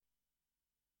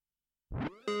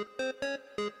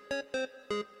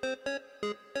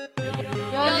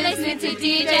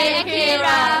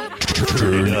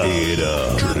Turn it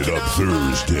up. Turn it up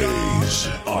Thursdays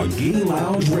on Gay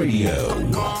Lounge Radio.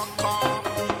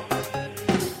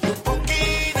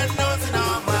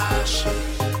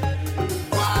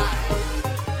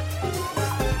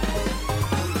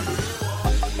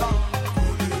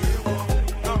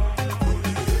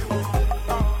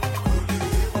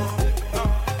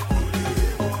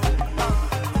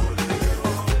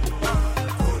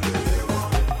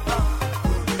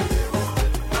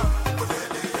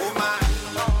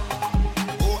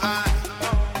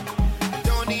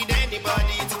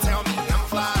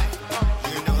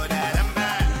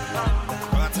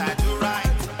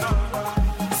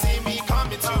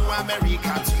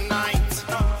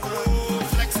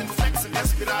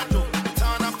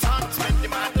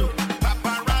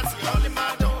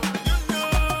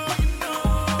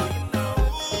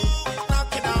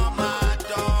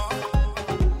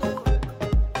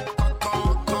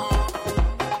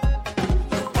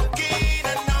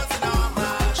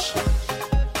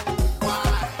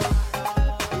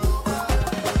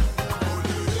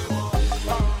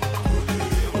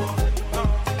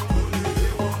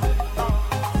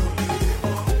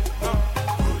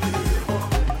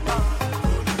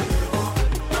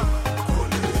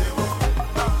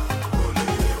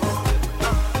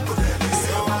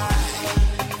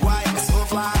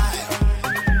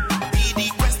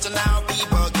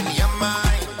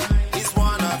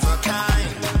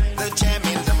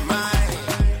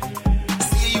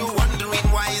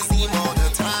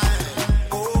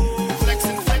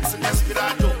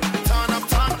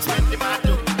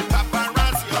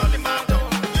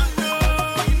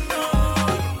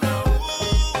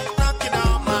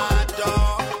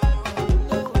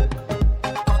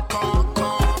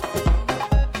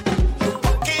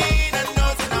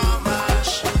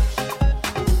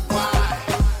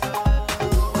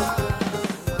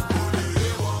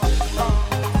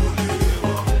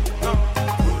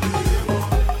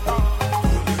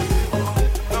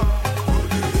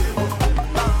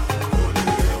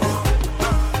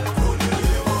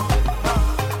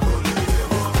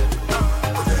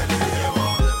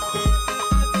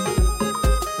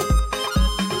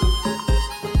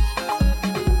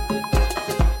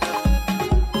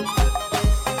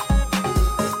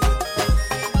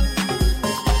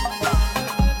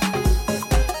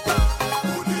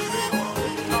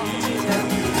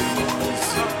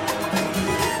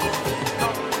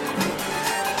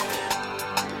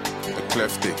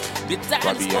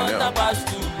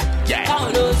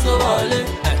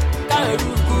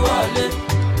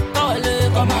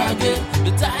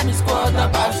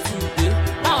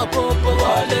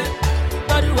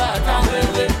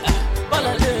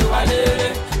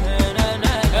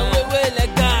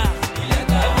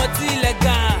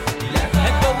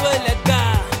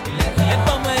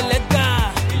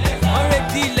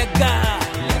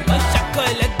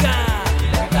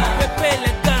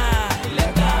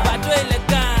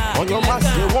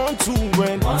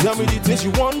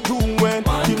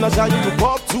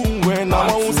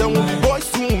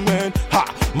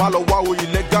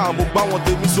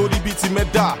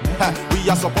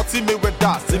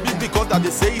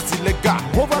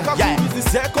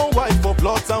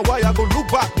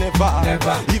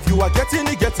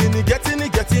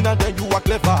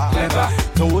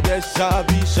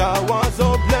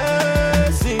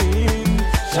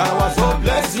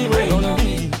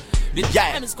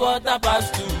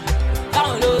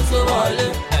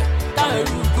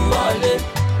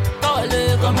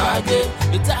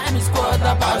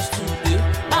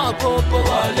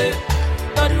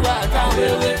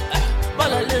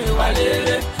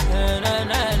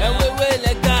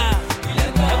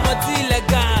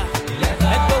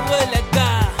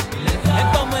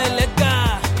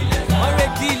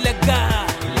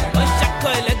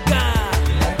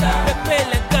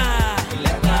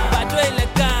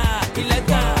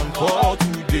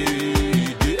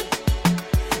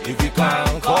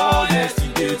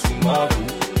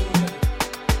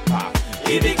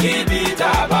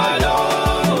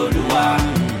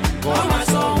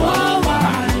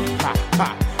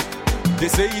 They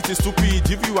say it is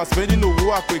stupid if you are spending no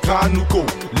work we can't go.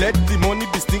 Let the money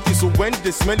be stinky, so when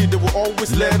they smell it, they will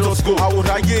always let us go. Our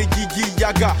gigi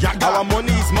yaga, our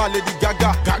money is my lady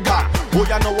gaga, gaga. Oh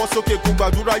ya know what's okay,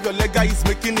 Kubadura, your lega is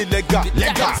making it lega,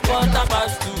 lega.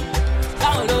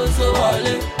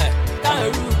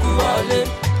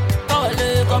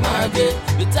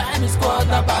 The time is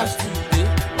quarter past 2.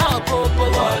 Now popo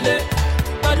wale,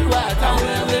 but you are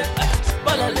coming.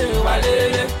 Balale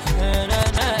wale,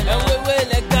 we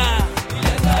lega,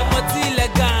 moti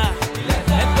lega,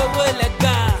 we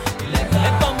lega,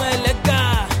 come lega,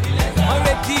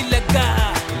 already lega,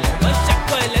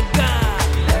 mashako lega.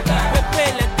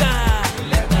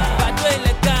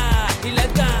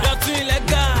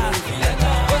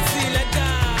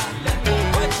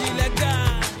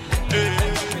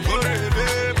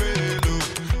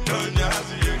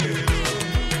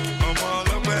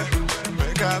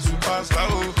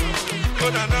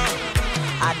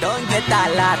 get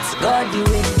a lot, God you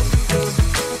win.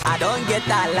 I don't get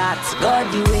a lot,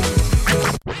 God you win.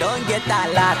 Don't get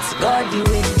a lot, God you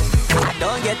win. I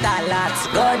don't get a lot,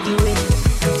 God you win.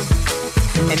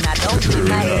 And I don't keep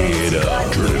my head,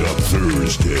 God you win. Turn it up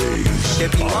Thursdays. There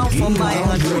be one for my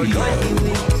heart, but God you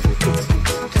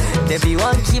win. There be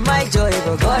one keep my joy,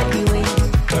 but God you win.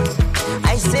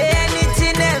 I say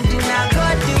anything them do not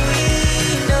God do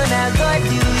it, no not God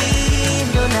do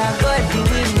it, no not God do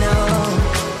it, no.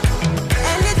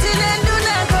 Anything them do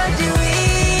not God do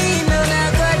it, no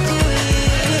not God do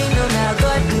it, no not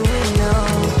God do it, no.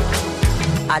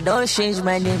 I don't change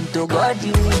my name to God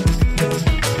do it.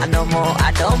 I no more,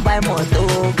 I don't buy more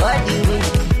to God do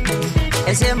it.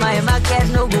 They say my market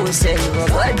no go sell, but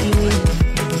God do it.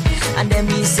 And then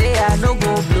me say I no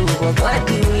go blue, but God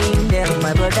do it, them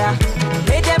my brother.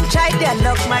 Let them try their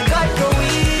luck, my God go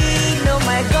in, no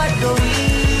my God go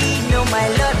in, no my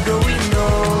Lord go in, no.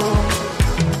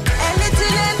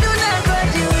 Anything I do not God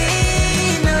do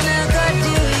it, no not God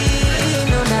do it,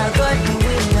 no not God do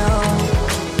it,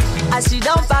 no. As you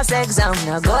don't pass exam,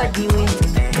 now God do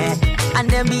it, and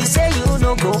then me say you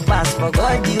no go pass, but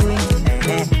God do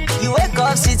it, You wake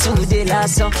up, see today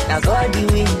last song, now God do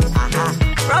it,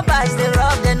 Robbers they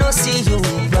rob, they no see you,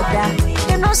 brother.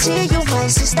 They no see you, my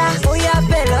sister. Oh yeah,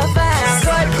 better fast.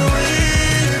 God do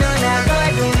it, no na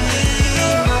God do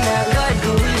it, no na God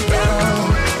do it, no.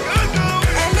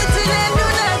 Anything they do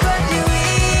na God do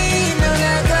it, no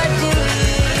na God do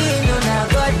it, no na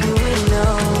God do it, no.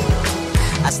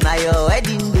 As na your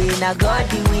wedding day, na God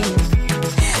do it.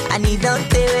 And he don't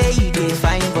tell where you dey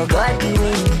find, but God do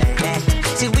it.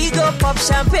 See we go pop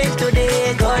champagne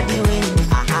today, God do it.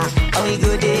 And we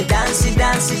go there dance,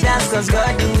 cause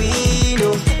God do win,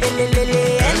 oh.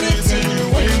 Anything you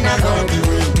win, I God do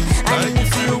win. And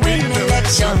if you win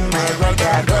election, my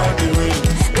brother, God do win.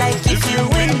 Like if you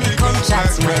win the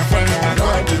contract, my friend,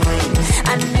 God do win.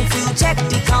 And if you check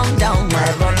the countdown,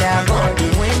 my brother, God do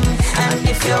win. And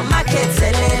if your market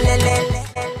sell,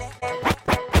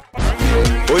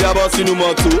 Oya bọ́ sínú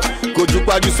mọ́tò, kojú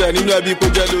pájú sẹ́ nínú ẹbí kó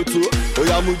jẹ́ lóto.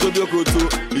 Oya mú jójó kòtò,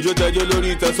 ìjó tẹjọ́ lórí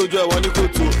ìtẹ́sójú ẹ̀wọ̀n ní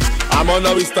kòtò. Àmọ́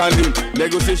now we standing,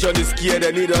 negotiation is key and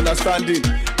they need understanding.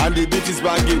 And the beat is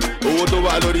banging, owó tó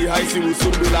wà lórí high sea will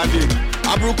soon be landing.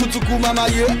 Aburukutuku máma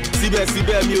yé,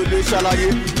 síbẹ̀síbẹ̀ mi ò lè ṣàlàyé.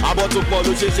 Abọ́ tó pọ̀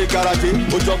ló ṣe garaje,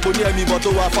 òjọ̀pọ̀ ní ẹ̀mí ìbọn tó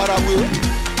wà farawé.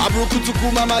 Aburukutuku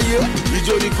máma yé,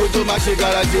 ìjó ni kó tó má ṣe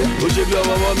garaje. Ó ṣe bí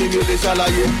ọmọ mi ò lè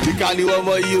ṣàlàyé. Ìkànnì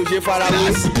ọmọ yìí ò ṣe farawé.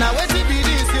 Na wetin be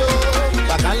this yo?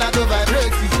 Bacala to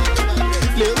vibrate.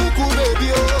 Le uku baby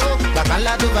oh,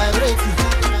 bacala to vibrate.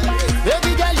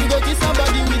 Baby girl, you go kiss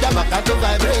somebody with a bacala to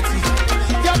vibrate.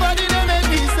 Your body don't make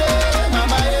me say,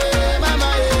 mama eh, mama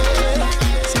eh.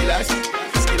 Skilash,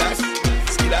 skilash,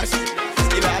 skilash,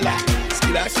 skilala,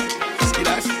 skilash,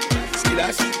 skilash,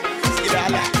 skilash,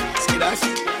 skilala, skilash,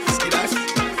 skilash,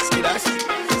 skilash,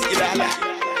 skilala.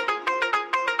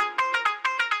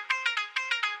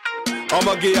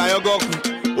 Ọmọge ayọ́gọ́kù,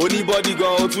 oníbọ́dí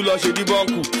gan, o tún lọ ṣe bí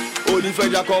bọ́ǹkù.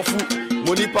 Onífẹ́jà kan fún,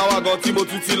 mo ní power gan tí mo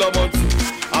tún ti lọ́mọ tù.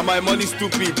 And my money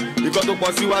stupid, ìkan tó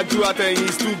pọ̀ síwájú àtẹ̀yìn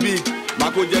is too big.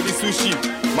 Màkó jẹ́ bí sushi,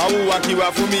 máa wúwa kíwà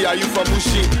fún mi, are you from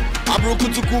Mushin?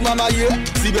 Aburukutuku máma yé,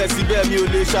 síbẹ̀síbẹ̀ mi ò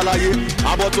lè ṣàlàyé.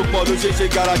 Abọ́ tó pọ̀ ló ṣe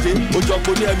garaje,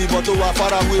 òjọ̀pọ̀ ní ẹ̀mí ìbọn tó wà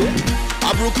farawé.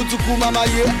 Aburukutuku máma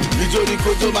yé, ìjó ni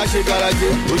kó tó má ṣe garaje.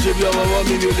 Ó ṣe bí ọmọ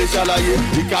mi ò lè ṣàlàyé.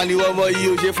 Ìkànnì ọmọ yìí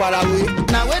ò ṣe farawé.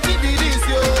 Na wetin be this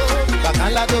yo?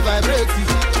 Bacala to vibrate.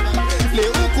 Le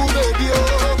uku baby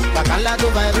oh, bacala to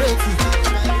vibrate.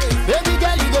 Baby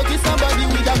girl, you go kiss somebody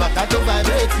with a bacala to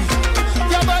vibrate.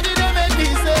 Your body don't make me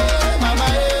say, mama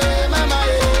eh, mama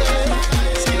eh.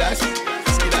 Skilash,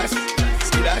 skilash,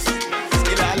 skilash,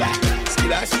 skilala,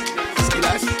 skilash,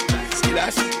 skilash,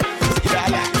 skilash,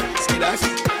 skilala, skilash,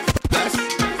 skilash,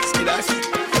 skilash,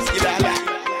 skilala.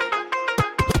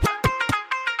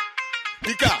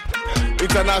 Nika,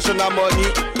 international money,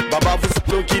 Baba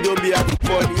Fusi don't be happy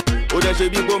money. Ó dẹ̀ ṣe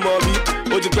bí gbó mọ́ mi,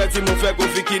 ó ti pẹ́ tí mo fẹ́ kó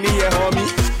fi kíní yẹn hàn mí.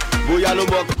 Bóyá ló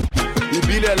mọ̀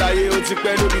ìbílẹ̀ láyé ó ti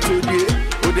pẹ́ lórí tó dé.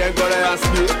 Ó dẹ̀ ń gọ́ra ẹ̀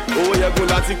sílé, owó yẹ kó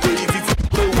láti pè yí títí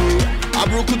tó wé.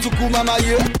 Aburukutuku máma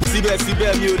yé,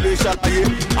 síbẹ̀síbẹ̀ mi ò lè ṣàlàyé.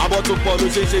 Abọ́ tó pọ̀ ló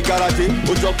ṣe garaje,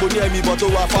 òjọ̀pọ̀ ní ẹ̀mí ìbọn tó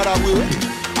wà farawé.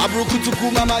 Aburukutuku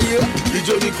máma yé,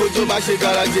 ìjó ni kó tó má ṣe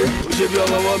garaje. Ó ṣe bí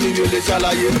ọmọ mi ò lè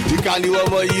ṣàlàyé. Ìkànnì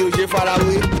ọmọ yìí ò ṣe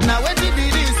farawé. Na wetin be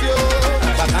this yo?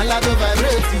 Bacala to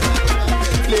vibrate.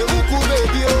 Le uku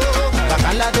baby oh,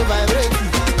 bacala to vibrate.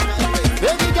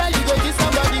 Baby girl, you go kiss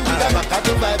somebody with a bacala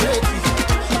to vibrate.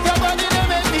 Your body don't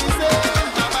make me say,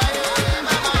 mama eh,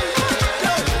 mama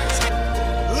eh.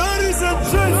 Ladies and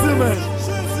gentlemen,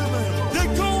 they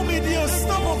call me the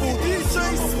unstoppable DJ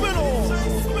Spinner.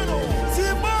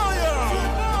 Timaya.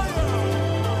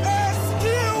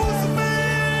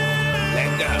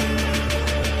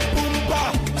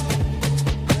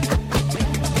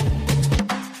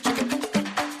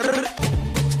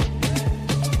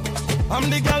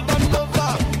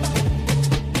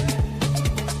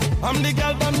 I'm the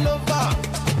girl them lover.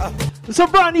 It's a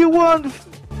brand new one.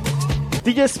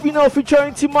 DJ Spino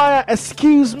featuring Timaya.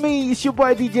 Excuse me, it's your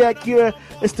boy DJ Akira.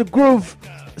 It's the groove.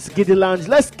 It's Giddy Lounge.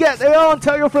 Let's get it on.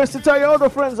 Tell your friends to tell your other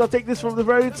friends. I'll take this from the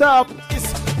very top.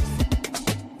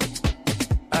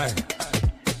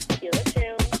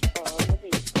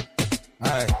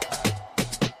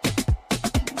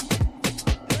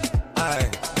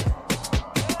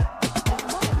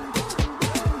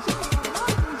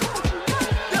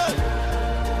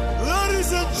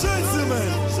 Ladies and gentlemen,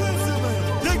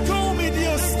 they call me the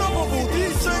unstoppable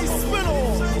DJ Spino.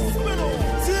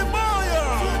 Timaya.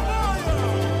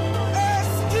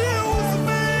 Excuse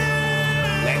me.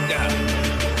 Let go.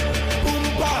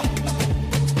 Boomba.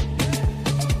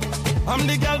 I'm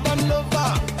the girl them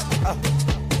lover.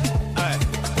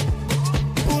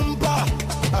 Boomba.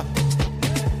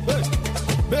 Hey.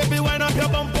 Baby, wind up your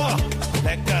bumper.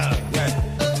 Let go. Yeah.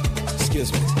 Excuse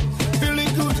me.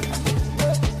 Feeling good.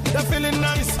 They're feeling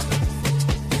nice.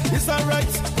 It's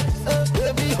alright.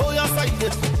 Baby, hold your side.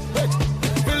 Hey.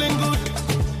 Feeling good.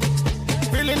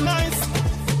 Feeling nice.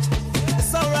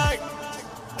 It's alright.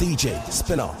 DJ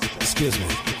Spino. Excuse me.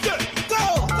 Yeah. Go.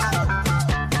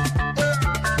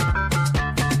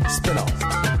 Spino.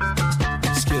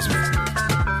 Excuse me.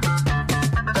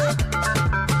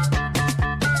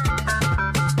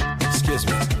 Excuse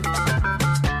me.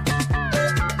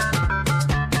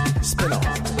 Spino.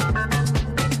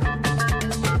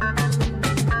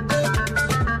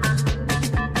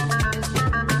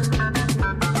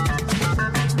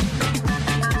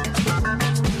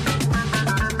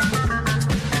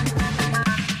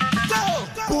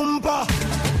 Boomba.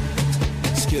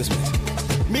 Excuse me.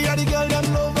 Me and the girl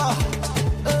them lover.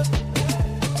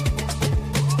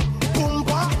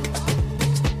 Boomba.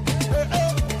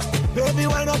 Baby,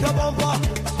 wind up your bumper.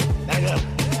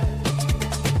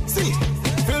 See,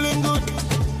 feeling good.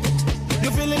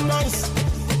 You feeling nice.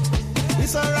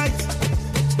 It's alright.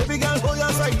 Baby girl, hold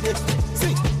your side.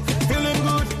 See, feeling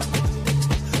good.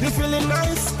 You feeling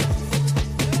nice.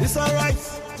 It's alright.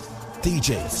 DJ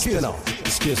Spino.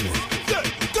 Excuse me. Yeah,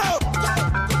 go.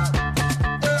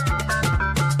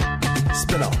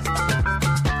 Spino.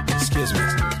 Excuse me.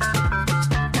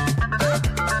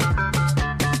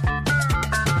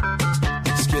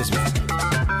 Excuse me.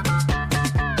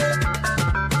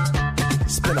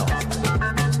 Spino.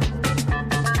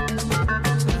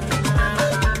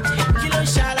 Kilo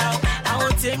shala,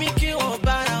 àwọn tèmi kí wọ́n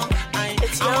bára wọn.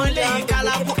 Àwọn lẹ́yìn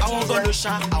kálábù, àwọn gbọ́dọ̀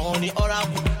ṣá, àwọn ní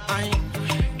ọ̀ràbù.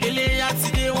 Ilé àti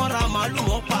dé wọ́n ra màálù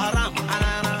wọn para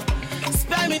arara.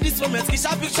 Spare me this moment, kí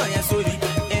ṣá picture yẹn sórí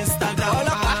Instagram.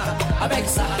 Ọlọ́pàá,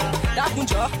 abẹ́kísà,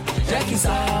 dákúnjọ́,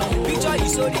 jẹ́kísà. Picture yìí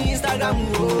sórí Instagram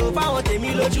o, fáwọn tèmi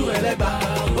lójú ẹlẹ́gbà.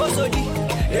 Ó sódì,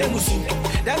 èmùsù,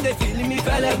 dem dey feel mi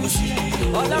fẹ́lẹ́ gùsì.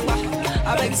 Ọlọ́pàá,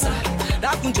 abẹ́kísà,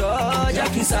 dákúnjọ́,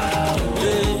 jẹ́kísà.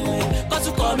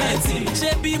 Kọ́tù kọ́mẹ̀ntì, ṣé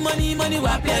bí money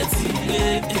wà plenty.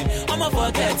 Ọmọ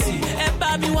fọ́gẹ̀tì, ẹ bá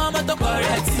mi wọ́n mọ́tò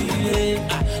kọ́rẹ́tì.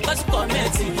 Kọ́tù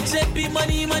kọ́mẹ̀ntì, ṣé bí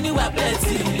money wà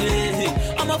plenty.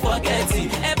 Ọmọ fọ́gẹ̀tì,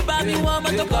 ẹ bá mi wọ́n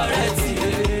mọ́tò kọ́rẹ́tì.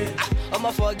 Ọmọ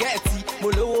fọ́gẹ̀tì, mo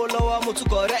lówó lọ́wọ́ mo tún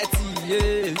kọ́rẹ́tì.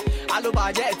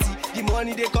 Alobajeti, the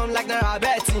money they come like Naira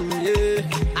betting.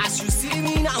 As you see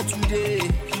me now today,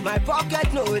 my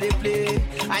pocket no they play.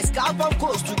 I scout from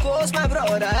coast to coast, my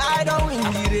brother, I don't win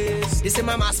the race. They say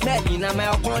mama smelling and my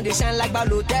account they shine like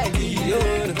Balotelli.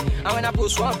 And when I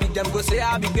post one big, them go say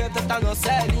I be better than not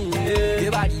selling.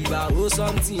 Everybody oh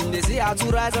something, they say I to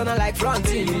rise on like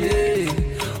fronting.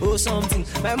 Oh something,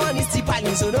 my money's still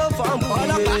piling, so no fun.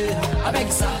 I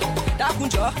beg sir, that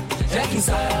kunjo, checking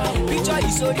sir. Picture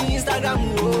is on Instagram,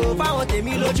 oh, fáwọn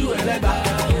tèmi lójú ẹlẹ́gbà.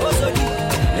 Ó sódì,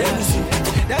 èmùsù,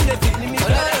 dem dey feel me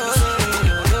fẹ́lẹ́.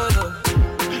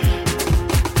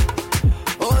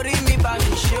 Orí mi bá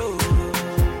mi ṣe o,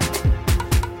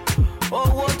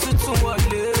 owó tuntun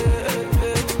wọlé,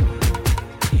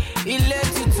 ilé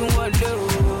tuntun wọlé o.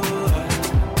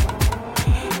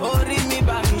 Orí mi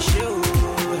bá mi ṣe o.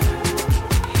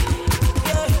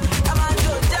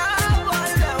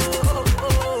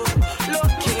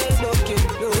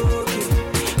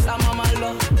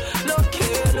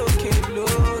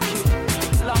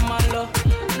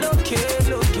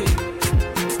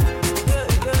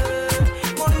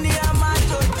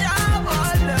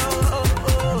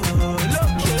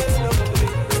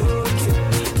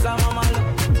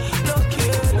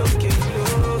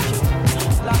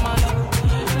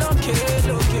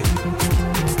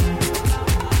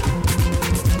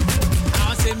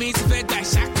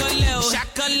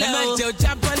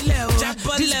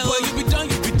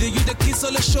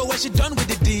 Solo show what she done with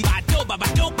the D.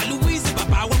 Bado, Louise,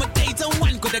 Baba, one more date on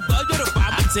one. Could the girl do the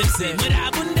Baba? I'm tipsy. But I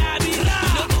wouldn't have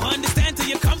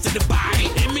to the body.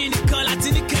 They mean to call out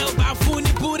in the kill by food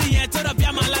and booty and turn up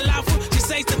Yamala Lafu. She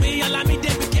says to me, allow me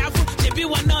to be careful. She be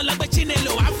one all like a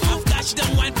chinelo. I've got she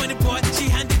don't wine for the boy. She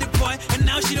handed the boy, and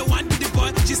now she don't want to the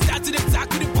boy. She started to talk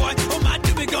with the boy. Oh man,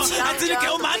 do me go. I to the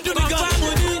girl, man, do me go.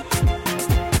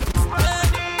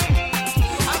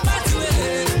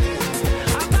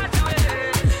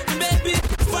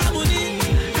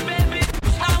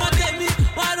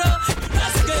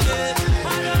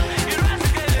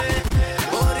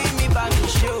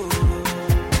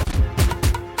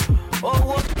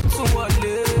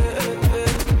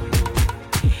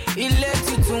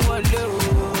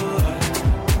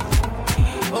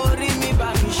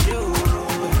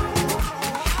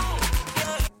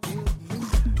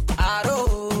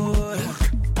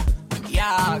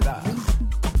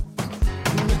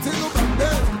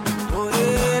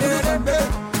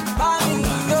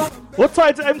 What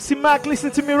tight MC Mac, listen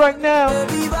to me right now.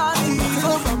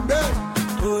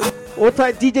 What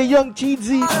tight DJ Young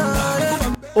Cheesy,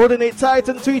 Ordinate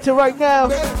Titan Twitter right now.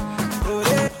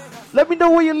 Let me know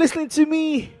where you're listening to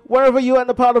me, wherever you are in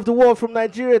the part of the world, from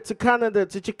Nigeria to Canada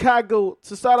to Chicago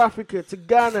to South Africa to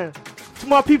Ghana. To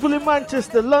my people in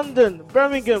Manchester, London,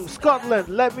 Birmingham, Scotland,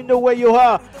 let me know where you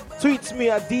are. Tweet me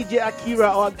at DJ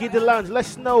Akira or at Giddy Lounge.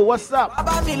 Let's know what's up.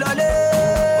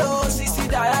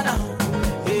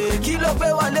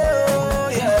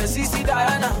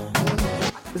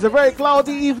 It's a very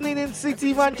cloudy evening in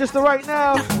City, Manchester right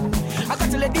now.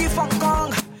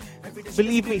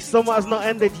 Believe me, summer has not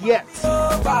ended yet.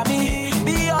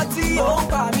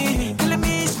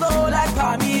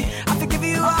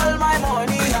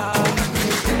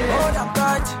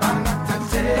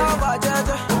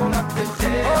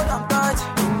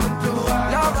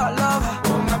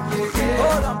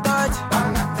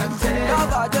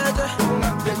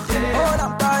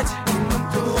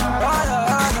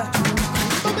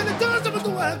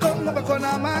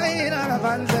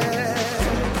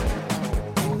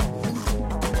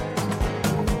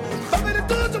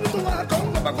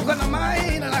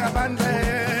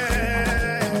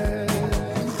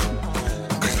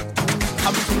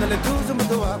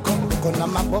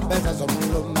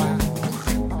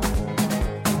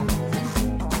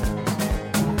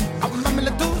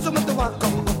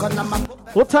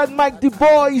 What time Mike the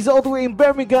Boys all the way in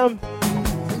Birmingham?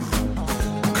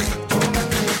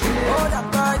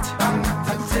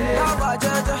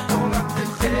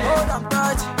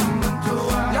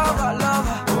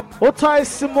 What time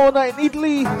Simona in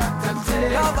Italy?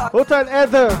 What time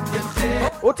Heather?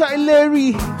 What time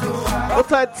Larry? What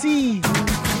time T?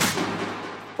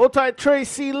 What time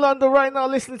Tracy in London right now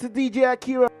listening to DJ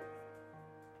Akira?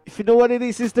 If you know what it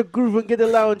is, it's the Groove and Get the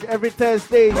Lounge every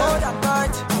Thursday.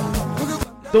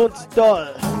 Don't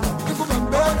stall.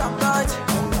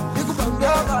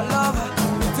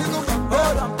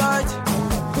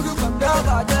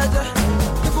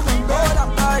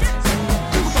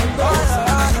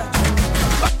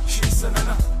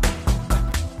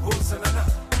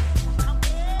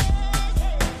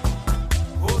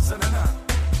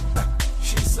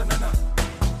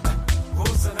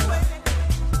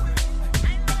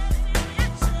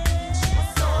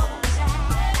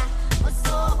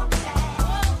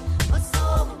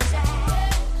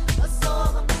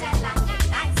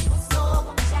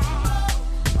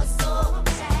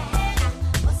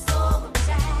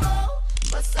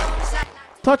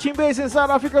 Touching base in South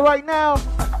Africa right now.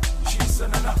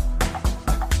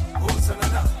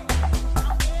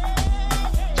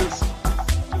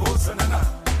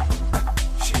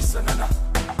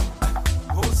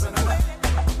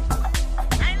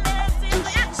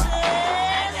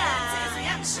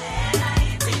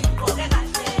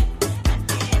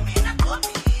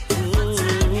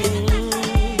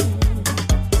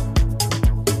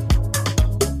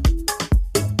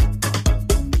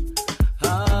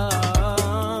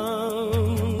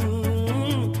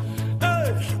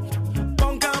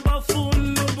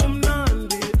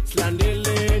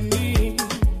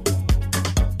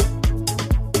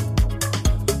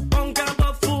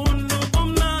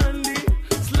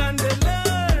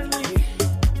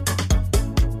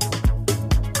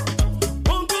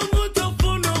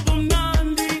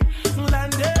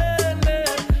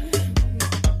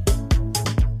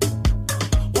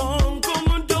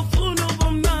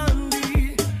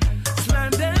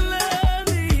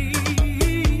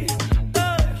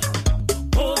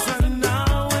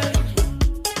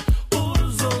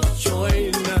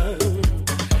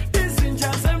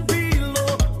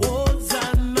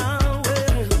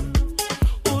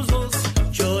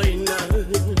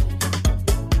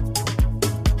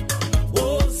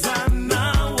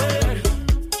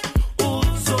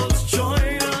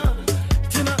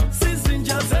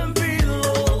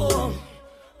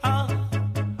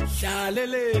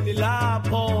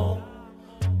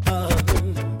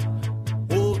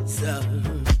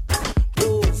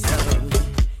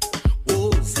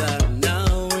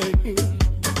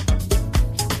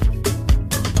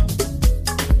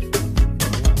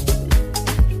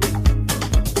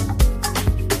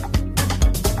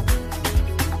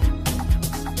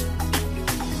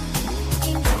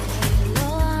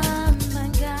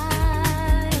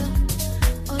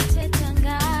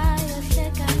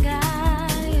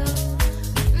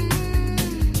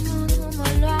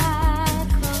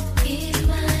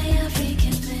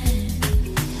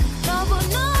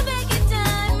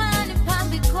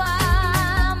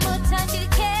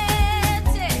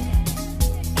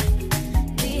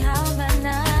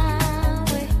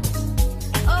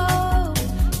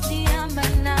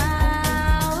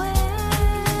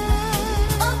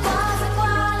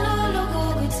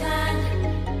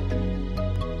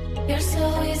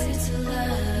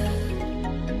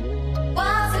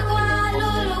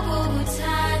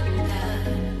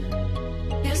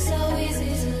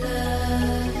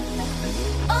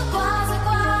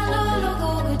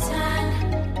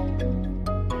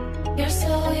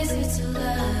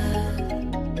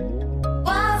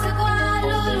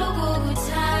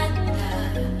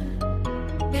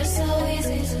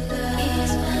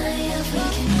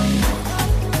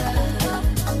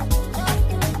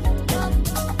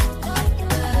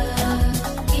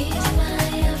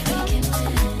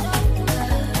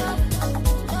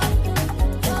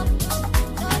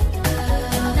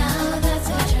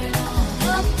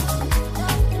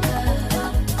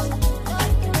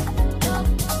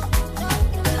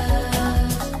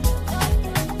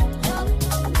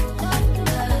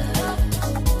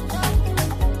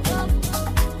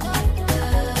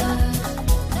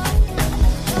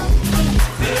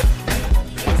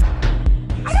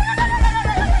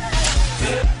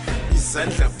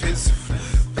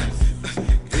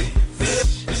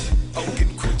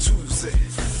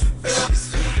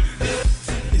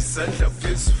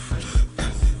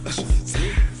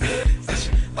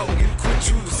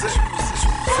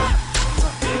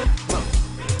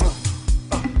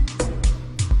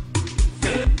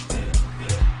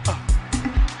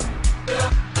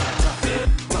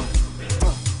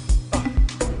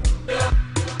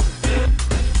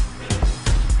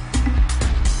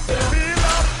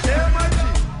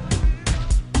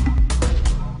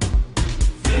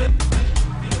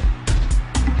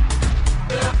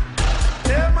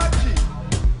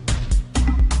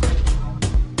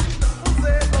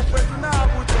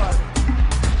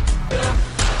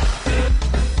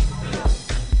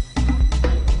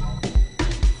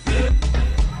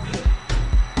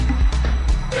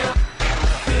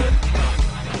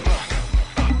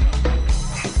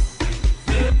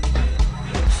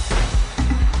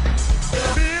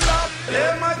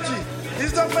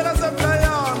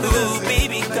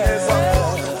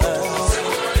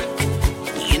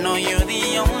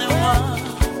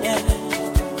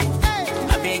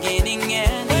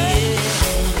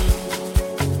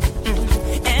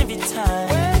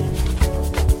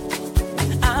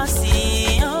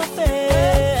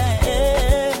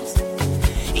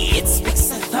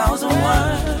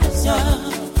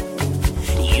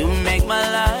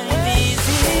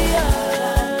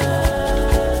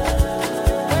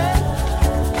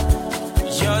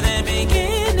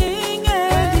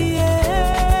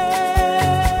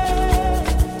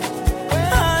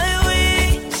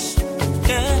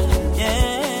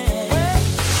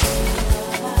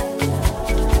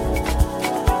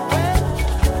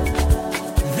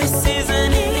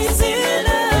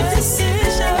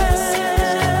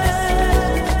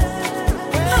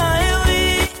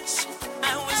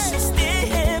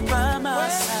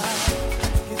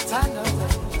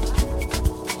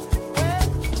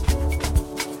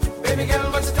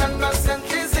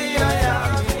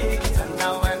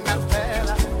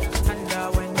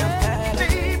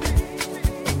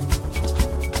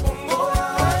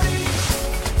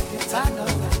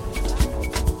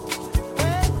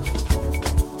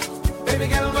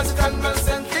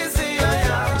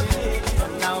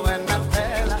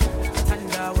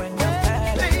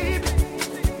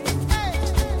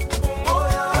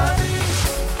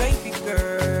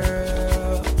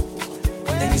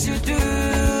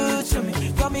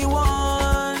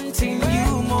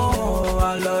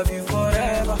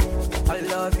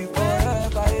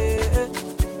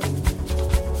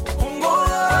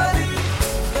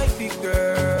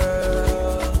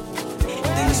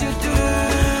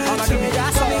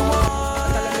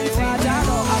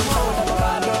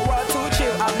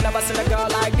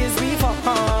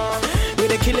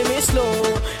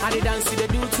 And the dance they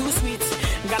do too sweet.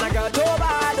 Gonna go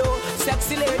Tobado,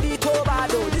 sexy lady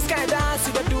Tobado. This kind of dance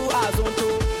they do as on to.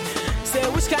 Say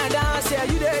which kind of dance yeah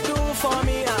you they do for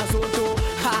me as on to.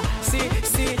 Ha, see,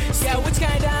 yeah which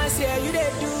kind of dance yeah you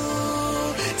they do.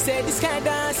 Say this kind of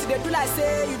dance they do like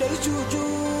say you they juju.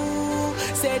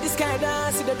 Say this kind of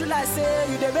dance they do like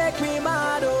say you they make me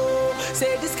mad oh.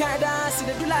 Say this kind of dance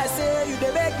they do like say you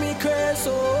they make me crazy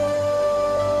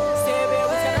oh. Say baby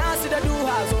which kind of dance they do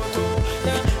as on to.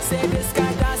 Say this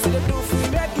kind of dance they do for me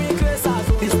make me crazy as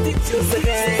on to. Stick to the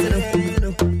game.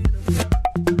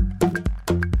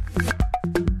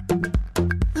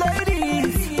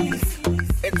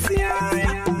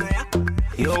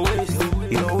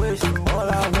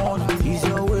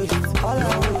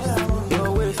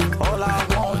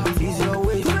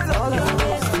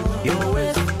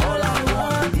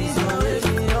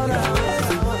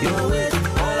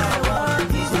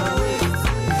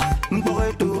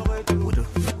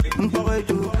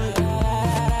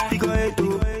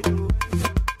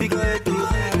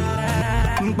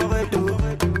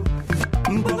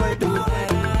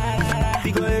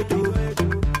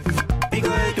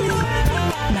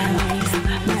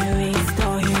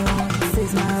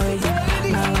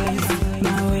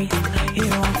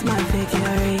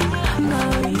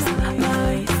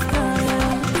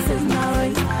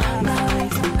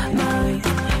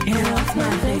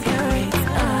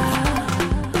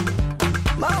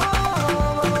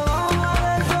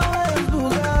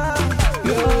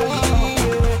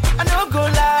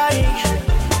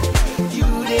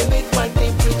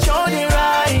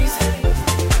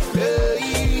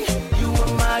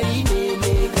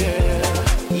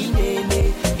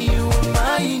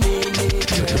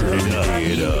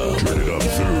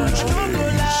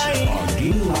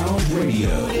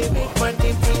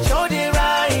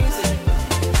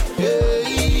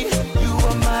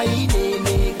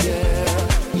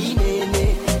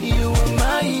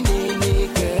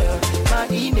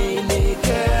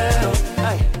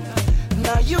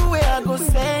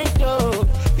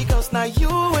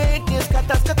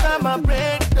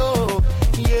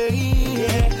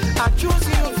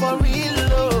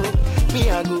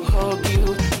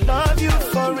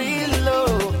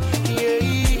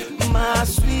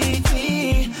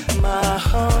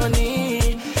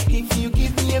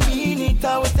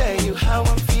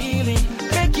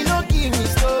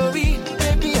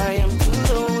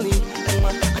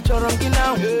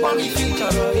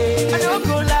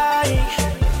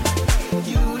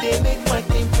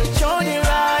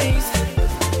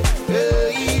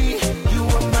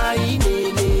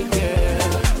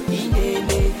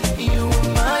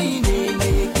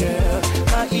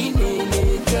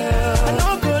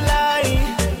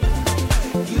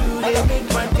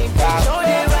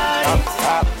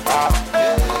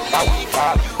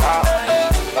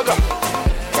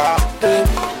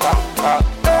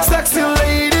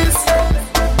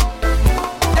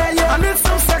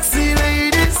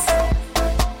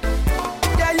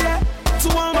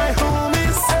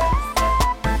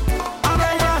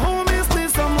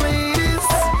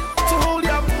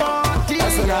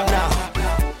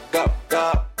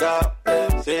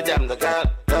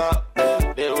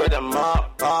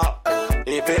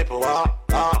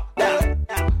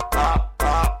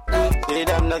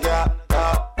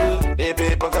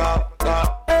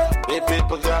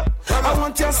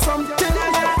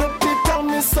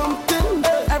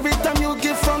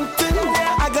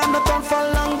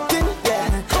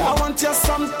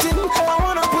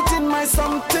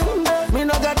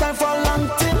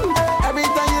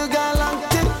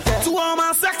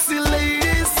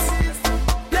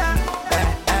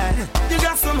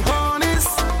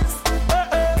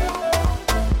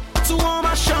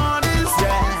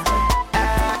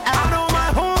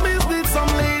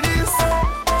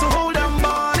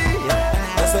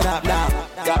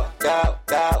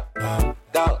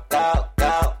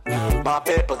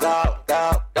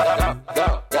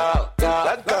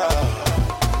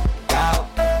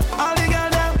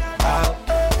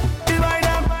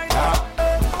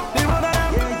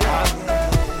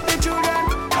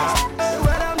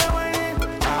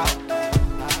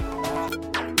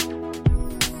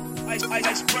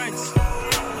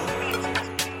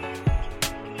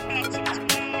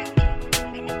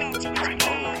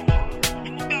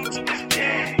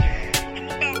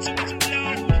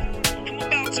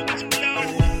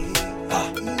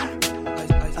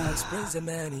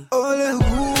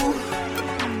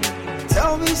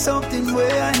 Tell me something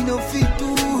where I know fit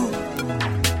do.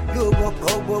 Yo,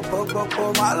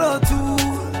 my love too.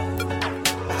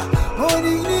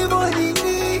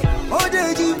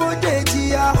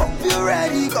 Modeji, I hope you're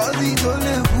ready, cause it's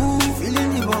only who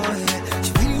feeling the boy.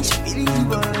 She feeling the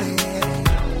boy.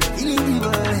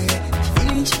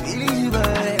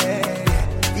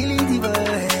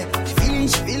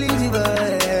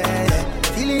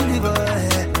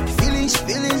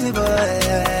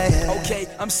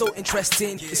 so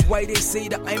interesting. It's why they say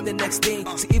that I'm the next thing.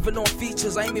 See, even on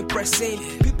features, I'm impressing.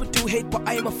 People do hate, but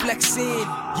I'm a flexing.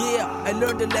 Yeah, I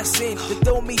learned a lesson. They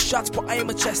throw me shots, but I am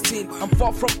a chesting. I'm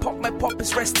far from pop, my pop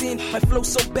is resting. My flow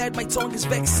so bad, my tongue is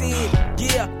vexing.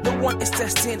 Yeah, no one is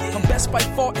testing. I'm best by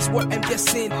far, is what I'm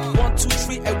guessing. 1, 2,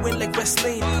 3, I win like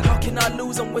wrestling. How can I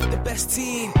lose? I'm with the best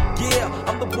team. Yeah,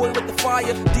 I'm the boy with the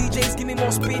fire. DJs give me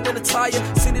more speed than a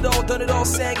tire. Seen it all, done it all,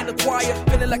 sang in the choir.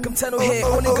 Feeling like I'm 10 here,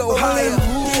 only go higher.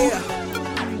 Yeah.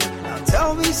 Now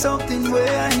tell me something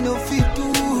where I know fit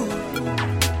to.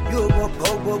 Yo,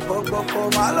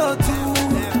 my love too.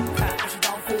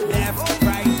 Left,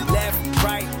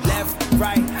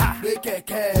 right, ha.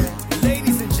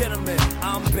 Ladies and gentlemen,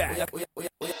 I'm back. I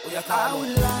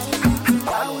would like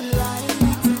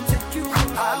to take you. I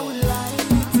would like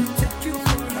to take you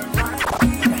for a ride.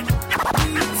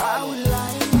 I would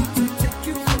like to take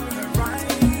you for a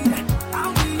ride.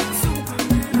 I'll be your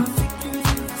Superman. I'll take you to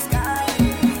the sky.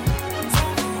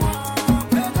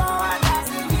 We're going as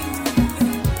a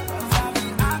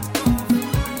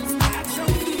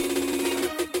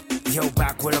Yo,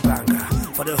 back with a banger.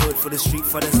 For the hood, for the street,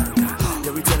 for the zanga.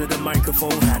 The return of the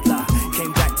microphone handler.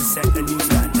 Came back to set a new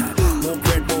standard. More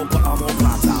bread, more butter, more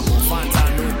plata. More Fanta,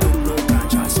 no dope, no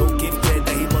ganja. So gifted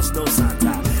that he must know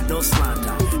Santa. No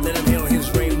slander. Let him hail his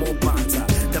rain, more banter.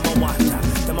 Them a water,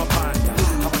 them a panda.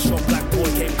 How a short black boy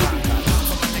came conquer.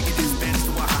 From a negative Benz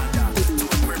to a Honda. To a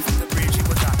bird from the bridge, he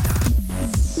was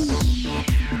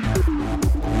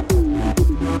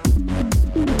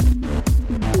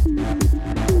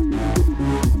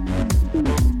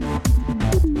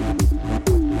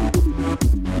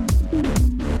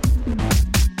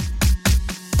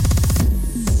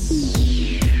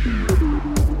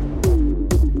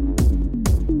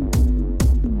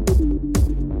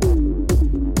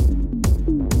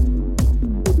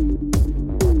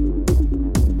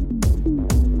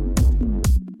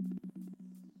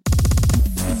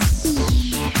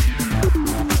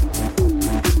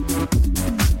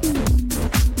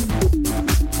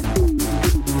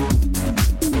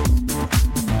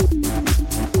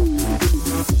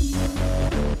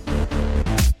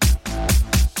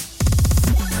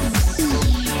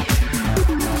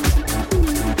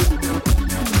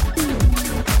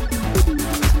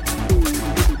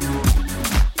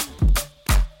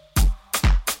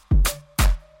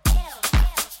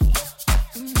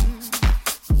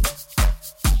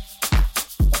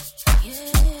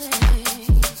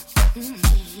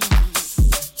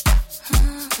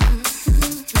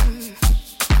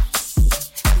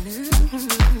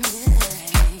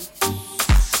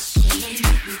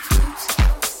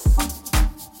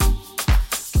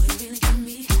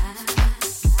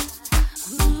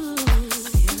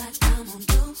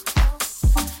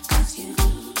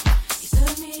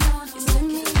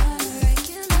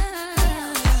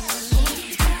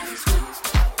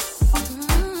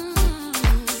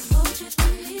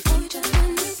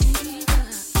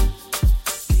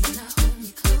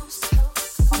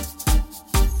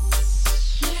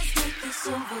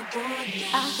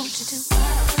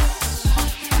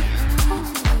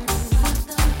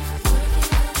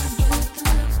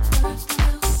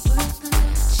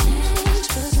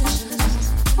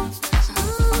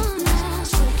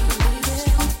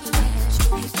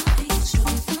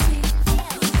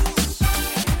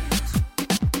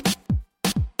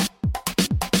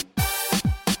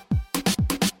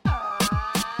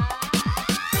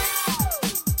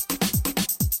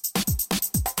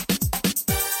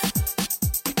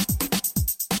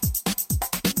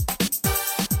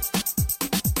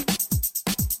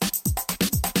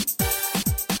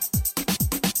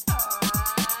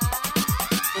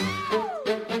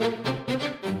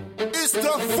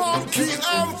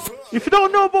If you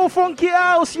don't know about Funky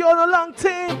House, you're on a long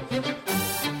team.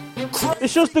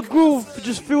 It's just the groove,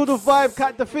 just feel the vibe,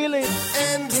 catch the feeling.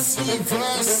 MC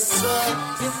Versa.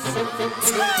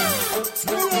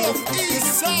 North,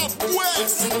 East, South,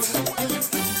 West.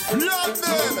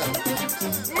 London,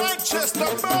 Manchester,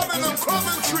 Birmingham,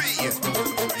 Coventry,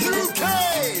 UK,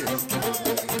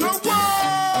 the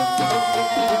world.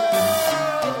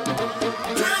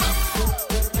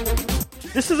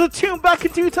 This is a tune back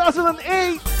in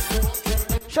 2008.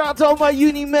 Shout out to all my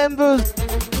uni members.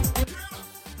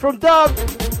 From Dub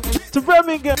to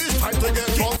Birmingham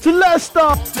to Leicester.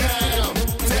 Down,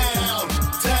 down.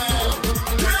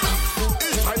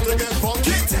 It's time to get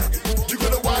funky. You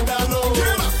gotta wind down low.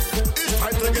 It's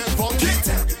time to get funky.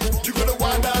 You gotta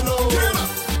wind down low.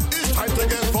 It's time to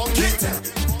get funky.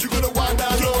 You gotta wind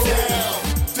down low.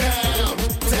 Down.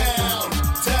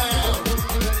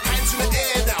 Hands in the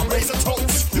air now, raise a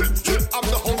toast. I'm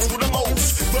the host with the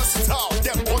most versatile.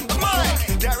 Them on the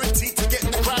mic, guaranteed to get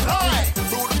the crowd.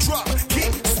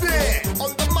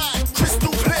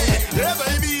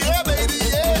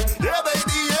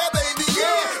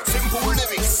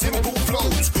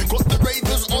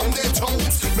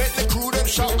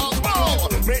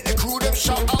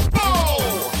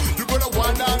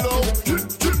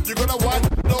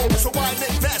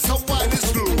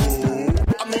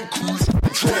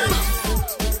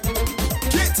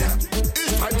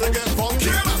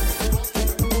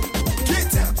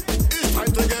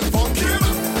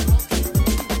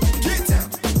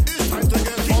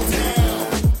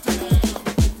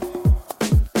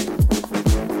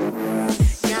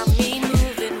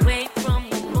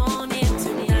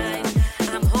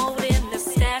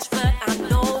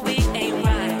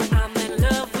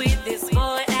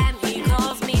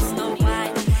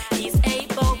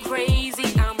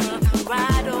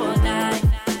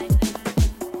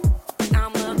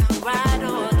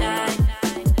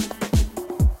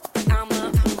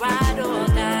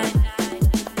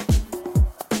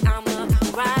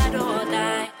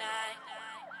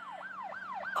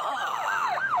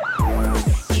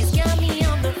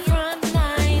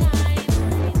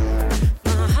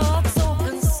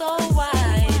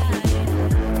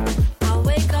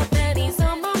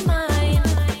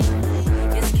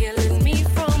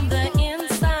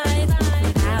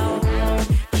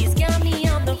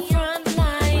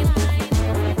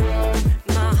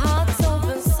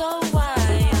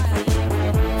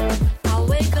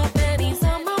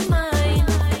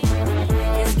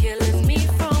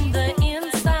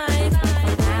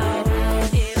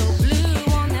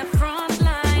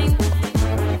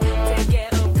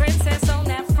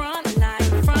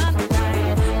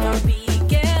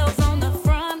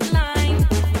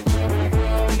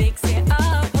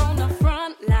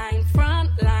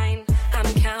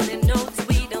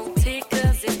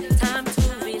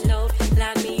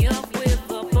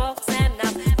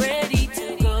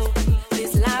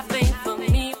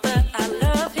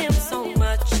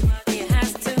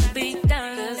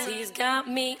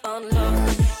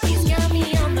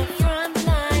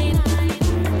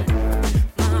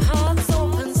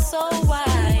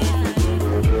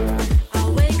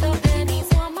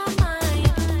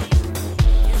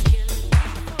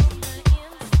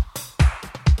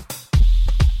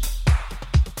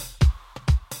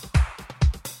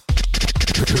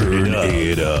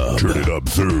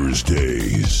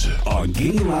 Thursdays on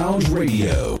Gay Lounge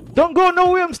Radio. Don't go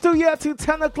nowhere, I'm still here till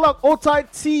 10 o'clock. Hold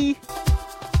tight, T.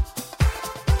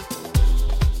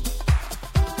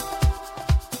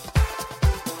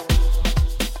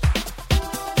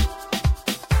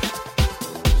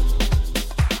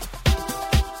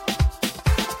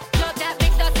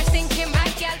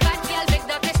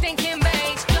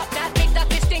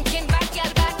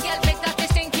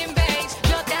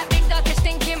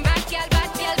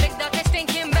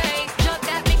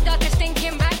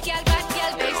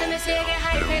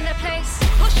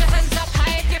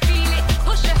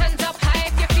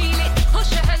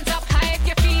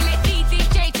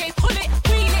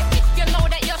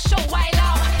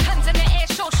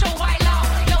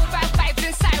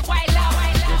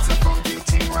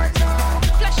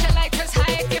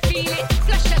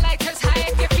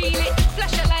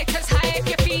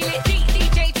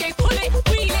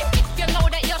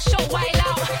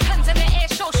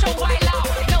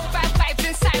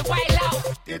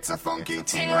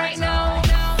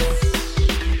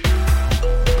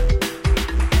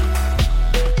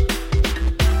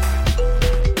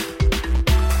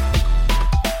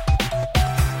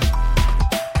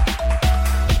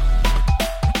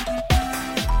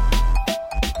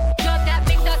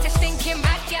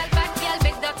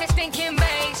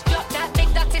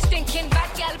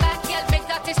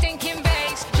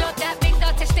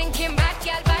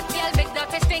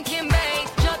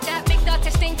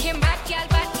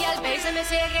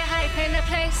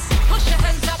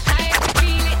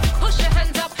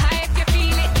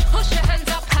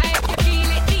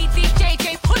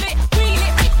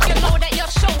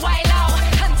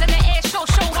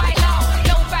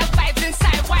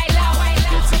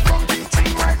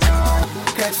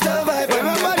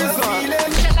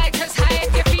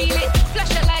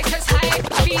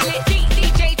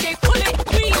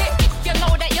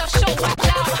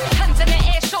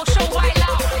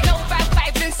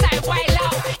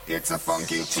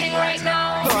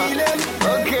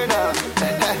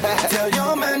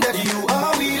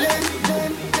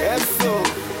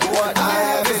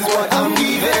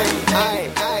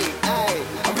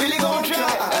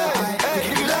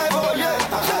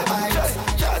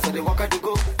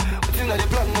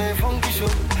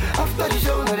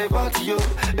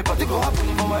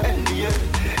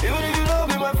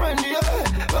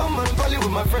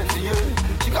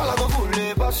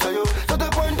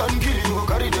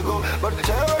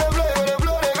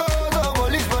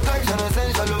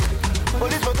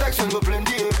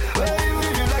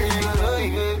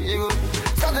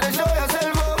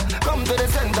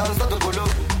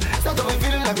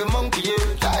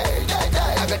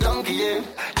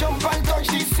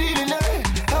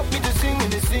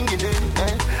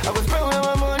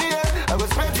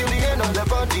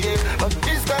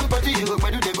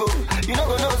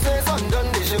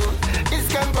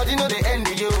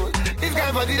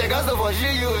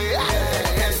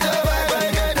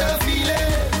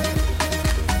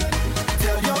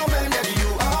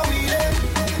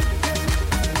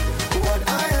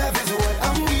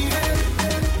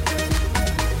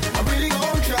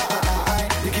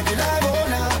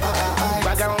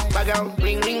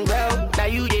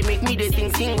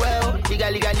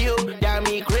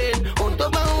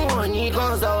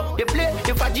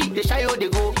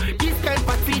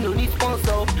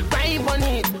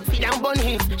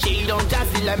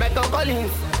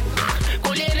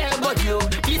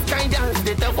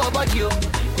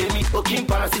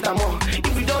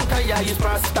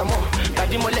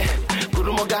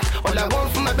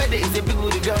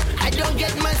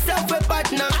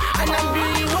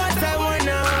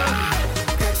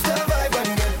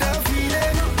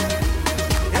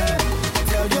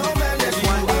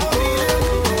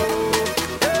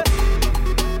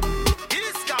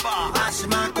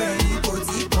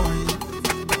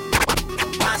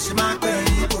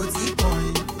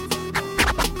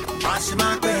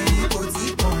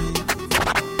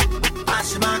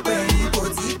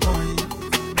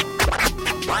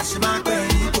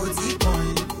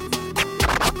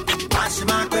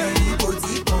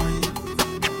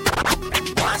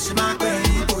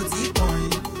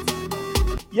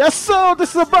 Yes, sir, this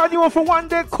is a brand new one for One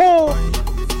Day Call.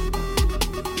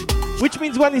 Which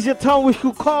means when is your time we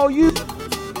should call you.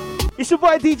 It's your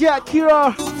boy DJ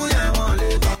Akira.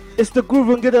 It's the Groove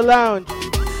and Get a Lounge.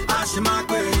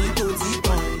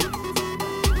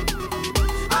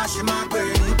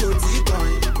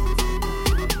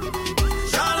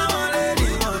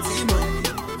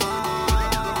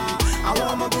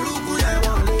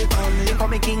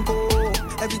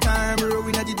 Every time we roll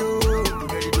in at the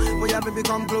door, boy, baby,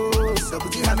 come close. So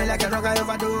put your hand like a drug I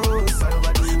overdose.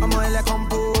 I'm all like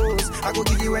compose. I go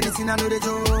give you anything, I know the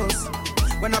toast.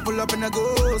 When I pull up in a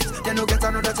ghost, then no get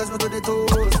another touch, but do the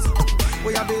toast. Oh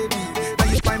yeah, baby, now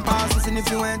you find passes, and if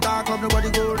you ain't dark club,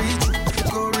 nobody go reach you.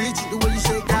 Go reach you, the way you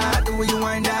shake that, the way you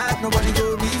wind that, nobody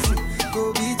go beat you,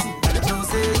 go beat you. Don't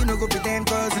say you know go pretend,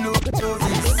 cause you know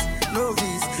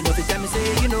novice. You know the time you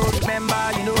say you know,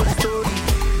 remember, you know the story.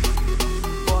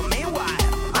 But meanwhile,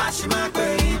 I should my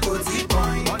query, put it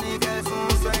point. Money girls from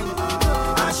strength.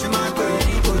 I should my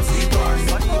query, put it point.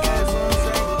 Money girls from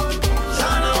strength.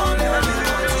 Shana on the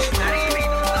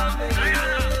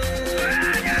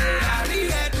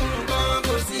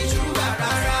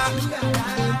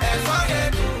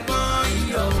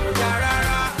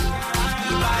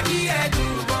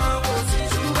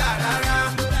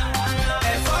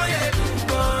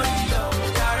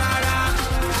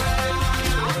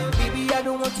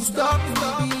stop me,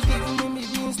 maybe giving me,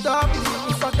 maybe you stop me.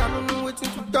 If I can't know what to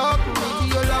talk, maybe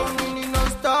you're allowing me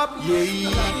non-stop. Yeah,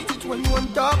 I love it when you on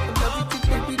top, I love it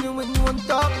baby when you on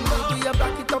top. Maybe I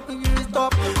back it up if you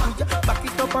stop. Back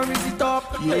it up and raise it up.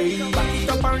 Yeah, back it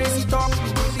up and raise it up.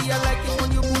 Maybe I like it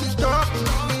when you put it up.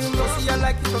 Maybe you know see I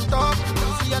like it on top. You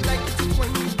see I like it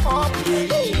when you pop.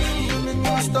 You make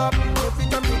me stop. Every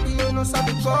time maybe you know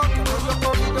sabi talk. You know you're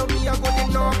coming on me, I go to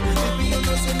knock. Maybe you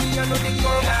know see me, I know they go.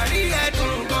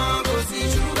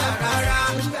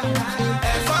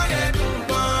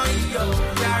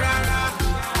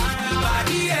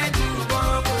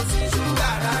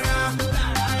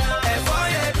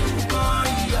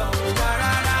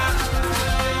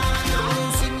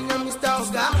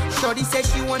 Shorty says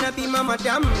she wanna be my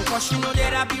madam, cause she know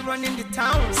that I be running the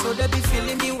town. So they be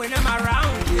feeling me when I'm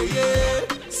around. Yeah,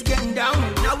 it's getting down.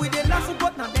 Now we they laugh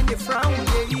but now then they frown.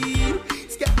 Yeah,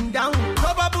 it's getting down.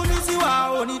 Probably see why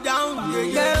only down.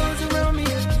 Yeah, girls around me,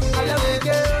 I love the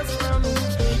girls around me.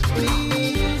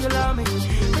 Please allow me,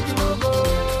 make you no go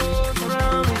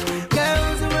around me.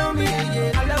 Girls around me,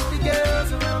 yeah, I love the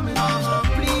girls around me.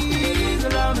 Please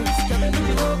allow me, make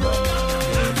you no go.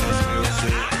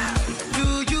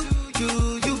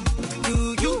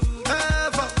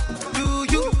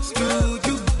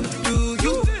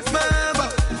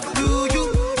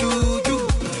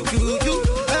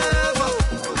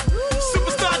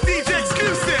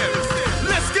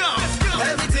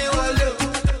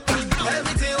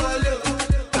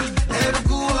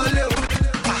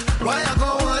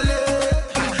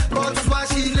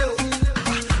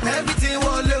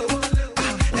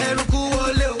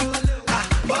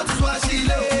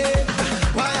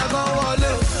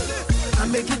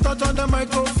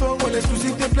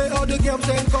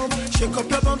 Shake up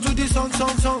your bum to the song.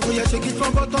 Oh yeah, shake it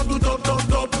from bottom to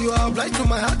top. You are obliged to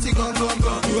my hearty, come.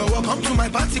 You are welcome to my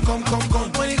party, come.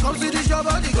 When it comes to this, your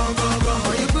body, come.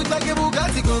 When you put like a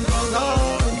Bugatti, come.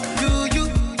 Do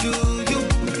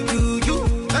you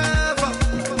ever?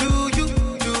 Do you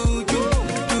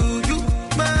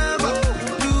ever?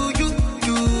 Do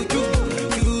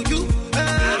you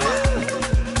ever?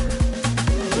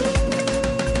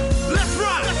 Let's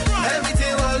run.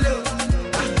 Everything will live.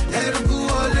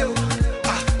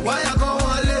 Why I go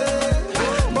on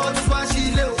live? But it's why she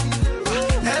live.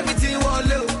 Everything will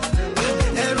live.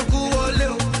 Eruku will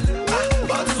live.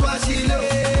 But it's why she live.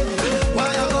 Why I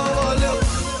go on live?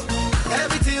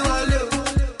 Everything will live.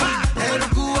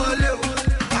 Eruku will live.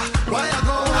 Why I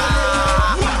go on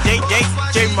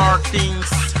live? J Martins,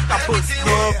 Capuz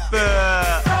Copa.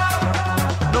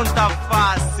 Não tá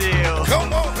fácil.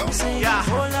 Come on. Yeah.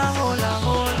 Hola.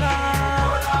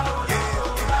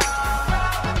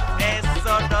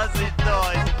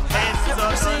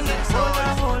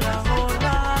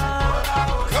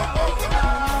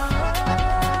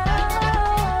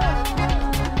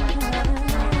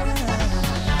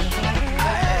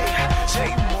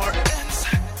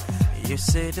 You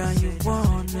say that you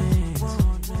want it.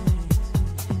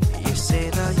 You say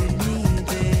that you need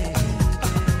it.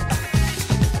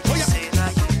 You say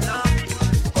that you love it.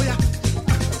 Oh yeah.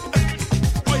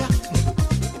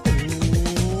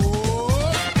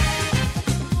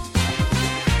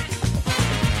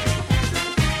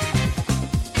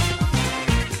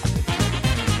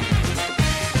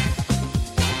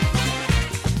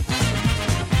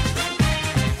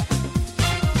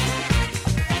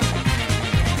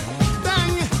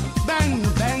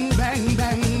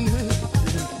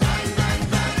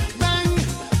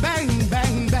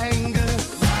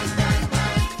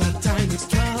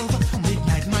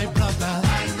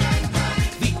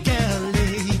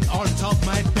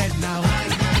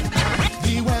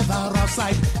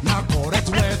 Now correct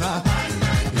weather,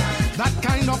 that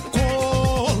kind of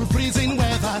cold freezing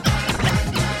weather.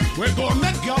 We're gonna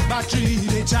make your battery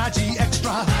they charge you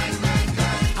extra.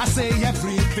 I say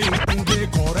everything in the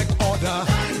correct order.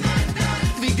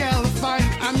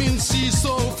 she's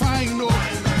so fine, oh.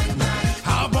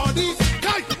 Her body,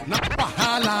 kai, na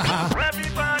wahala.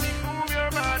 Everybody move your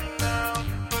body now.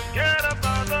 Forget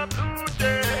about the blue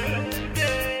day.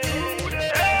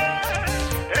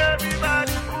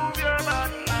 Everybody move your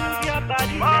body now.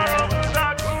 Tomorrow's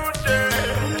a good day.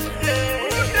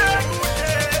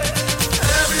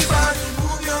 Everybody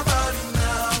move your body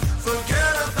now.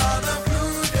 Forget about the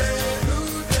blue day.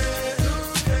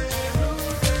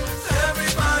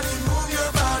 Everybody move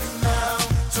your body now.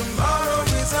 Tomorrow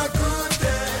is a good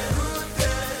day.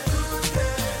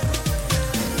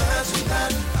 Imagine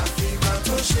that. Africa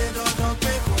to shade on don't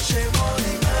pay for shame on.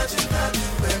 Imagine that.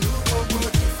 When you go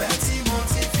good, fancy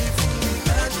monty people.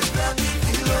 Imagine that.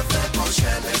 You love that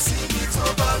motion. Let's sing it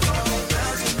over.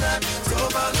 Imagine that.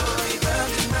 Over.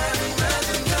 Imagine that.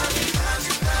 Imagine that.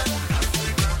 Imagine that.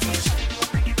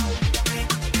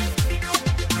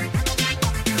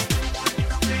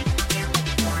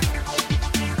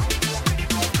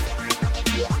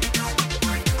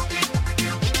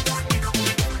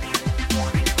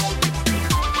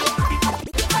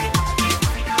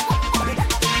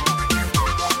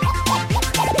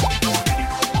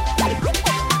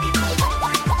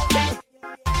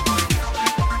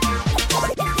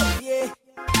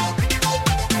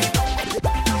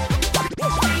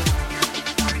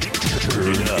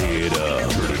 Turn it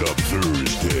up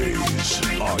Thursdays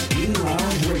on Game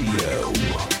Lounge Radio.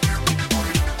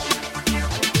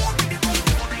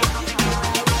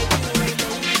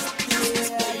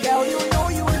 Girl, you know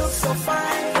you look so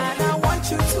fine, and I want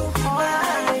you to be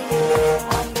mine.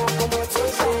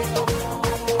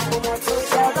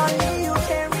 Girl, on me you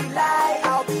can rely.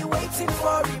 I'll be waiting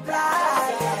for reply.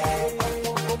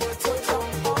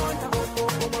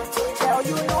 Girl,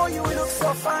 you know you look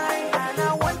so fine, and I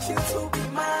want you to be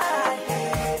mine.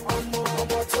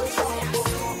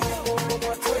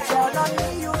 Girl, on me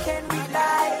you can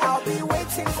rely. I'll be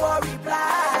waiting for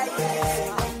reply.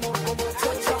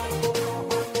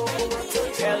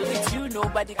 Girl, with you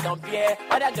nobody compare.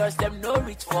 Other girls them no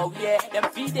reach for wear. Them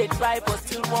feet they try but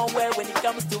still won't wear. When it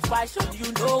comes to fashion,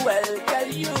 you know well. Girl,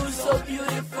 you so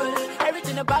beautiful.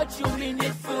 Everything about you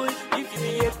meaningful. If you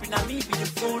be happy, now me be the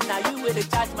fool. Now you will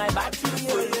charge my battery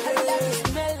full. I love the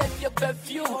smell of your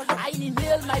perfume. I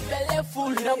inhale my belly full.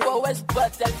 Number West,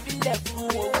 but I feel left full.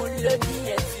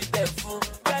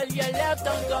 Girl, your left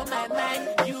on my mind.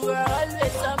 You are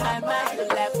always on my mind. You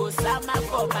like Osama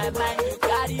for my mind. You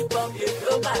carry bomb, you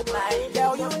blow my mind.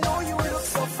 Girl, you know you look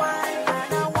so fine,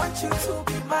 and I want you to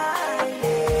be mine.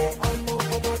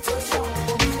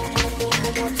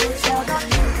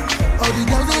 All the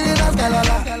girls in dance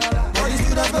galala. All the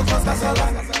students go for casala.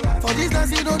 For this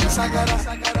dance you don't do shakara.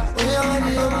 Oh yeah,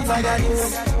 honey, oh like that,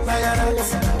 like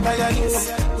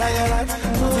that.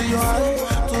 To your hand,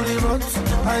 to the front,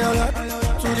 and your left,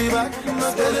 to the back.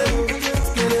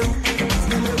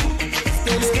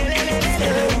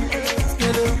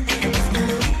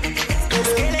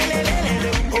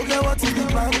 Okay, what is the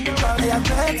plan? I have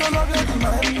plenty of love your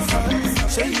demand.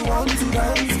 Say you want to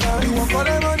dance, you want for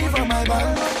the money from my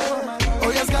band. Oh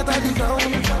yes, scatter the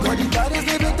ground. Got the baddest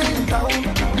they been in town.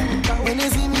 When they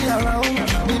see me around,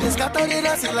 me they scatter they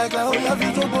dance like clown. I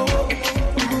feel to go.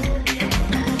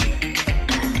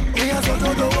 We are so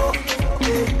to go.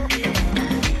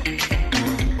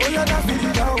 Oh yeah, that's me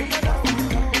down.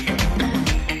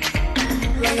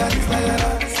 Like that, like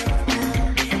that.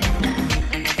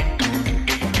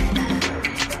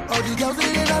 All the girls in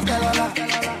the dance galala.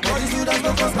 All the students go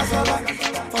for casala.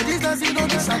 For this dance you don't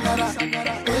do shakara.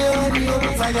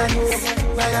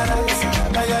 Like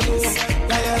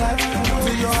that.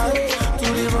 To your hand, to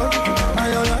the front, and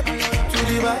your left, to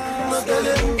the back.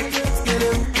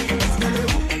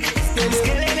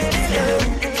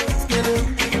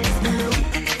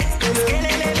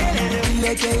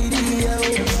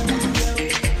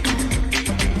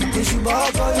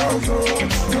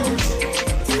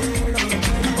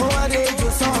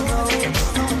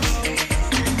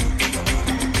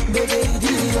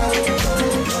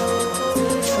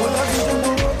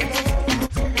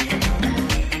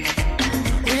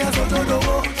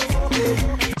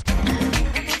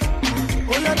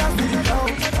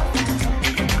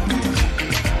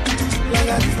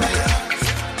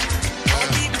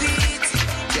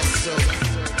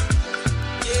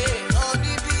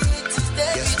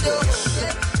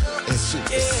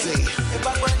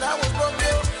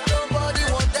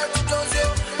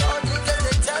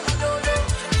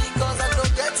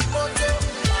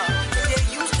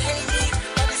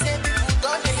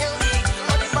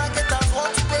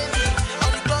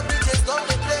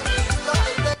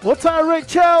 What's up,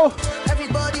 Rachel?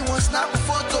 Everybody wants snap a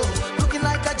photo, looking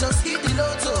like I just hit the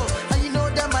lotto. And you know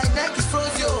that my neck is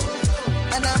frozen.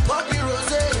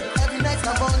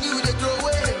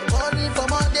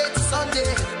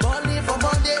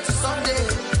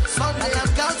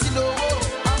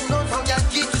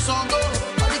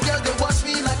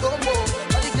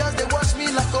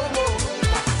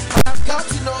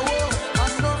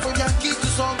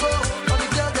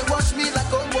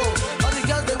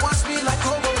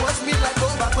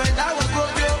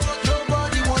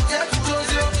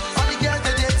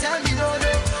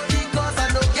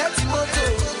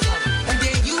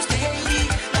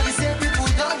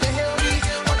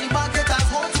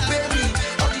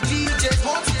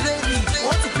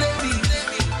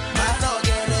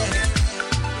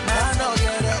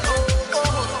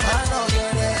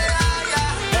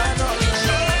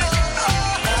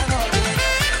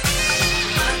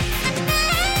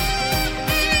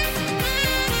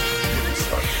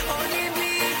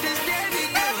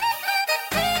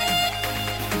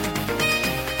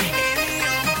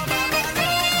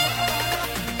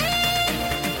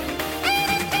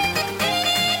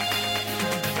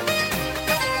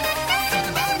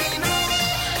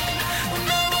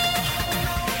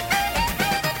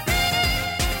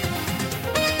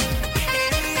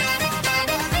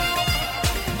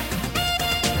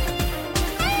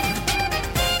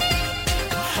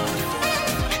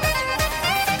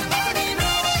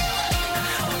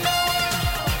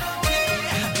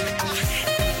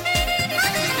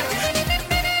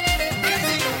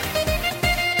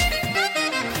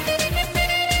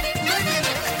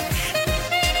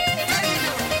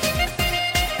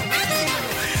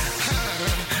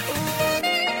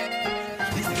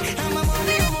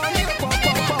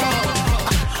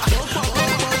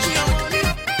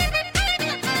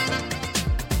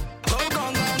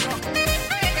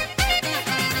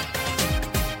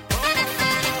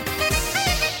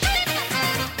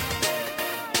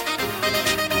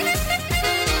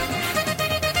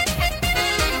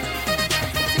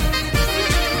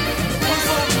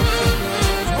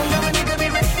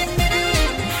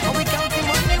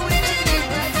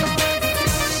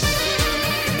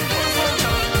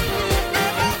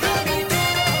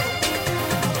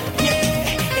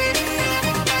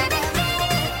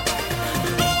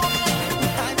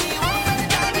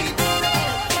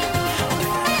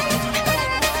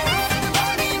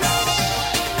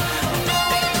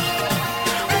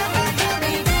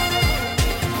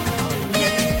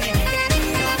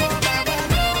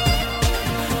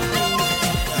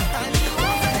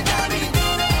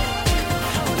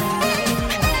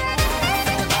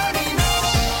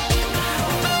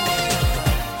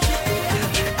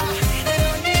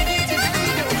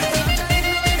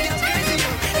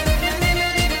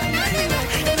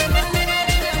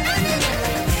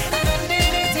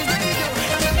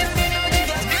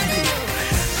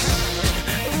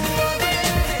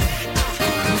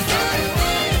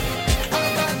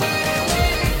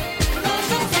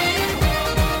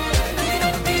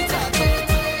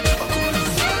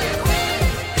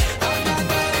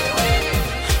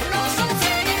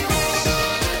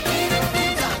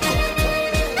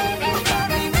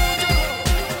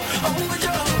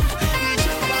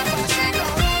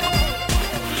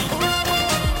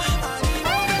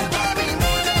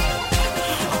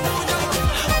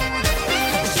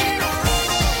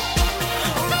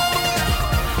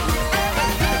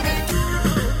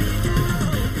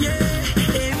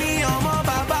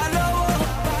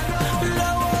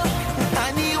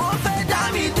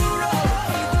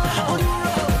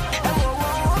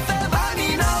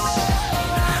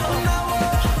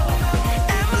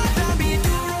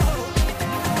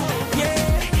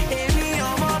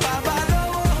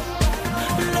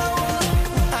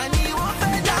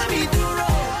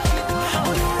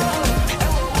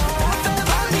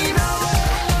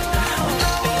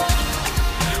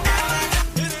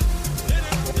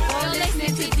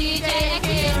 to DJ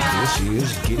Akira. This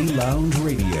is Giddy Lounge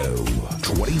Radio.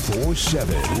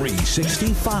 24/7,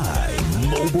 365,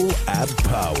 mobile app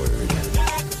powered.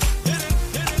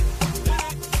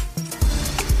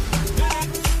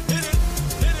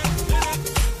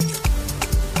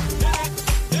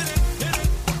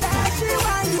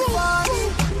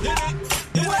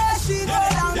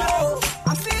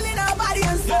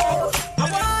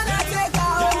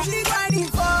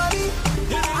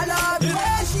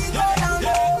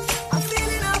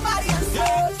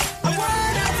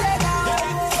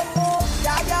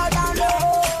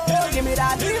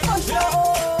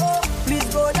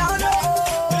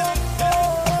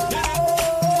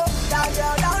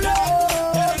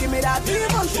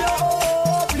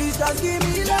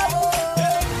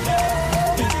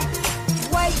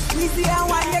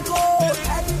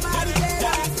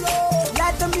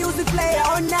 Play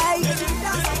all night.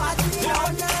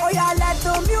 Oh yeah, let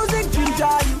the music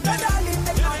ginger you.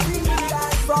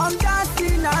 From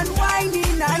dancing and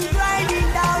whining and grinding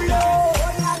down low.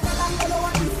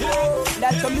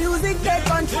 Let the music take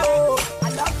control. I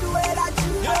love the way that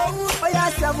you go. Oh yeah,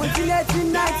 17,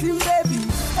 18, 19, baby.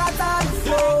 Start on the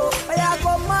floor. Oh yeah,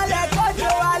 come on, let go.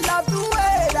 I love the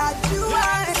way that you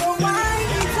whine. So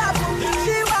whine it up for me.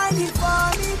 She whine it for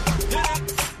me.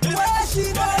 Where she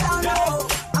go down low.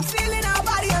 I'm feeling her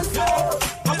body and soul.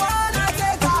 I wanna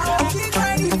take her home. She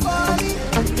grinding for me.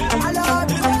 I love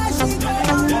the way she go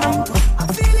down low. I'm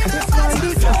feeling her body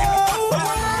and soul. I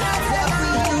wanna take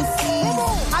her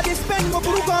home. I just spend my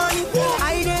Burugani. I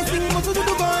didn't sing my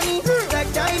Sudugani. Like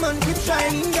diamond keep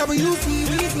shining. WC,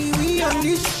 we on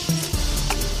this.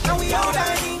 Now we all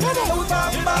dining. So we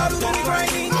popping bottles and we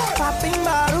grinding. Popping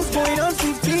bottles, going on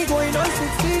 50, going on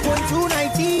 60, going to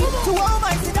 90. To all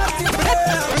my seductive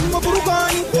girls. My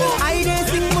Burugani. I didn't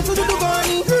sing my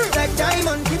Sudugani. Like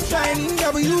diamond keep shining.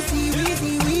 WC,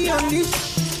 we on this.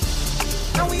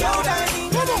 Now we all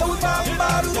dining. So we popping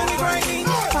bottles and we grinding.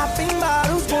 Popping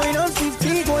bottles, going on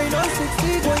 50, going on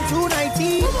 60, going to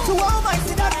 90. To all my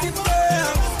seductive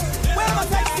girls. Where my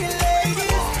sexy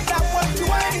ladies? That what you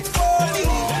want it for me.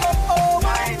 Oh,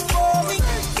 wine it for me.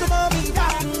 So mommy,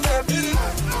 that baby.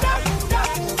 That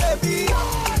baby.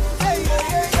 Hey, hey,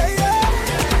 hey, hey, hey.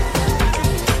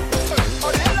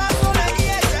 Oh, they love so many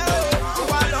years, oh. You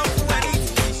want love to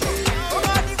anything. Oh,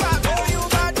 God, you got all you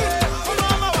got it. Oh, no,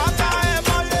 my water, I'm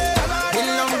all there. They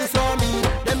long before me.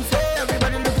 Them say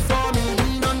everybody looking for me.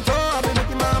 Being on top, I've been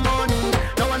making my money.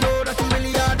 Now I know that you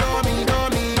really adore me.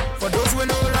 For those who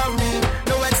don't love me,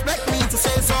 don't expect me to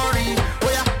say sorry. Oh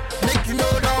yeah, make you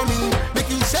know down me. Make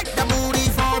you shake that booty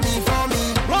for me, for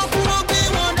me. Walk walk be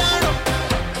one down.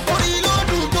 Oh, the Lord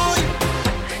do toy.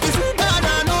 It's too bad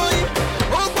I know it.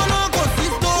 Oh, go see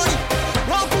story.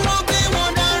 Walk be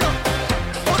one down.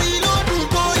 Oh, the Lord do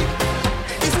toy.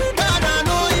 It's too bad I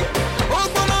know it. Oh,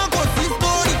 go see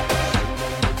story.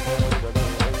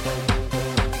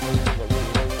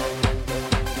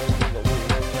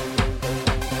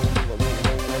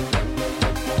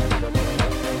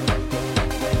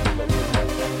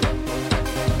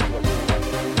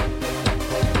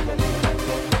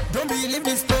 Don't believe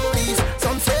these stories.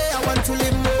 Some say I want to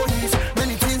live movies.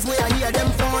 Many things where I hear them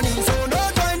funny. So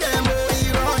don't join them,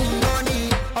 boy,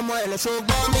 running. I'm well, show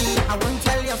me. I won't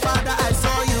tell your father I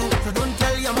saw you. So don't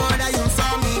tell your mother you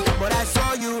saw me. But I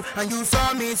saw you and you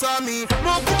saw me.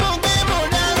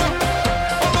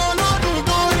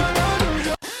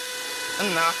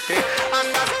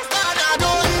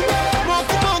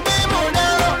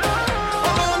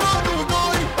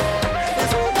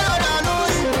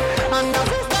 And that's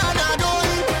what I do.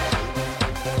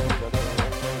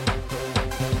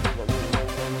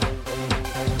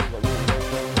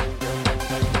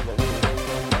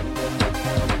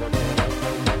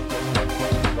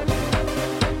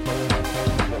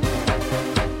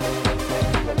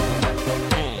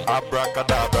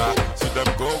 Abracadabra, see them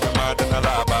go with mad in a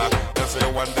lava. They say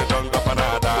one day don't go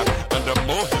panada, and the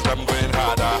more is them going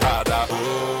harder.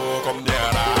 Oh, come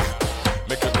nearer,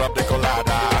 make you drop the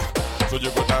colada, so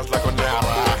you go dance like a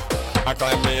nara, and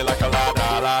climb me like a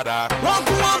ladder. Walk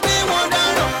be one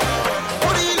down.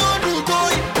 Oh, the Lord do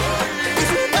toy. It's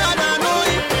too bad I know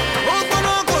it. Oh,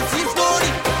 go see story.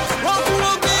 Walk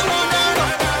be one down.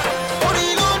 Oh, the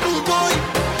Lord do toy.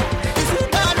 It's too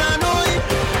bad I know it.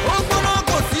 Oh,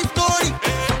 go see story.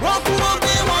 Walk be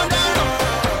one down.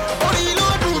 Oh, the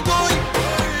Lord do toy.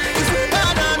 It's too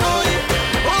bad I know it.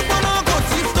 Oh, go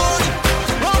see story.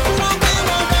 Walk be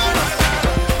one down.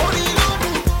 Oh, the Lord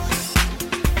do toy.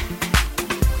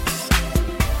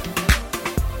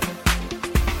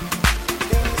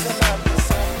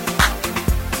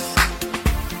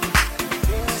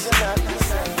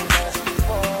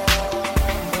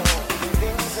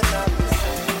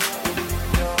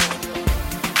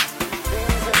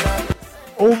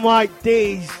 Oh my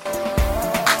days.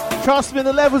 Trust me,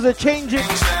 the levels are changing.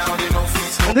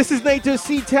 And this is NATO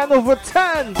C 10 over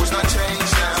 10.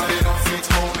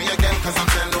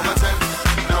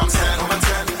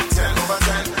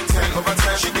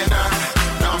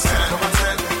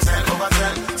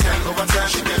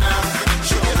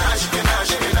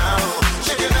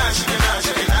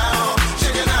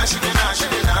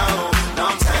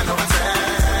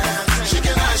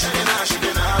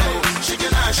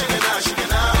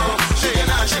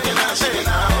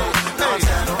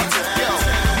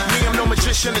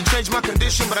 To change my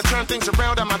condition, but I turn things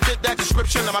around. I might fit that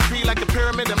description. I'm P like the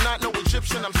pyramid. I'm not no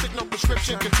Egyptian. I'm sick, no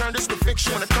prescription can turn this to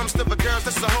fiction. When it comes to the girls,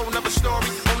 that's a whole nother story.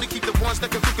 Only keep the ones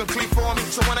that can cook and clean for me.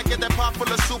 So when I get that pot full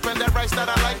of soup and that rice that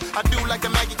I like, I do like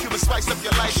a Maggie Cube and spice up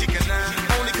your life.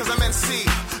 Only cause I'm NC,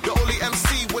 the only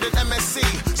MC with an MSC.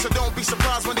 So don't be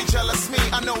surprised when they jealous me.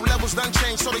 I know levels done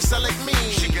change, so they select me.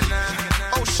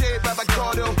 Oh shit, Baba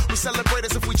Gordo. We celebrate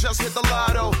as if we just hit the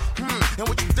lotto. And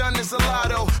what you've done is a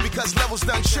lotto, because levels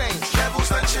done change. Levels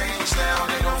done change now,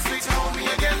 they don't free to hold me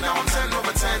again. Now I'm 10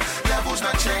 over 10. Levels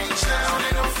done change now, they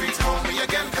don't free to hold me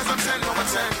again, cause I'm 10 over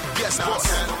 10. Yes, now boss.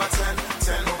 10 over 10,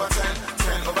 10 over 10,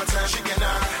 10 over 10. She can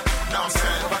now I'm 10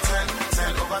 over 10,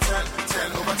 10 over 10,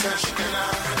 10 over 10. She can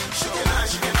she can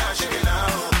she can she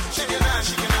can she can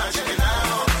she can she can she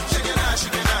can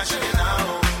she can she can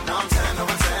now I'm 10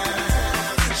 over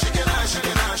 10. She can she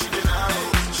can she can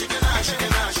she can she can she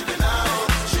can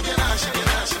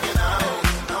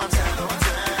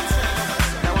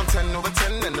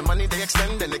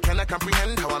extend and they cannot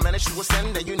comprehend how I managed to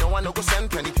ascend. And you know I know go send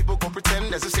plenty people go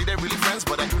pretend as if say they're really friends,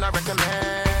 but I do not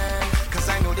recommend. Cause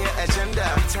I know their agenda.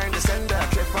 Return to sender,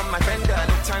 trip from my vendor.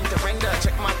 No time to render,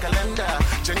 check my calendar.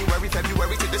 January,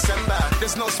 February to December.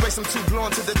 There's no space, I'm too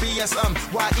blown to the BS.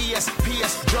 YES,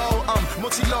 PS, Joe,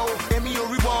 multi-low,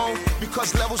 Emi-Ori won't.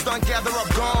 Because levels don't gather up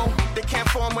gone. They can't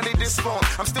form when they disform.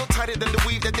 I'm still tighter than the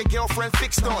weed that their girlfriend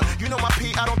fixed on. You know my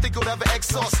P, I don't think it'll ever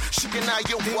exhaust. She can eye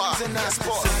your why.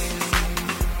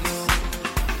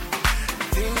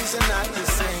 Things are not the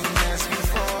same as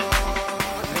before.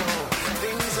 No,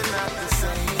 things are not the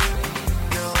same.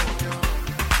 No,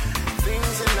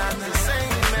 things are not the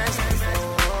same as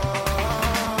before.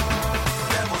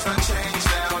 Levels done changed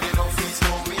now. They don't feed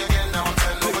for me again. Now I'm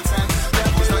 10 over 10.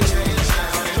 Levels done changed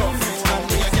now. They don't feed for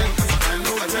me again. 10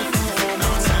 over 10.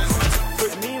 Now I'm 10.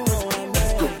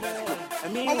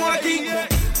 I'm walking.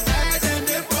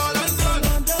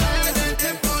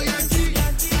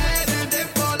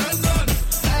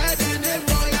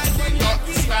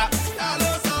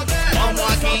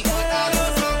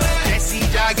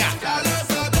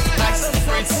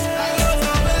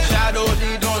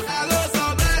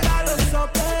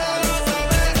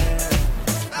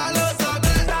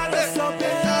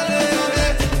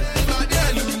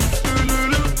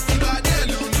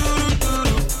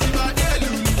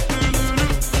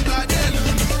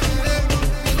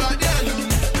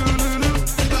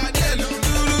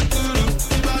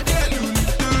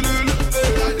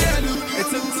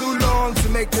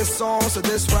 So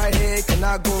this right here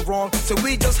cannot go wrong. So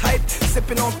we just hype,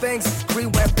 sipping on things. Green,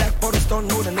 wet, black bottles, don't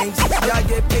know the names. Yeah, I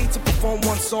get paid to perform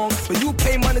one song, but you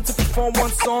pay money to perform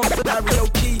one song. Not real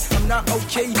key, I'm not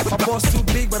okay. My boss too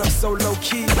big, but I'm so low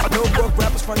key. No broke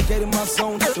rappers trying to get in my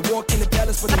zone. They walk in the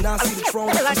palace, but they not see the throne.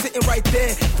 I'm sitting right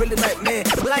there, really nightmare.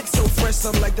 Like so fresh,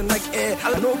 something like the night air.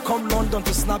 I know come London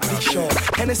to snap big shot.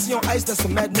 Hennessy on ice, that's a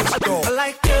mad next door. I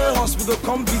like you, horse, we go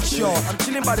come beach y'all. I'm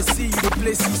chilling by the sea, the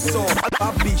place you saw.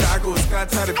 I beach. I go sky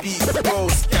to the beat, go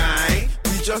sky.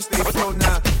 We just stay float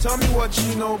now. Tell me what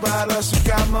you know about us. We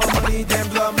got more money than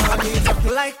blood money.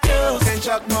 Talking like you. Can't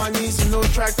chuck money, so no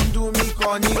track can do me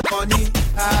corny.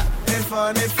 Ah, and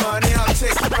funny. I'll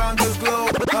take you around the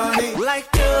globe, honey.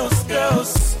 Like girls,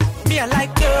 girls. Me, I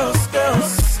like girls,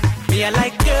 girls. Me, I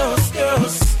like girls,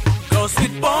 girls. Girls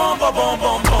with bomb, bomb, bomb,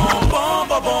 bomb, bomb,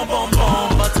 bomb, bomb, bomb,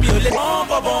 bomb. But me, only bomb,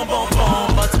 bomb, bomb, bomb,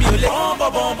 bomb. But me, only bomb,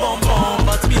 bomb, bomb, bomb, bomb.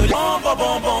 But me, only bomb, bomb,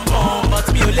 bomb, bomb, bomb.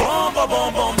 But me, only bomb, bomb,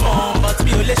 bomb, bomb, bomb. But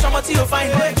me, only show me to you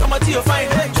fine, show me to you fine,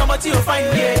 show me to you fine,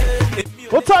 yeah.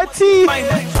 What time tea?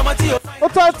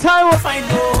 What time tower?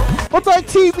 What time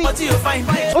TV?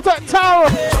 What time tower?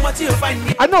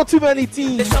 I know too many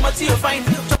teams.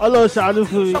 Hello, Shadu.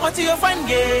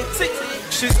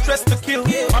 She's dressed to kill.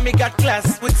 Mommy got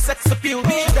class with sex appeal.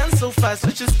 She dance so fast, so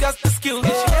she's got the skill.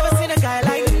 She never seen a guy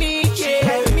like me, yeah,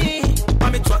 like me.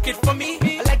 Mommy twerk it for me.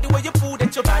 I like the way you pull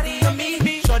that your body on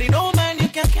me. Shorty, no man, you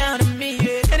can count on me.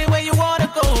 Anywhere you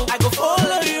wanna go, I go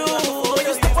follow you. When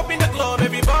you step up in the club,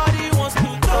 everybody wants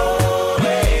to go.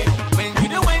 Hey.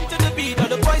 When you went to the beat, all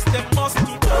the boys them must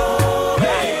to go.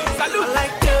 Hey. Salute. I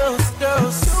like girls,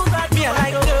 girls. Me, I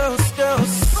like girls,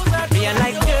 girls.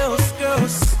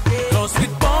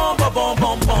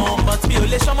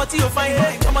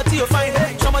 you fine,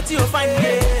 show me you fine,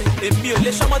 yeah.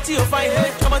 Emule, show me you fine,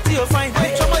 show me you fine,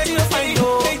 show me you fine,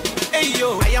 yo. Hey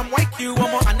yo, I am like you,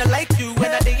 I'm more unlike you.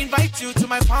 When they invite you to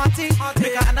my party,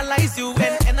 make I analyze you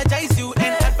and energize you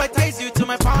and advertise you to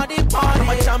my party. I'm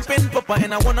a champion papa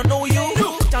and I wanna know you.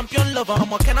 Champion lover,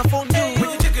 I'm a can I phone you. When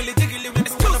you jiggly, when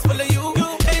it's gonna follow you.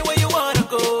 Anywhere you wanna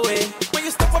go, eh. When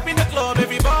you step up in the club,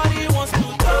 everybody wants to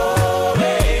go,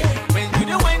 eh. When you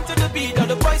don't went to the beat, all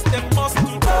the boys them must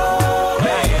to go, eh.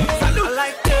 I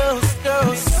like girls.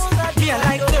 Me I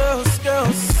like girls.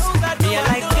 Me I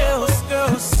like girls.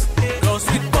 Girls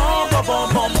with bomb.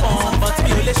 But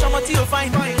me only show me you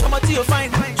fine,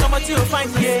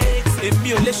 yeah.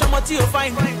 Me only show me you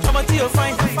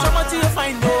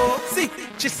fine, no. See,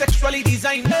 she's sexually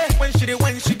designed. When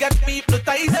she got me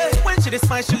hypnotized. When she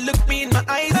smile, she look me in my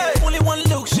eyes. Only one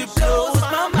look, she blows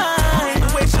my mind. The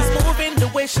way she's moving, the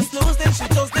way she slows, then she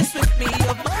does this with me.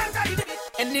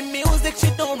 And the music, she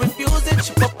don't refuse it.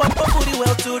 She pop up her booty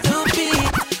well to the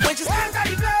beat. When she's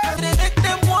they make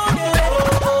them want it.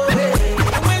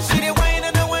 And when she the wine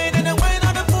and the wine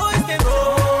on the boys, they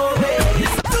roll it.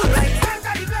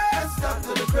 Stop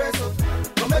to the crazy.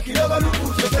 Don't make you never look at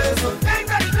your face.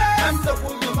 Hands up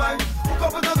on your mind. Hook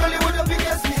up with the girl with the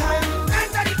biggest behind.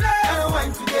 And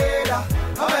wine together.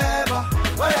 However,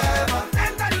 whatever.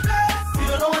 You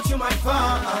don't know what you might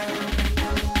find.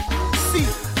 See,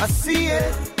 I see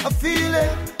it, I feel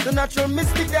it. The natural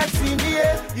mystic that's in the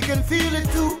air. You can feel it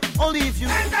too, only if you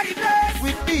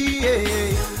with me, yeah.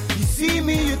 You see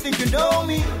me, you think you know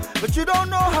me, but you don't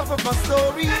know half of my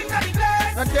story.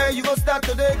 Now there you go start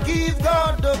today, give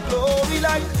God the glory.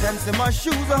 Like dancing my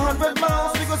shoes 100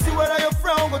 miles. We go see whether your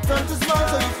frown will turn to smile.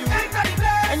 So if you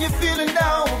and you're feeling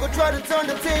down, we go try to turn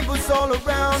the tables all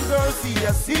around. Girl, see,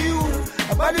 I see you,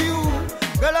 I body you.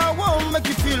 Girl, I won't make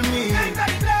you feel me.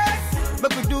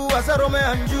 But we do as a Romeo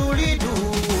and Julie do.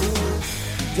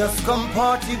 Just come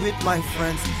party with my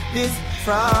friends this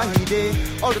Friday.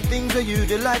 All the things that you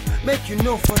like, make you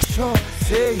know for sure.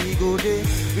 Say he go there,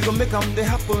 we gon' make them they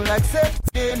happen like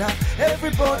Saturday. Now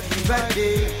everybody right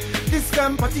there. This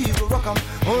kind of party we rock 'em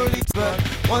only but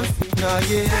once in a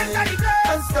year.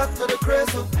 And start to the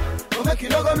crazy, we'll make you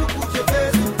not go look at your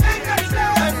face.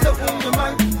 Hands up in your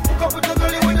mind, hook up with the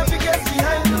girl with the biggest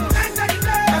behind.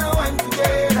 And wine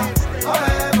together.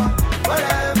 Whatever.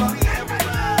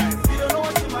 You don't know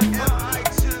what you might find.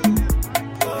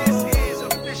 This is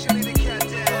officially the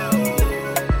countdown.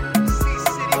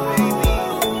 C-City, baby.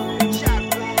 Chop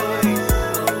boys.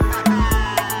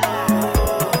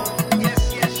 Yes,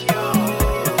 yo.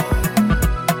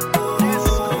 Let's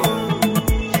go.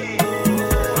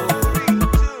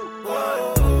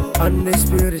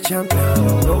 Undisputed champion.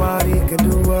 Nobody can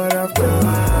do what I've done.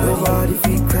 Nobody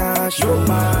feet crash.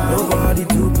 Nobody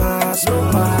do pass.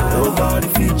 Nobody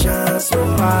feet chance.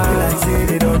 Nobody like say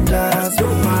they don't dance.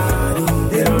 Nobody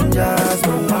they don't dance.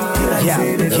 Nobody like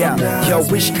say they don't dance. Yo,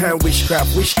 which kind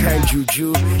witchcraft, which kind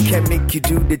juju can make you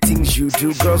do the things you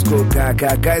do? Girls go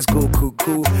gaga, guys go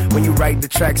cuckoo. When you write the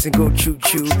tracks and go choo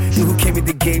choo. You who came in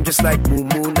the game just like moo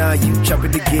moo. Now you chop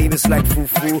in the game, it's like foo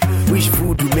foo. Which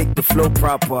food do make the flow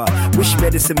proper? Which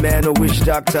medicine man or which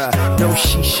doctor? No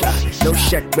shisha, no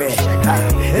shakbe.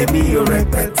 Let me your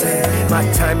repete. My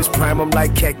time is prime, I'm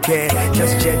like keke.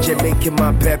 Just JJ making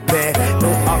my pepe.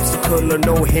 No obstacle or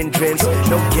no hindrance.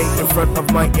 No gate in front of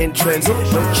my entrance.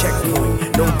 No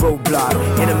checkpoint, no roadblock.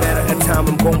 In a matter of time,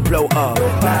 I'm gon' blow up.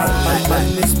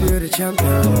 I'm the spirit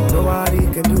champion. Nobody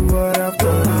can do what I've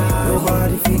done.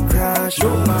 Nobody feet crash.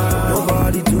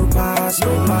 Nobody do pass.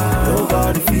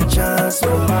 Nobody feet chance.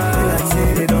 Nobody like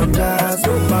say they don't dance.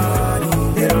 Nobody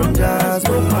they don't dance.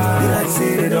 Nobody like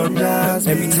say they don't dance.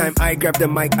 Every time I grab the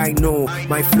mic, I know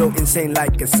my flow insane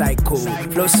like a psycho.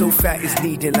 Flow so fat it's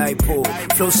needing lipo.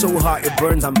 Flow so hard it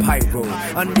burns on pyro.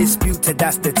 Undisputed,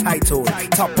 that's the title.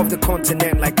 Top of the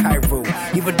continent like Cairo.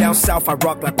 Even down south I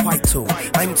rock like Quito.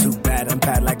 I'm too bad, I'm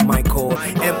bad like Michael.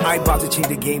 Am I about to change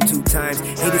the game 2 times?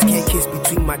 Haters can't kiss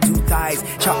between my 2 thighs.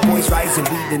 Chop boys rise and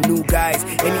be the new guys.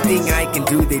 Anything I can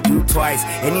do, they do twice.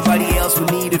 Anybody else will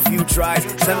need a few tries.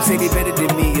 Some say they better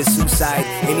than me is suicide.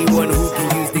 Anyone who can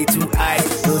use their 2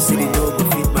 eyes. Don't say they know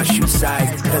but fit my shoe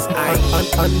size. Cause I'm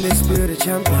undisputed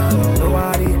champion.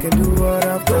 Nobody can do what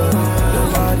I've done.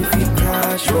 Nobody feet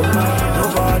crash.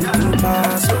 Nobody do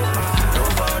pass.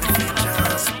 Nobody feet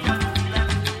chance.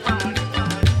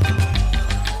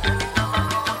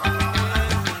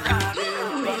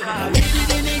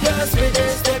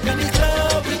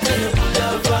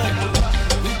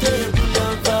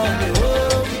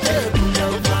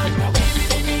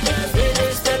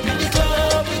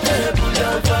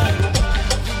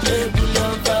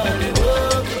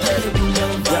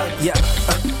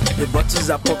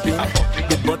 popping.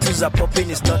 The bottles are popping,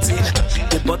 it's nothing.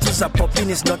 The bottles are popping,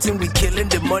 it's nothing. We killing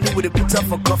the money with a put up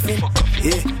for coffin.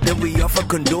 Yeah, then we offer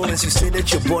condolence. You say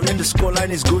that you're balling, the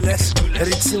scoreline is goalless.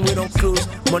 Everything we don't close,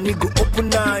 money go open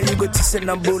now. You go to send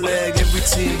a leg,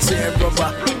 everything say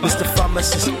rubber. Mr.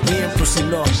 Pharmacist, me and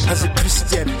Prosino. As a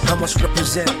Christian, I must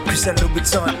represent Christian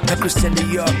Louboutin and Christian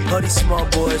Dior. All these small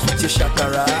boys with your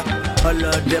shakara. All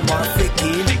of them are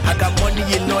faking. I got money,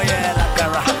 you know, yeah,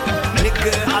 lakara.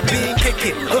 Nigga, I been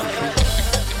kicking.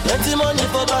 Plenty money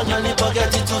for bank and the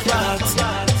pocket it too fat.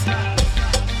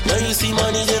 Now you see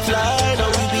money they fly, now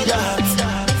we be that.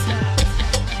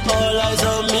 All eyes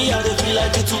on me, I don't feel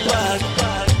like it too bad.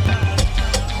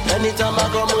 Anytime I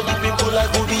come with the people like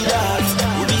who be that,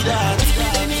 who be that.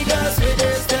 The niggas with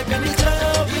they step in the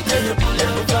club, we tell you pull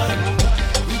your van,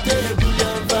 we tell you pull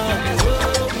your van,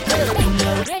 oh, we tell you pull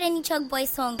your van. Read any Chuck Boy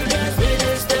song. With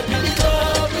they step in the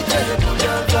club, we tell you pull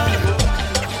your van,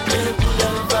 we tell you pull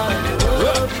your van,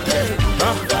 oh, we tell you pull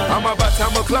your van. I'm about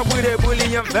to club with a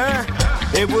bullying van.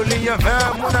 A bullying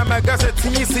van, when I'm at gas at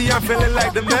TC, I'm feeling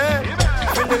like the man.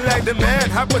 Feeling like the man,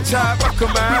 have a child, back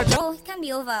on my. Oh, it can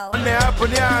be over.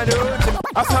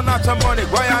 I saw not some money,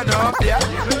 why I know, yeah.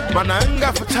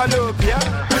 Mananga for Chalopia.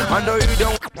 I know you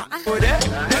don't do that.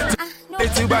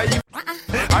 It's you by you.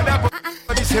 I never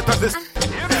these hitters this.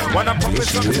 When I'm pumping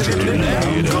something in the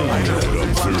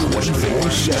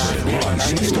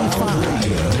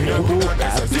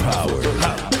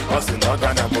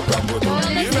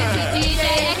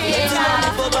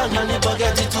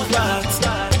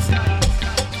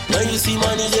now you see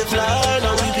money they fly,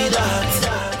 now we be that.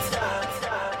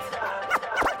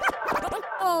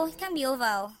 Oh, it can be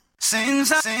over.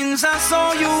 Since I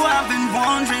saw you, I've been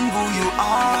wondering who you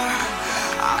are.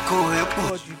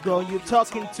 What you go, you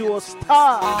talking to a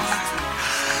star.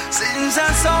 Since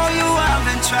I saw you, I've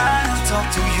been trying to talk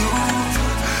to you.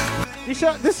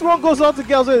 This one goes out to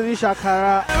girls with Nisha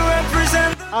Kara.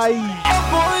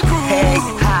 Hey,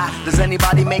 hi, does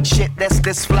anybody make shit that's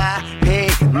this fly? Hey,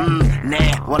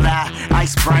 nah, well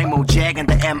Ice Primo, Jag and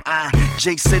the M.I.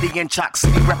 J City and Chalk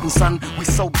City reppin' son. We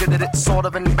so good at it, sort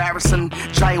of embarrassing.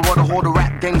 Giant water hold the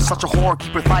rap game, such a whore.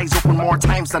 Keep her thighs open more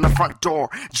times than the front door.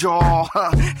 Jaw,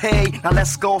 hey, now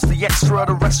let's go to the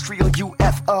extraterrestrial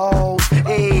UFOs.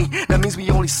 Hey, that means we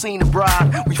only seen a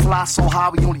bride. We fly so high,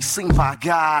 we only seen by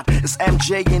God. It's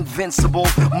MJ invincible.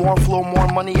 More flow, more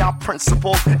money, our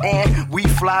principle. And we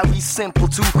fly, we simple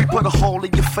too. We put a hole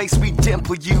in your face, we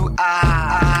dimple you.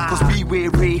 Cause be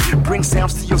weary, bring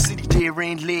sounds to your city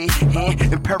daringly.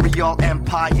 Imperial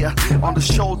Empire on the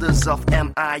shoulders of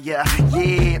M.I. Yeah,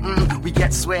 we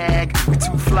get swag, we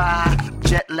too fly,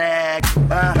 jet lag.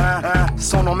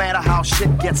 So no matter how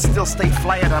shit gets, still stay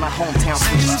flyer than our hometown.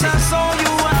 Since I saw you,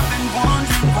 I've been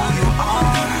wondering who you are.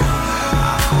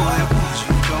 Where would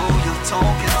you go? You're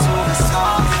talking to the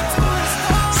stars.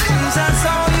 Since I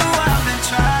saw you, I've been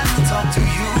trying to talk to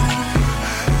you.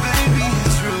 Baby,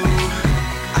 it's true.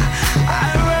 I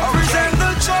represent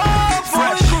the job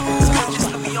for you. Just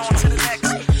let me on to the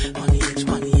next. Bunny edge,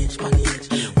 bunny edge, bunny edge.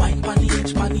 Wine, bunny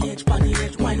edge, bunny edge, bunny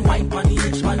edge. Wine, wine, bunny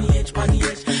edge, bunny edge, bunny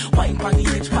edge. Wine, bunny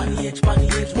edge, bunny edge, bunny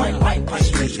edge. Wine, wine,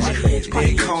 bunny edge, bunny edge.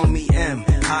 They call me M.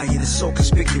 I hear so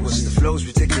conspicuous. The flow's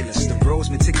ridiculous. The bro's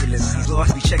meticulous. These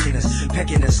laws be checking us,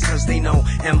 pecking us, cause they know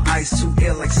M.I.'s too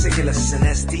ill like Siculus and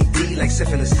STD like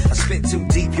syphilis. I spit too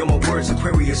deep, yo, my words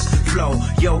Aquarius. Flow,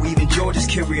 yo, even George is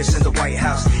curious in the White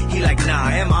House. He like, nah,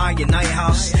 M.I. your night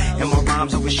house. And my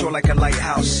rhymes always show like a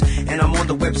lighthouse. And I'm on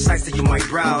the websites that you might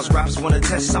browse. Rappers wanna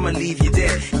test, I'ma leave you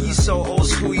dead. You so old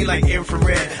school, you like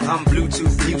infrared. I'm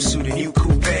Bluetooth, new suit, a new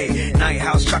coupe. Night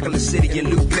house, Chocolate City, and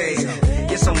Lupe.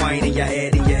 Get some wine in your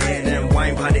head, and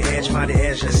wine by the edge,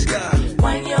 let's go.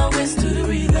 Wine your waist to the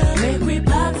rhythm, make we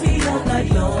party all night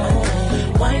long.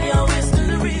 Wine your waist to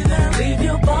the rhythm, leave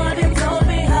your body flow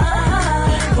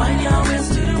behind. Wine your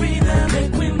waist to the rhythm,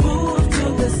 make we move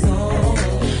to the song.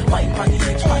 Wine on the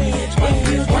edge, on the edge, on the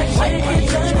edge, wine on the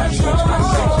edge.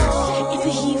 If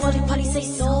you're here for the party, say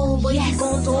so. Boy, yes. You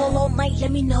gon' do all night,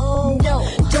 let me know. No,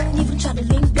 don't even try to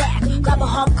lean back. Grab a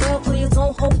hot girl, please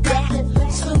don't hold back.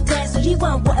 Slow dance, if you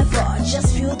want whatever.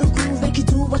 Just feel the groove, make you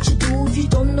do what you do. If you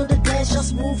don't know the dance,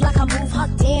 just move like I move. Hot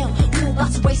damn, you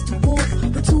about to waste the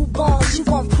move. With 2 balls, you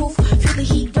want proof. Feel the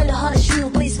heat, run the hot as you.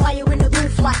 Blaze fire in the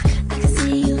roof like I can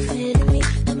see you feeling me.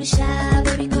 Let me shy,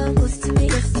 baby, come close to me.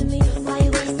 Close to me, why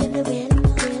you wasting the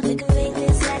wind? We can make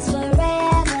this last forever.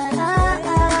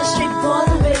 Straight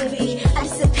ballin', baby. I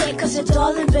disappear cause you're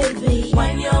darling, baby.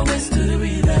 Wine your waist to the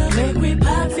rhythm, make we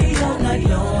party all night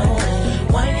long.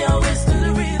 Wine your waist to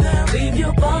the rhythm, leave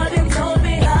your body flow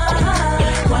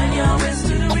behind. Wine your waist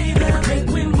to the rhythm, make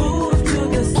we move to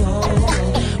the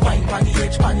song. Wine on the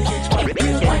edge,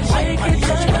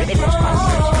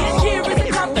 Here is the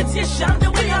competition,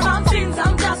 the way around things,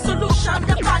 I'm just solution.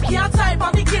 The backyard type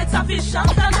on the gates of vision.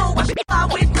 I know what I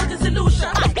with no dissolution.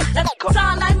 That's all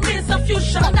I miss a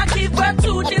fusion. I give birth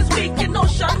to this wicked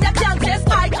notion. You can't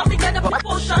test I come get a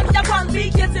proportion. You can't be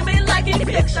getting me like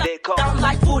infection. Down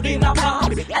like food in a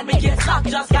pot. And me get stuck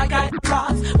just like I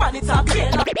rods. When it's up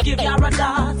here, give you a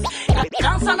dance.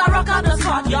 Dance on a rock on the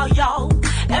spot, yo, yo.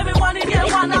 Everyone in here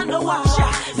wanna know what.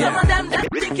 Some of them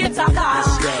think it's a car.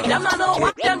 Them not know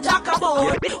what them talk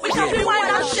about. We can be wine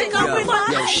and shake up with my.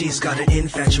 Yo, she's got an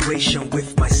infatuation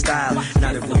with my style.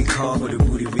 Not a booty call, but a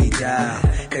booty redial.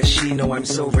 Cause she know I'm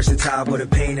so versatile, but a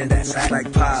pain in that act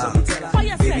like pile.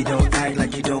 Baby, don't act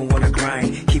like you don't wanna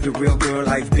grind. Keep it real, girl,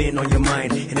 I've been on your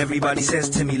mind. And everybody says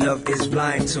to me, love is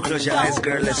blind. So close your eyes,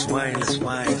 girl, let's wine, let's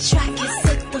wine. The track is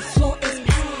sick, the floor is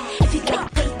packed. If you got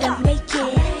faith, then make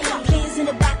it. Players in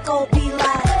the back, all be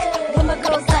like. When my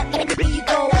girls like, let me see you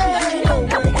go. You know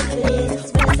what it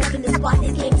is. When I step in the spot,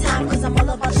 it's game time, cause I'm all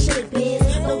about shit biz.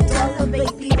 No dollar,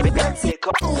 baby, no dirty.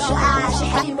 Close your eyes, you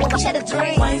have you more cheddar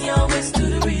drink. Wine your waist to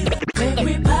the rhythm, make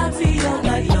me party all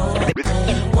night long.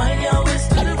 Wine your waist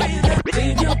to the rhythm,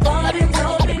 leave your body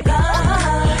don't be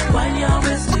gone. Wine your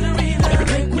waist to the rhythm,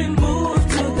 make me move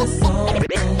to the song.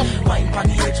 Wine on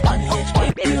the edge,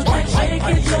 you can shake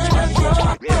it just as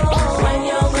wrong. Wine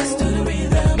your waist to the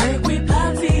rhythm, make me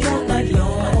party all night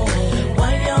long.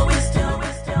 Wine your waist to the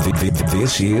rhythm.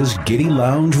 This is Giddy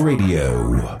Lounge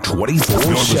Radio.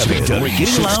 24/7.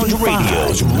 Giddy Lounge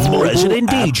Radio's resident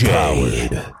DJ.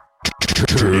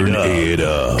 Turn it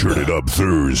up. Turn it up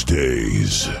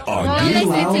Thursdays on Giddy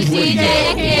Lounge Radio.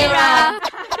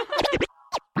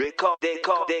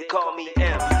 They call me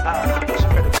M.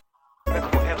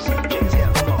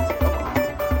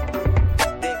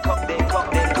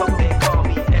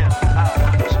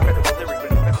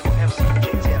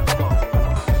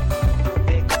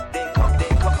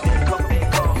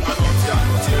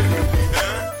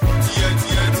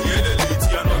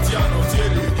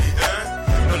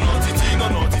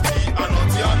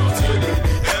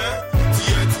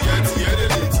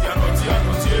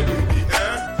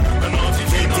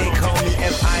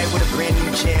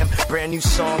 Brand new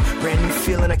song, brand new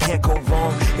feeling, I can't go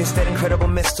wrong. It's that incredible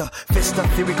mister, fist up,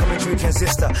 theory coming through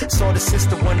transistor. Saw the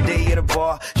sister one day at a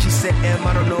bar. She said, M,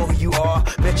 I don't know who you are.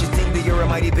 Bet you think that you're a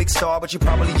mighty big star, but you're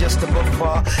probably just above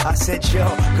par. I said, yo,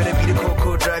 gonna be the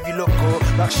Coco, drive you loco.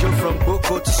 Like show from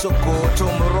Boko to Soko, to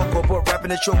Morocco, but rapping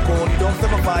the choco. You don't feel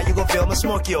my fire, you gon' feel my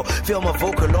smoke, yo. Feel my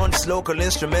vocal on this local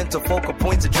instrumental, focal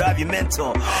point to drive you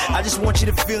mental. I just want you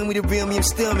to feel me, the real me, and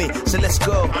still me. So let's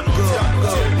go,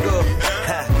 go.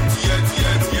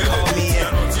 Call me in.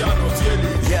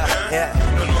 Yeah.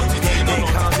 They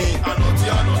call me.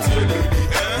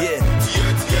 Yeah.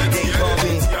 They call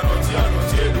me.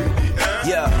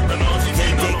 Yeah.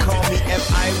 They call me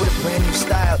M.I. with a brand new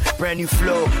style, brand new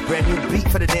flow, brand new beat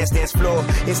for the dance floor.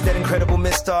 It's that incredible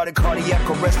mister, the cardiac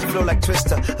arrest, the flow like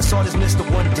Twister. I saw this mister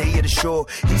one day at the show.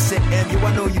 He said, M, yo,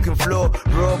 I know you can flow,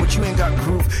 bro, but you ain't got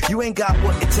groove. You ain't got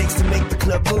what it takes to make the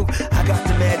club move. I got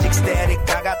the magic static,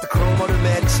 I got the chrome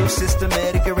automatic, so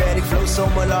systematic, erratic, flow so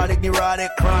melodic, neurotic,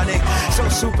 chronic, so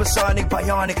supersonic,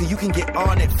 bionic, and you can get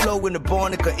on it. Flow in the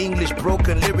Barnica, English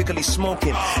broken, lyrically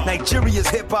smoking. Nigeria's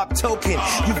hip-hop token,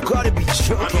 you've gotta be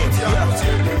joking. Yeah.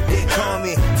 They call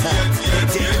me,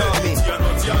 they call me.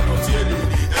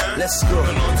 Let's go.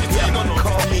 Yeah,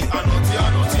 call me. Yeah,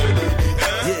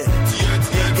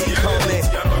 they call me.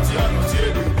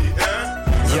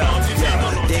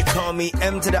 Yeah, they call me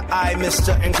M to the I,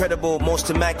 Mr. Incredible, most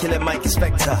immaculate Mike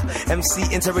Inspector, MC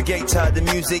Interrogator, the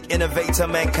music innovator,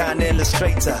 mankind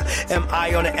illustrator.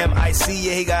 M.I. on the M.I.C.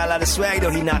 Yeah, he got a lot of swag,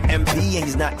 though he not MP and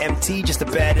he's not MT, just a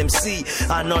bad MC.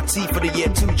 I know T for the year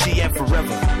 2G and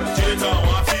forever.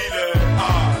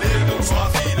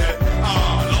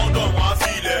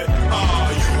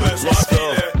 Let's go.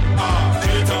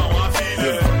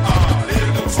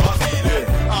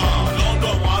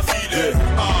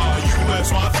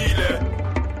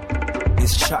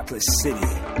 It's Chocolate City.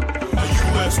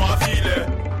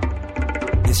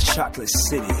 It's Chocolate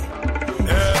City.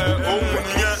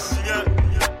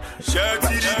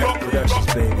 Productions,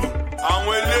 baby.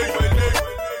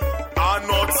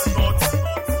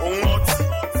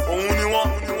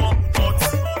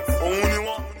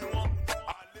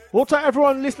 What are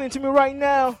everyone listening to me right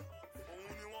now?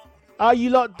 How you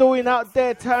lot doing out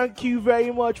there? Thank you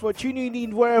very much for tuning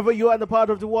in wherever you are in the part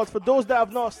of the world. For those that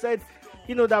have not said,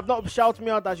 that have not shouted me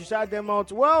out, that you shout them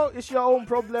out, well, it's your own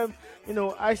problem.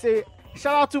 I say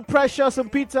shout out to Precious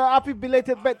and Peter. Happy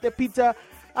belated birthday, Peter.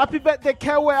 Happy birthday,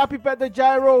 Kelway. Happy birthday,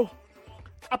 Gyro.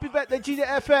 Happy birthday,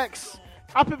 GDFX.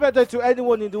 Happy birthday to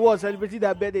anyone in the world celebrating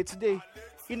their birthday today.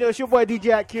 You know, it's your boy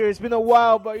DJ Akira. It's been a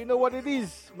while, but you know what it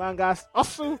is, man, guys.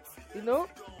 Hustle, you know,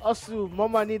 hustle.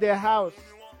 Mama need a house.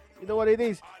 You know what it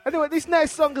is. Anyway, this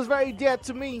next song is very dear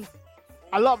to me.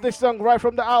 I love this song right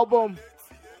from the album.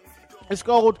 It's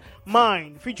called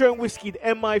Mine, featuring Wizkid.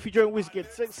 M.I. featuring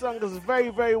Wizkid. This song is a very,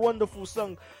 very wonderful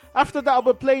song. After that, I'll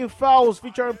be playing Fouls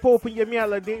featuring Pope and Yemi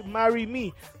Alade, Marry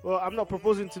Me. Well, I'm not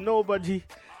proposing to nobody.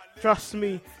 Trust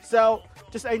me. So,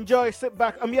 just enjoy, sit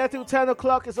back. I'm here till 10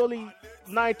 o'clock. It's only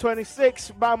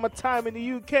 9:26 by my time in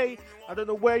the UK. I don't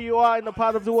know where you are in the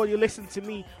part of the world you listen to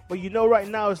me, but you know right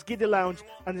now it's Giddy Lounge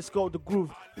and it's called The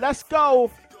Groove. Let's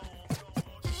go.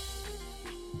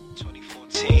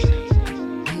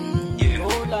 2014. Yeah.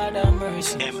 Oh, Lord have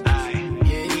mercy. M.I.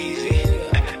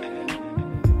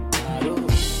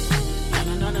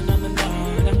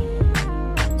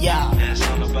 Yeah. That's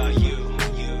all about you.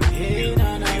 Hey,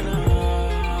 na, na, na.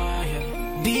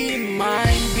 Be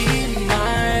mine,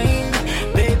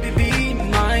 baby, be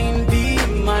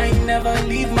mine, never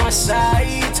leave my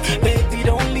side, baby,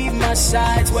 don't leave my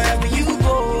side, wherever you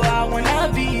go, I wanna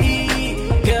be,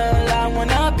 girl, I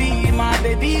wanna be, my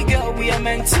baby girl, we are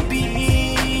meant to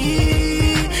be,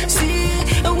 see,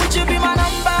 would you be my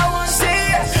number one,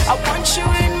 say, I want you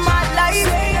in my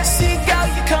life, see, girl,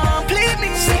 you complete me,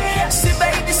 see,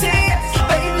 baby, say,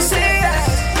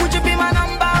 would you be my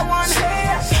number one,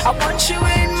 I want you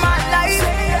in my life,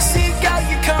 see, girl,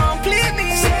 you complete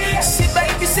me, see,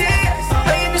 baby, say,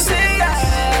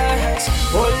 yes.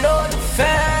 Oh, Lord,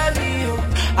 fairy,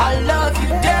 I love you,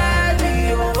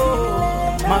 daddy,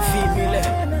 oh, my female,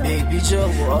 baby, Joe,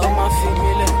 oh, my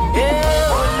female,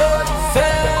 yeah, oh, Lord,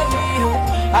 fairy,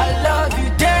 I love you,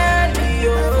 daddy,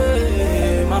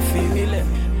 oh, my female,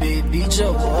 baby,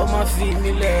 Joe, oh, my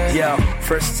female. Yo,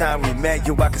 first time we met,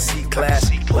 yo, I could see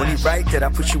class. Only right that I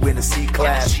put you in the C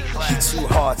class. You two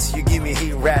hearts, you give me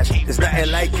heat rash. There's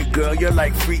nothing like you, girl, you're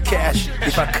like free cash.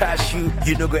 If I catch you,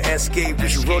 you no go escape. We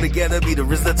should roll together, be the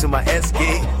Rizzler to my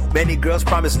escape. Many girls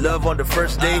promise love on the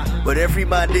first date, but every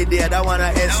Monday day I wanna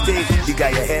escape. You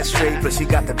got your hair straight, plus you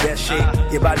got the best shape.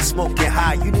 Your body smoking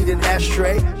high, you need an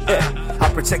ashtray. Yeah,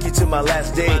 I'll protect you till my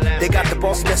last day. They got the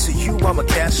boss mess of you, I'm a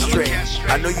castrate.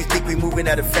 I know you think we moving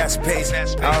at a fast pace.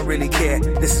 I don't really care,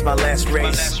 this is my last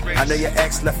race. I know your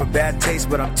ex left a bad taste,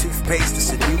 but I'm toothpaste.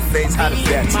 It's a new phase, how does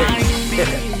that taste? Be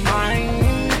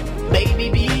mine, baby,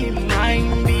 be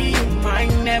mine,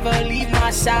 never leave my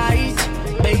side,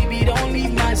 baby, don't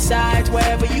leave my side,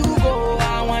 wherever you go,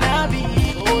 I wanna be,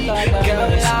 oh, Lord,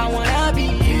 girl, I wanna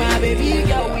be, my baby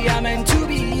girl, we are meant to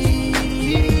be,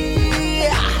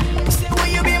 say, will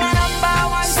you be my number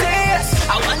one, say,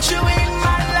 I want you in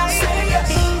my life,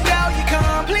 girl, you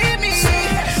complete me,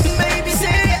 baby,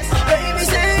 say yes,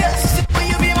 will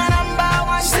you be my number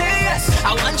one, say yes, I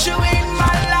want you in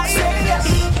my life,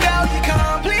 girl, you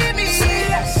complete me,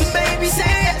 baby,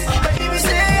 say yes,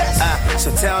 So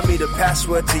tell me the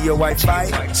password to your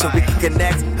Wi-Fi so we can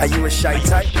connect. Are you a shy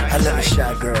type? I love a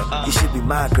shy girl. You should be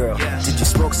my girl. Did you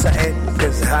smoke something?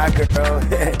 Cause hi girl.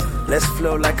 Let's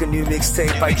flow like a new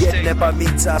mixtape. I get never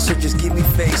meet so just give me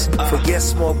face. Forget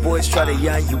small boys try to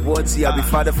yarn you woodsy. I'll be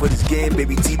fighting for this game,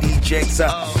 baby. TD Jakes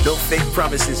up. No fake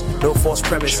promises, no false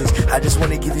premises. I just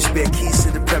wanna give you spare keys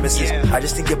to the premises. I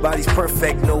just think your body's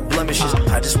perfect, no blemishes.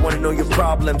 I just wanna know your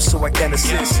problems so I can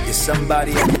assist. You're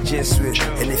somebody I can just with.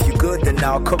 And if you're good, then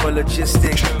I'll cover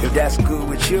logistics. If that's good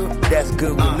with you, that's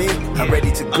good with me. I'm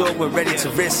ready to go, we're ready to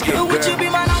risk it, girl. Would you be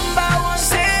my number one?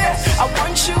 Say, I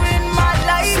want you in my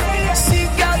life. See,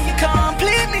 girl, you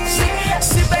complete me.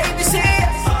 See, baby, say,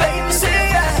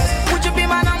 would you be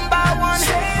my number one?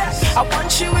 I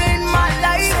want you in my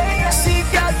life. See,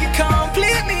 girl, you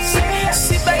complete me.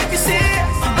 See, baby, say,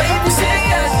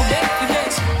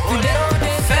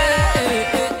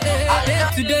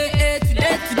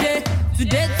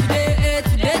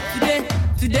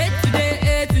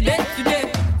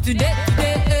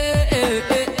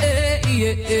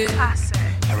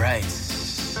 Alright.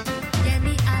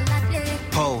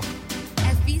 Poe.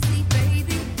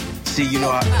 See, you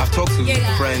know, I've talked to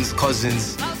friends,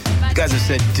 cousins. You guys have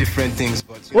said different things,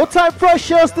 but what time,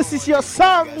 Precious? This is your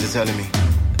song. they're telling me.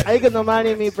 Are you gonna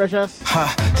marry me, Precious?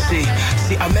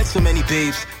 See, I met so many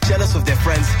babes, jealous of their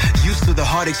friends, used to the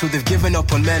heartache, so they've given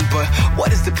up on men. But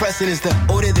what is depressing is the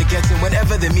older they get, and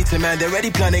whenever they meet a man, they're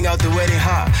already planning out the wedding.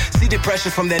 See the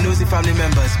pressure from their nosy family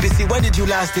members. Busy, when did you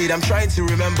last date? I'm trying to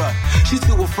remember. She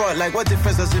still will front, like what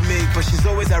difference does it make? But she's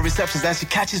always at receptions and she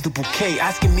catches the bouquet,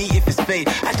 asking me if it's fate.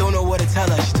 I don't know what to tell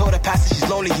her. She told her pastor she's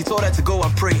lonely. He told her to go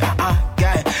and pray.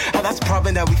 guy. And that's the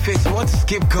problem that we face. You want to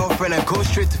skip girlfriend and go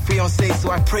straight to fiancé. So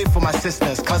I pray for my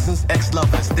sisters, cousins,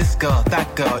 ex-lovers, this girl,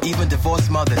 that girl, even divorced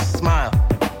mothers. Smile.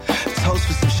 Toast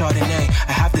with some Chardonnay.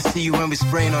 I have to see you when we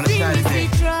spraying on a Saturday.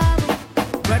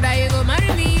 Brother, you go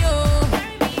marry me, oh.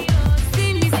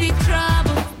 See me see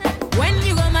trouble. When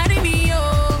you go marry me,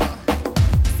 oh.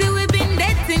 See we've been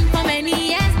dating for many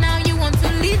years now. You want to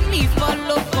leave me for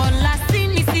love, for last. See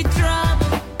me see trouble.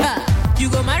 You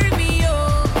go marry me,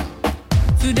 oh.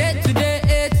 Today, today,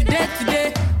 today, today,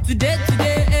 today,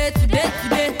 today, today,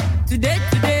 today, today,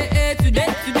 today, today,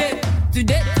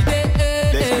 today, today,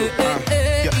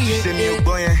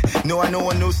 No, I know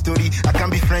no story. I can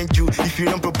befriend you if you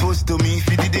don't propose to me. If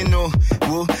you didn't know,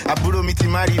 whoa, I borrow me to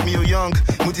marry me, oh young.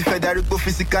 Multi-federico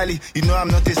physically, you know I'm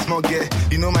not a small girl.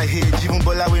 You know my age, even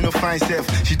Bola we no find self.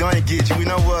 She don't engage, we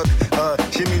no work.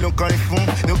 She me don't call me phone,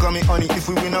 don't call me honey. If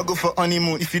we will not go for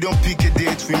honeymoon, if you don't pick a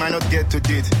date, we might not get to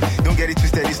date. Don't get it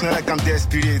twisted, it's not like I'm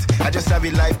desperate. I just have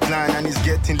a life plan and it's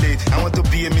getting late. I want to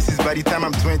be a Mrs. by the time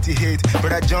I'm 28.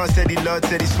 Brother John said the Lord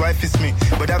said his wife is me.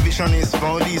 But that vision is for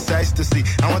only his eyes to see.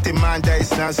 I want a man that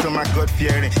is handsome and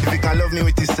God-fearing. If he can love me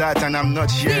with his heart and I'm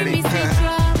not sharing.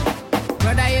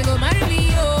 Brother, you go marry me,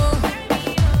 oh.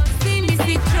 See me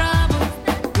see trouble.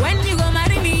 When you go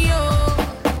marry me, oh.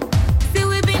 See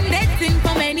we've been dating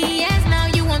for many years now.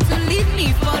 You want to leave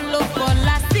me for love, for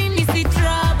last. See me see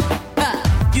trouble.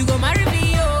 You go marry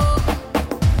me, oh.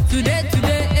 Today,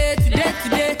 today, today,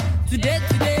 today, today,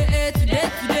 today,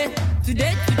 today, today,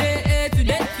 today, today,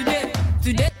 today, today,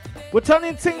 today. We're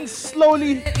turning things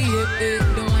slowly.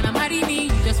 Don't wanna marry me,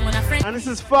 you just wanna friend. And this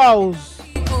is Fouls.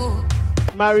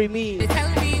 Marry me. They tell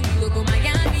me we will go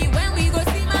Miami when we go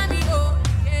see mommy, oh.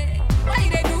 Yeah. Why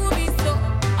they do me so?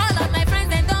 All of my friends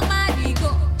they don't marry,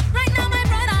 go. Right now my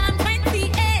brother I'm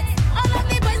 28. All of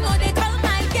me boys know they call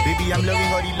my game. Baby, I'm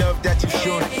loving all the love that you've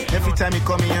shown. Every time you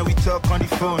come in and we talk on the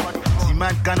phone. See,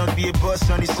 man cannot be a boss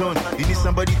on his own. You need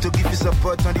somebody to give you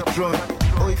support on the throne.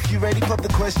 Oh, if you ready, pop the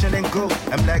question and go.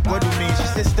 I'm like, what do you mean? She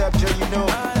said, stop, Joe, you know.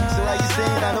 So are you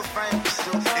saying I don't find you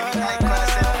so? Let me like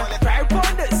class and all that. Right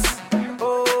on this.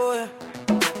 Oh,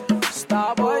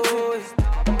 star boy.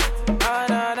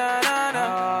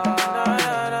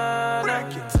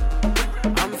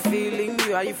 I'm feeling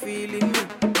you. Are you feeling me?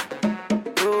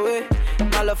 Oh,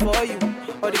 my love for you.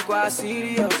 Or the quite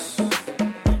serious.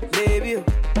 Baby,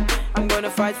 I'm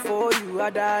gonna fight for you. I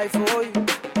die for you.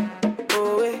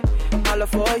 Oh, my love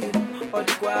for you. Or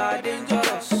the quite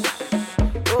dangerous.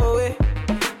 Oh,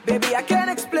 baby, I can't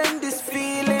explain this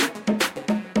feeling.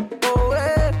 Oh,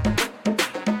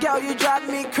 girl, you drive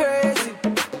me crazy.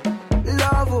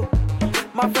 Love,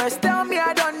 my first tell me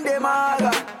I done the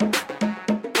maga.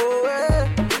 Oh,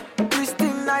 this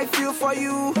thing I feel for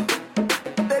you.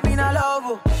 Baby, I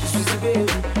love, sweet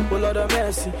baby. Oh, Lord of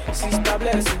mercy, sister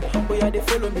blessing. Oh, yeah, they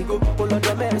follow me, go. Oh, Lord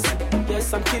of mercy.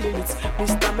 Yes, I'm killing it.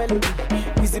 Mr. Melody,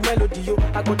 Wizzy Melody, yo.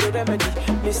 I got the remedy,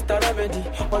 Mr. Remedy.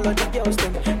 All of the girls,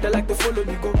 them, they like to follow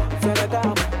me, go.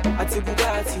 Ferragamo, Ati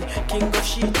Bugatti, King of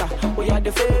Shita. Oh, yeah,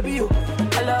 the baby, yo.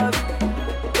 I love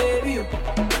you, baby, you.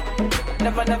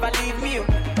 Never, never leave me, yo.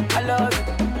 I love you,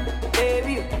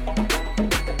 baby, you.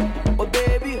 Oh,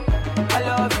 baby, you. I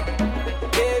love you,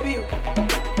 baby, you.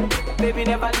 Baby,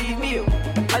 never leave me, yo.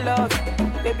 I love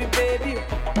you, baby, baby, you.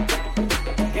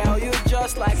 Girl, you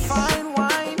just like fine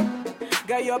wine.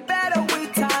 Girl, you're better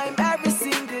with time every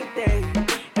single day.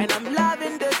 And I'm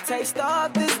loving the taste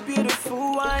of this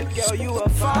beautiful wine. Girl, you are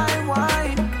fine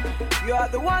wine. You are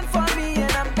the one for me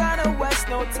and I'm gonna waste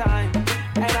no time.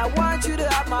 And I want you to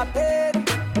have my baby.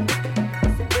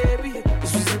 Baby,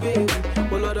 sweet baby.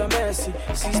 Oh Lord of mercy,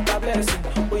 sister blessing.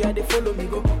 Oh yeah, they follow me,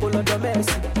 go. Oh Lord of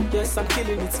mercy. Yes, I'm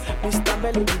killing it. Mr.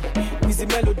 Melody, Wizzy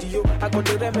Melody, yo. I got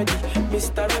the remedy,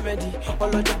 Mr. Remedy.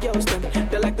 All of the girls, them,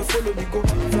 they like to follow me, go.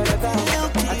 Ferragamo,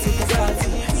 Ati Bugatti,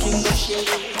 King of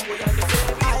Shady.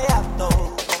 I have no,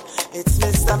 it's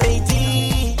Mr.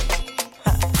 Mady.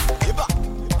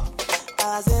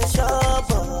 As a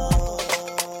shopper.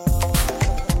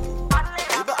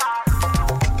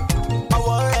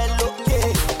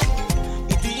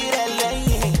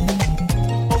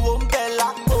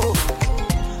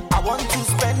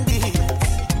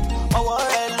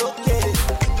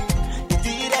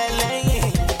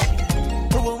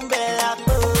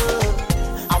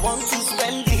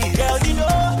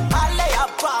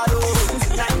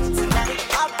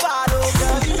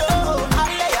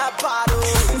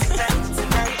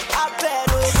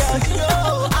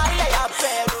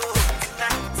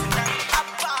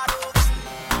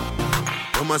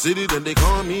 My city, then they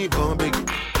call me Bomb Biggie.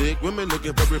 thick, women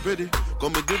looking very pretty.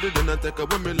 Come me did it, then I take a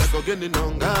women like a guinea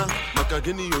nonga.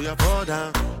 Makagini, you ya fall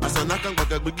down. As I knock on back,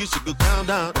 biggie, she go calm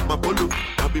down. My polo,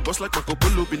 I be boss like Marco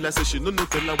Polo. Be like, say she no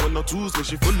tell her one or two, so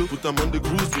she follow. Put them on the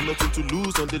cruise, with nothing to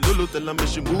lose. On the lolo, tell her me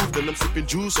she move, then I'm sipping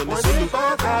juice on the solo.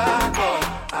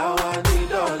 I want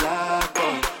need all that.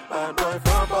 My boy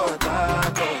from Port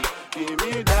Harcourt, give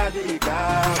me daddy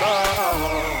car.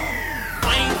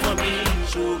 Wine for me,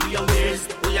 show me your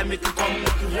waist. We are make you come,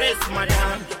 make you race,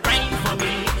 madam. Wine for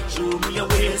me, show me your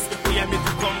waist. We are make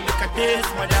you come, make a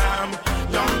taste, madam.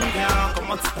 Young girl,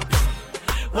 come on, stop.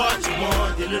 What you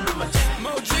want, you little much.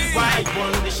 Why you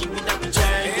want this shit with that chain?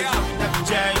 That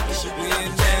chain, this shit with that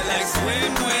chain. Like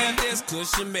swim, this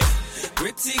cushion bed.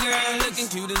 Pretty girl looking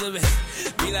cute as a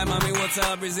bit. Be like, mommy, what's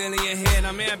up, Brazilian hair?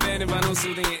 Now, man, bad if I don't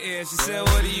suit in your ear. She said,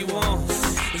 what do you want?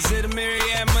 Is it a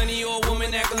myriad money or a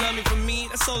woman that can love me for me?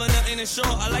 That's all or nothing in short.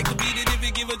 I like to beat it if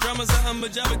you give a drummer something,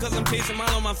 but job because I'm chasing mine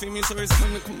on my female, so it's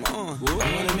coming, come on.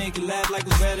 I wanna make you laugh like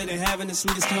it's better than having the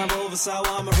sweetest combo over sour.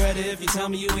 I'm a ready. If you tell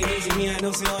me you ain't easy, me, I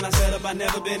know see on I set up. I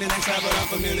never been in that trap, but I'm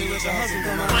familiar with your hustle.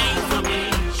 Come on. Wine for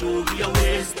me, show me your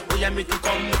waist. We are make you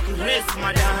come, make you race,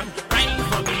 madam. Wine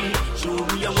for me, show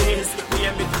me your waist. We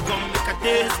are make you come, make a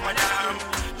taste, madam.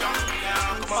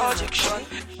 Magic shot.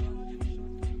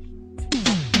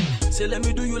 Say let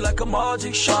me do you like a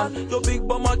magic shot. Your big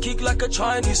bum I kick like a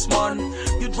Chinese man.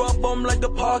 You drop bomb like the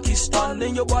Pakistan.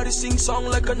 Then your body sing song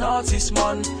like an artist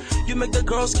man. You make the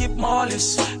girls keep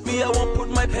malice. Me I won't put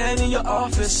my pen in your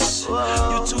office.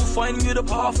 You too fine, you're the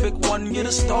perfect one. You're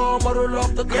the star model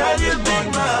of the girl. You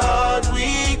make my heart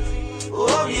weak.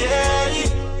 Oh yeah.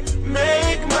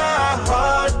 Make my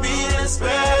heart beat a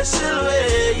special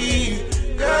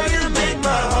way. Girl, you make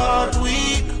my heart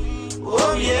weak.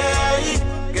 Oh yeah.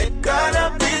 Get caught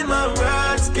up in my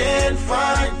words, can't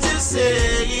find to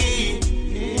say.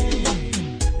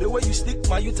 The way you stick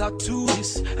my you tattoo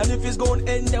this. And if it's going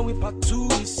end, then we part two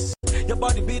this. Your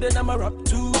body better than my rap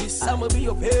to this. I'ma be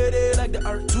your payday like the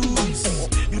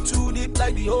R2s. You too deep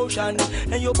like the ocean.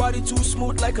 And your body too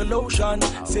smooth like a lotion.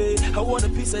 Say, I want a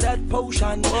piece of that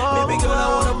potion. Baby girl, I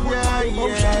wanna put my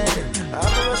emotion. I'm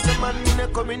a rusty man, me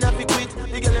not coming up quit.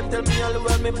 The girl them tell me all the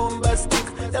while me bombastic.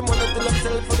 Them wanna tell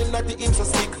themselves for the natty him so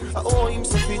stick. I owe him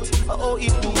so fit, I owe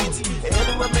him do it.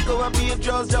 Anywhere me go, I be a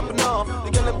jaws jumping off.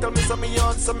 The girl them tell me some me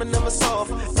on, some me never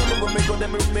soft. Anywhere me go,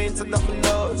 them remain to nothing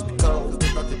lost. Because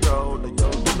they're not the brown, they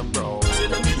young and the brown. Say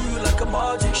let me do you like a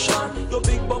magic shot. Your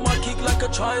big bum I kick like a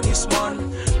Chinese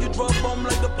man. You drop bomb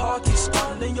like the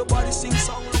Pakistan. Then your body sing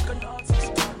song like a artist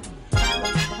man.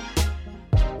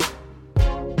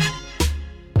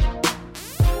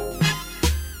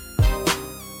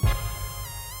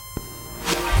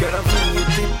 Girl, I'm feeling you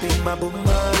tipping my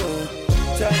boomaro.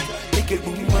 Tight, make it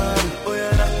boomaro. Oh,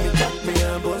 yeah, knock me,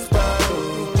 and boss baro.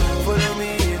 Follow me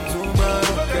in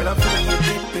tomorrow. Girl, I'm feeling you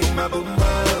tipping my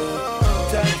boomaro.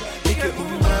 Tight, make it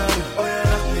boomaro. Oh,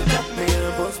 yeah, knock me,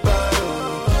 and boss baro.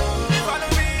 Follow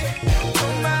me,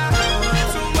 tomorrow,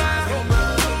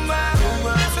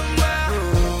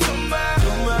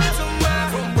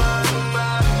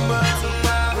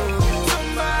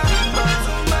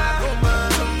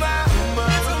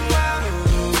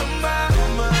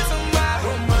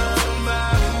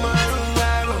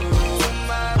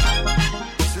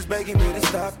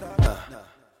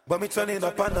 but me turn it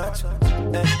up a notch.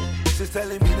 She's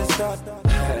telling me to stop.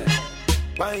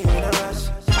 Why you in a rush?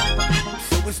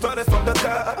 So we started from the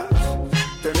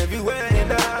couch, then everywhere in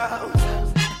the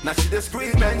house. Now she just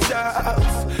scream and shout,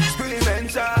 scream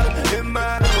and shout. In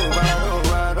my room, my room,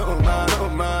 my room, my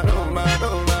room, my room, my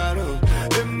room, my room.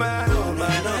 In my room,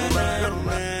 my room, my room,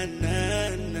 my room.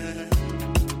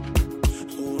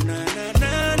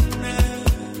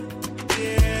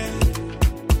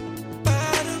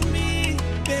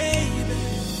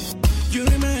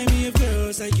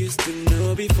 I used to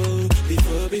know before,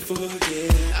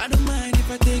 yeah. I don't mind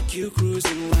if I take you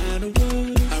cruising around the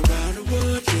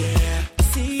world, yeah.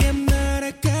 See, I'm not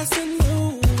a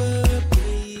Casanova,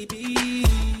 baby.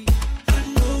 I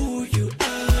know who you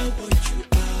are, what you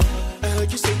are. I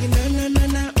heard you saying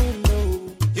na, oh no.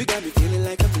 You got me feeling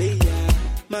like a player.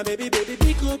 My baby,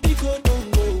 pico,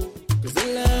 don't go. 'Cause I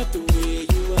love the way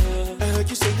you are. I heard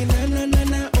you saying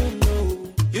na, oh no.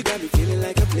 You got me feeling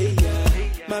like a player.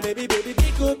 My baby,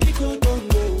 pico, don't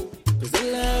go. 'Cause I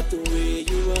love the way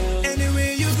you are.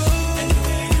 Anywhere you go,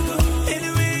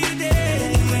 anywhere you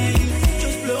dare,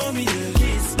 just blow me a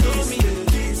kiss, blow me a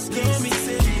kiss, blow me a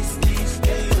kiss.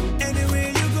 Anywhere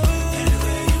you go,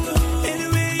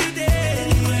 anywhere you dare,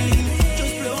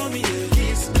 just blow me a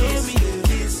kiss, blow me a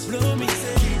kiss, blow me a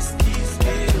kiss.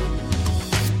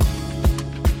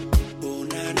 Oh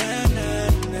na na na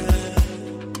na.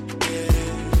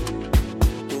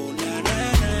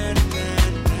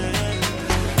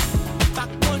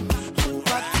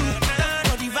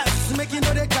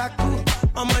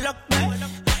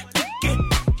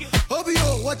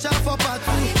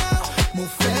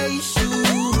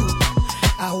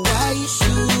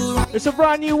 It's a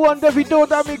brand new one, Davido,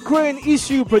 Dami Crane,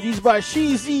 Issue, produced by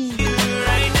Sheezy.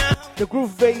 The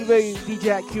Groove Baby,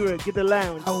 DJ Akira, get the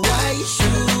lounge. I wish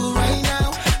you right now,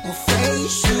 will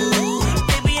face you.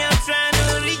 Baby, I'm trying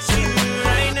to reach you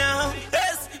right now.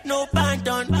 There's no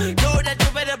pardon. Know that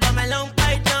you better buy my long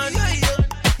python.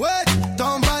 Wait,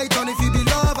 don't bite on. If you be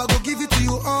love, I go give it to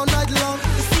you all night long.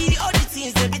 You see all the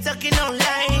things they be talking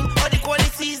online. All the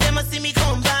qualities, they must see me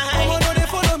combine. Oh, no, they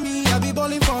follow me, I be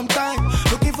balling from time.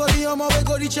 Looking for the homo, we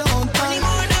go reach your on time.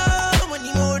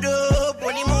 Money modo,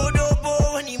 money modo,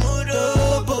 money modo,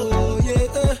 yeah.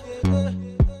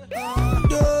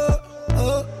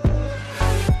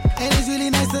 And it's really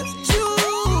nice to chew.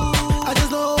 I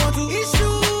just don't want to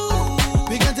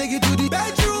issue. We can take it to the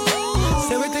bedroom.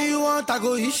 Say everything you want, I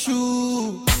go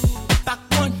issue. Back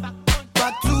one,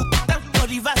 back two, back for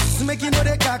the verse. Make you know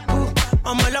they kaku.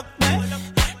 I'm a lock man.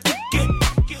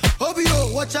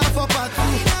 Obio, watch out for part two.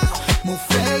 Mo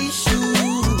face you.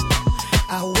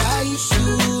 I wish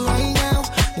you right now.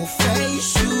 Mo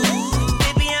face you.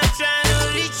 Baby, I'm trying to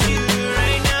reach you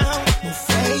right now. Mo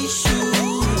face you.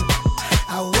 I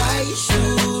wish you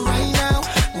right now.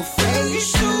 Mo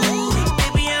face you.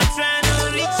 Baby, I'm trying to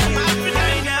reach you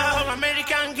right now.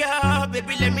 American girl,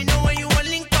 baby, let me know when you want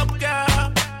link up,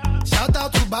 girl. Shout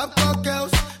out to Babcock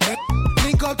girls.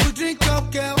 Link up to drink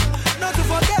up, girl. Not to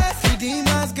forget,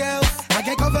 Redeemers girls. I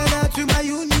get covenant with my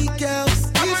unique girls.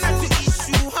 I wanna to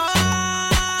issue,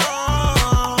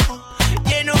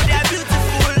 you know they're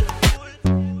beautiful.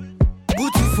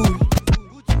 Beautiful.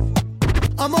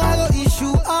 I'm all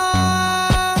issue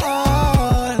all.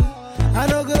 I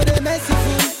don't go the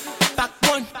merciful. Back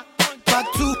one, back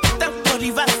two, back for the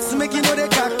verse. Make you know they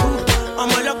kaku. I'm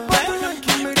a lock back.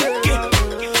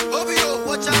 Obio,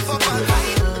 watch out for part two.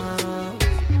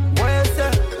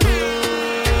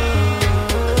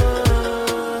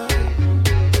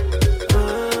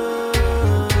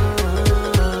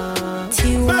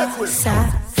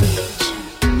 Savage.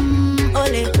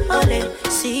 Ole, ole,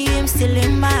 see him still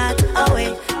in my heart. Oh,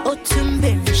 wait, oh,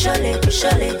 Tumbe,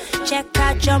 surely. Check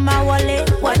out your my wallet,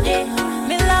 what day?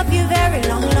 Me love you very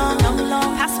long.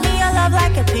 Pass me your love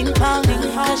like a ping pong.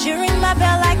 Cause you ring my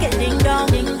bell like a ding dong.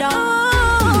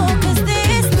 Oh, cause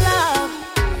this love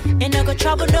ain't no go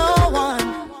trouble no one.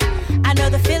 I know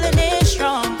the feeling is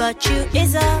strong, but you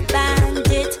is a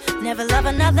bandit. Never love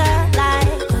another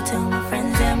like. Go tell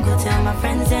my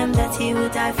friends them that he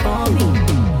would die for me.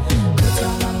 Go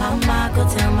tell my mama, go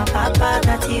tell my papa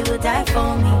that he would die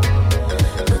for me.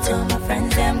 Go tell my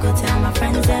friends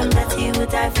them that he would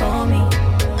die for me.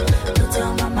 Go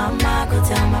tell my mama, go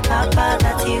tell my papa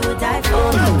that he would die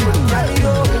for me.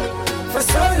 For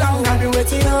so long I've been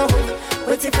waiting,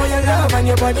 waiting for your love and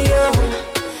your body,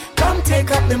 Come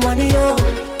take up the money,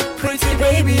 Pretty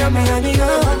baby, I'm a honey,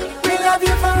 We love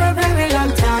you for a very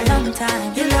long time.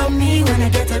 You love me when I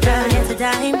get a dime.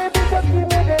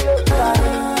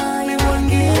 Me one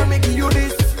give, me give you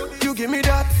this, you give me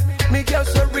that. Me girl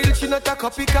so real, she not a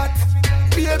copycat.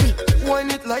 Baby,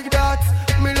 whine it like that.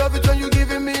 Me love it when you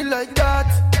giving me like that.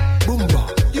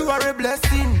 Boomba, you are a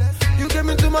blessing. You came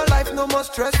into my life, no more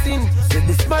stressing. See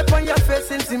the smile on your face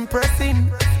seems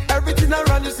impressing. Everything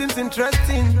around you seems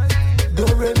interesting. Do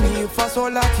re mi fa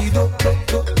sol la ti do.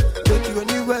 Take you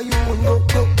anywhere you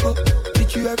want go.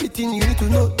 Teach you everything you need to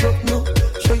know.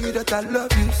 Show you that I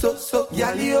love you so.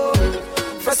 Yali,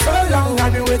 for so long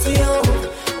I've been waiting,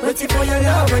 waiting for your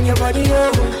love and your body,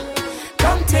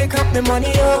 Come take up the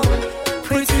money,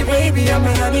 Pretty baby, I'm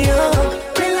a honey,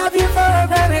 We love you for a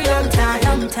very long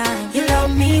time. You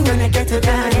love me when I get a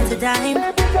dime.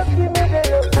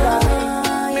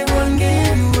 Me won't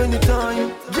give you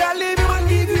anytime. Girl, me won't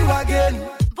give you again.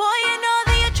 Boy, you know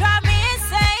that you drive me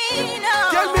insane.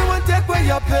 Tell me one take away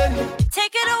your pain.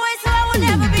 Take it away so I will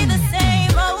never be the same.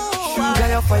 Sugar,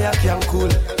 your fire can cool.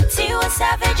 T1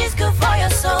 Savage is good for your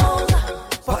soul.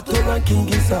 Patron King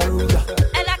is a ruler.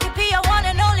 And I can be your one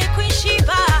and only Queen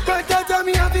Sheba. But tell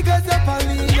me happy because you're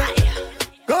Paulina.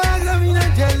 Go ahead, love me,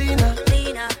 Angelina.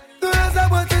 Go ahead,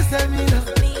 about to Semina.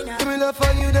 Give me love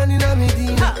for you, then in a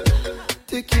Medina.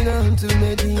 Take you down to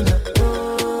Medina.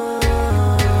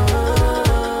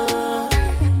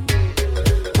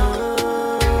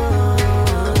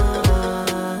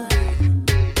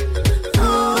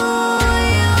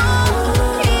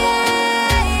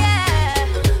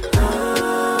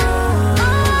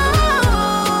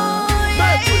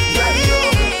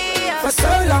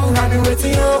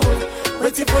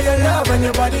 Waiting for your love and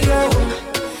your body,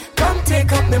 Come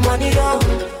take up the money,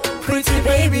 Pretty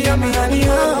baby, I'm a honey,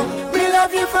 We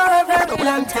love you for a very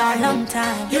long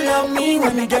time. You love me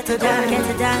when I get a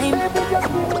dime.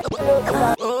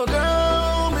 Oh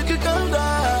girl, make it calm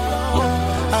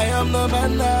down. I am not the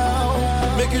man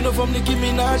now. Make you know from Nicki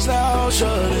Minaj now,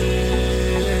 shorty.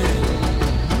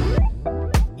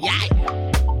 Yeah.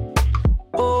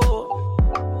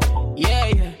 Oh, yeah,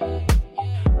 yeah.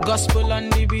 Gospel on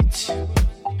the beat.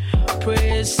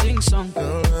 Praise, sing song.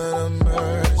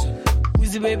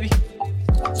 Who's the baby?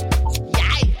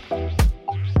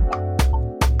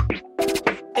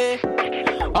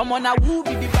 I'm on a woo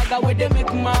baby bagger where they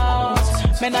make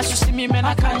mouths. Men as you see me, men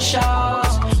I can't shout.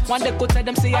 One day go tell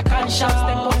them say I can't shout.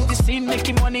 Then go to the scene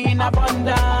making money in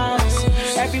abundance.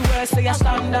 Everywhere say I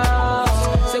stand out.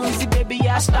 Say Wizzy baby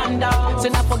I stand out. Say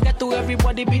not forget to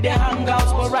everybody be the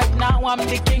hangouts. But right now I'm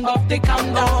the king of the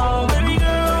countdown. Baby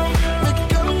girl, make it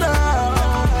come down.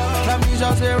 That means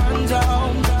just say run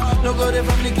down. No go there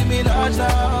from Nicki Minaj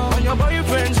now. When your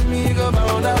boyfriends me go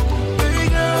bow down. Baby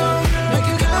girl, make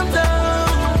it come down.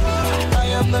 I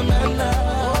am the man now.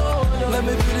 Let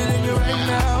me put it in you right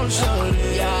now, shorty.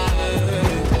 Yeah.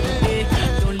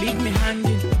 Don't leave me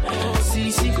hanging. Oh,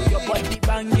 CC, your body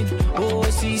banging. Oh,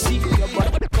 CC, your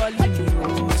body calling.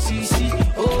 Oh, CC,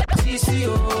 oh, CC,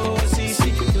 oh, CC.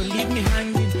 Don't leave me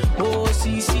hanging. Oh,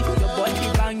 CC, your body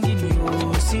banging.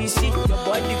 Oh, CC, your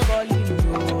body calling.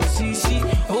 Oh, CC,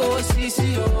 oh, CC,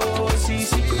 oh,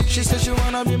 CC. She said she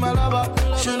wanna be my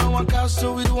lover. She know one cast,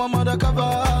 so we do one mother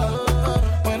cover.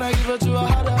 When I give her to her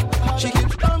harder, she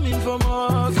keeps coming for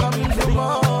more, coming for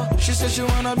more. She said she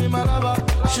wanna be my lover.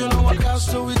 She know one cast,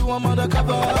 so we do one mother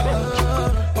cover.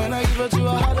 When I give her to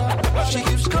her harder, she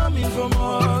keeps coming for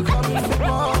more, coming for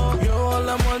more. You're all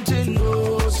I'm wanting,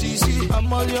 no, CC.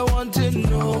 I'm all you're wanting,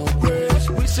 no. Praise.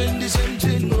 We sing the same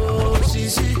thing, no,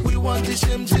 CC. We want the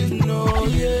same thing, no,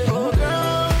 yeah. Oh,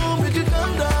 girl, make it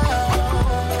come down.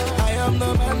 I am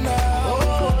the man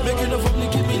now. Making up for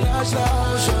Nicki Minaj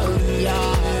now, shorty.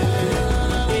 Yeah.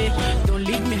 Don't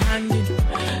leave me hanging.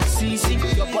 CC,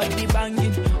 your body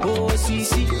banging. Oh,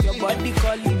 CC, your body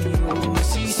calling. Oh,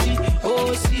 CC,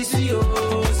 oh, CC,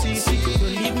 oh, CC.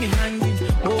 Don't leave me hanging.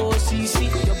 Oh, CC,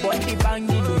 your body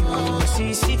banging. Oh,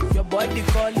 CC, your body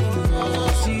calling. Oh,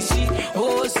 CC,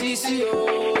 oh, CC,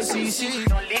 oh, CC.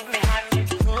 Don't leave me hanging.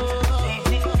 Oh,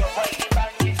 CC, your body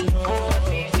banging. Oh,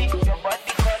 CC, your body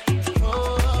calling. Oh, CC,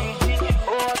 oh,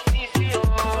 CC, oh,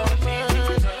 CC.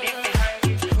 Don't leave me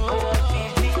hanging. Oh,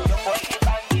 CC, your body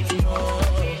banging. Oh,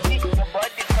 CC, your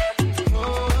body calling.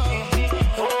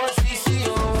 Oh, CC,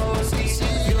 oh, CC.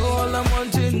 You're all I'm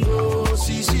wanting, no,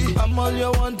 CC. I'm all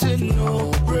you're wanting,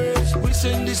 no. Praise. We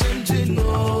sing the same thing,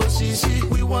 no, CC.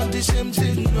 We want the same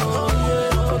thing, no, yeah.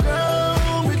 Oh,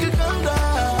 girl, make it come down.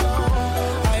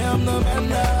 I am the man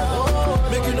now.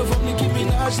 Making up for Nicki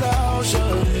Minaj now,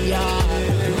 shorty. Yeah.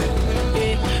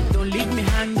 Don't leave me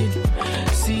hanging.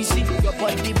 CC, your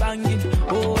body banging.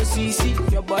 Oh, CC,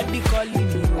 your body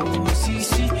calling. Oh,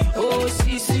 CC, oh,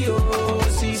 CC, oh,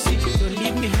 CC. Don't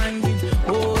leave me hanging.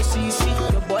 Oh, CC,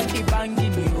 your body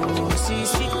banging. Oh,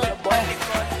 CC, your body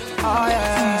calling. Oh,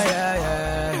 yeah, yeah, yeah.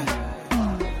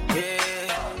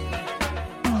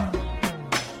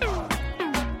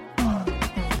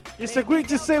 It's a great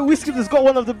to say Whiskey has got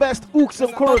one of the best hooks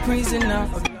and chorus.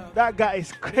 That guy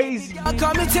is crazy.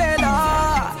 Call me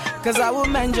Taylor, cause I will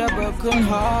mend your broken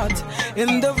heart.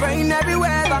 In the rain, every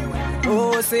weather.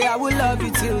 Oh, say I will love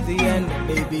you till the end.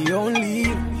 Baby, only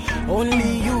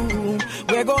you.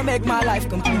 We're gonna make my life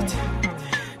complete.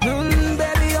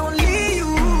 Baby, only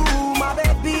you. My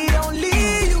baby, only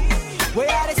you. Where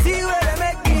I see where they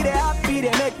make me the happy,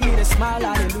 they make me the smile,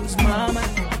 I lose my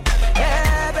mind.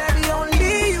 Yeah, baby,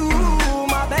 only you.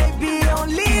 My baby,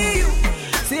 only you.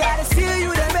 See how they see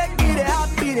you, they make me the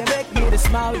happy, they make me the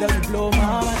smile, that will blow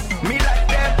my mind. Me like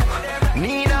them,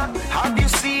 Nina, have you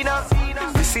seen her?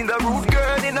 You seen the rude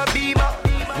girl in a beamer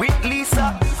with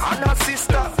Lisa and her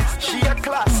sister. She a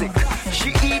classic, she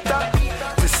eat her.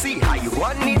 To see how you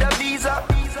want need a visa.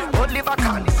 Oliver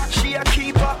Khan, she a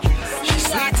keeper. She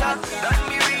sweeter than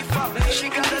me reefer. She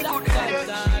got a good head.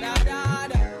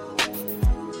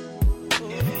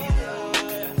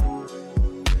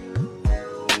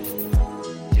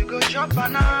 You go chop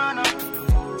banana.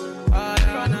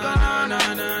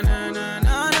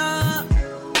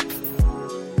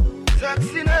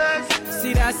 Sexiness.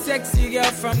 See that sexy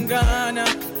girl from Ghana.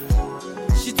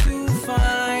 She too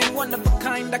fine, one of a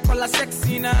kind. I call her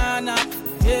sexy nana.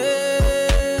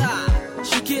 Yeah,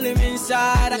 she kill him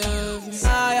inside.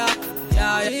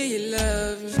 Yeah, you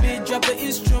love me. Speed drop the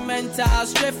instrumental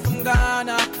straight from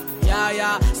Ghana.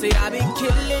 Yeah. Say I been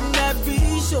killing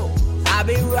every show. I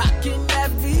been rocking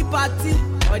every party.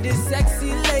 All the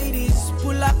sexy ladies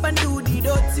pull up and do the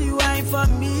dirty wine for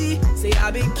me. Say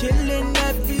I been killing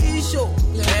every show.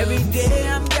 Every day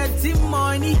I'm getting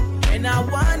money, and I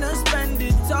wanna spend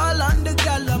it all on the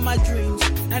girl of my dreams.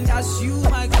 and that's you,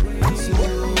 my queen.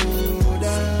 Slow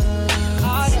down.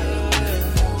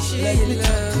 Let me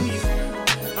talk to you.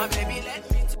 My baby, let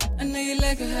me talk. I know you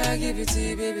like a hug, give it to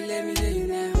you, baby, let me hear you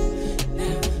now.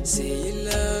 Now, say you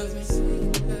love me.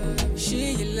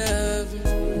 Say you love me.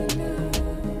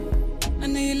 I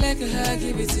know you like a hug,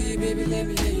 give it to you, baby, let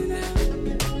me hear you now.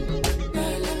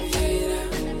 Now let me hear you now.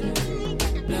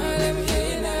 Now let me hear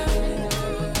you now.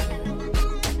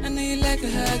 I know you like a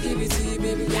hug, give it to you,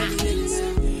 baby, let me hear you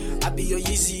now. I be your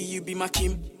Yeezy, you be my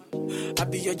Kim. I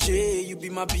be your J, you be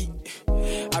my B.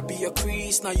 I be your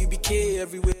Chris, now you be K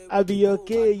everywhere. I be your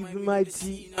K, you be my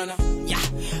T. Yeah,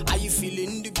 are you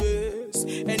feeling the best?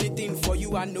 Anything for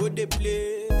you, I know they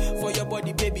play. For your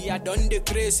body, baby, I done the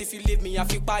craze. If you leave me, I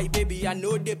feel bye, baby, I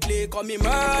know they play. Call me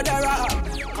murderer,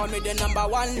 call me the number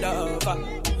one lover.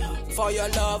 For your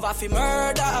love, I feel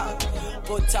murder.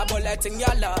 Put a bullet in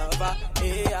your lover,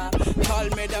 yeah. Call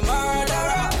me the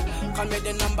murderer, call me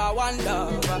the number one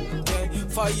lover. Yeah.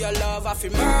 For your love, I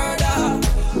feel murder.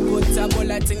 Put a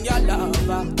bullet in your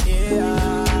lover,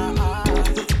 yeah.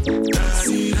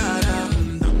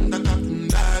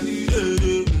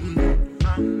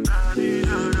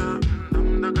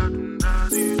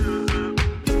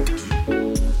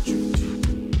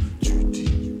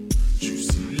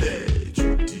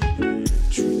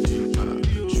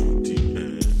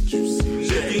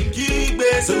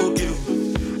 So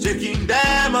cute, shaking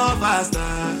them off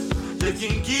faster.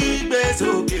 Shaking keep it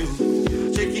so cute,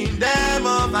 shaking them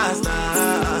off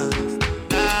faster.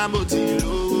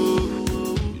 Namotilo,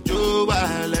 Jo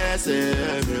Walese,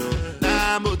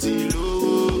 Namotilo,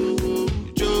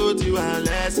 Jo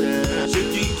Walese.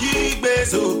 Shaking keep it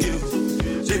so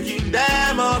cute, shaking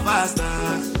them off faster.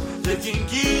 Shaking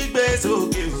keep it so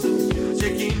cute,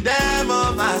 shaking them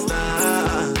off faster.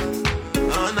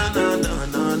 Oh no no no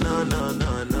no no no no.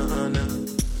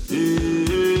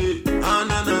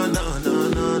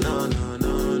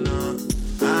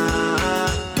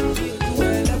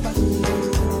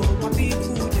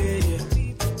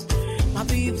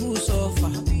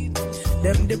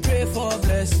 Them they pray for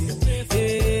blessing.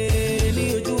 Hey,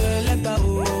 you do a leper,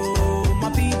 oh, my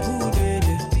people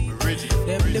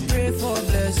them they pray for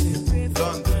blessing,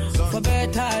 for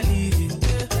better living.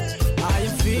 I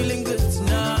am feeling good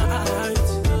tonight.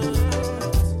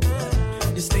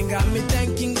 This thing got me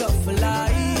thanking God for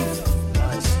life.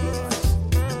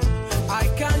 I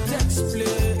can't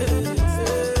explain.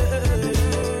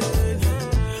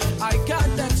 I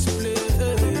can't explain.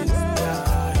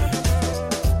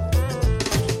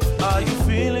 Are you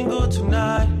feeling good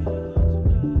tonight?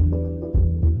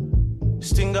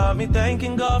 This thing got me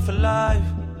thanking God for life.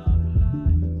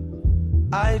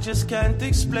 I just can't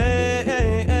explain.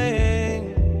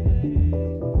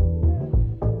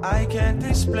 I can't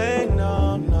explain,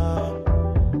 no, no.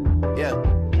 Yeah.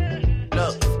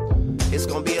 Look, it's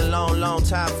gonna be a long, long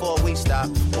time before we stop.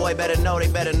 Boy, better know, they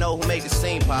better know who made the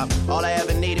scene pop. All I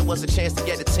ever needed was a chance to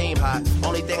get the team hot.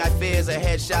 Only thing I fear is a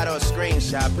headshot or a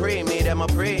screenshot. Pre-me, them a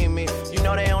pre-me. You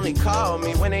know they only call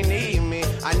me when they need me.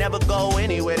 I never go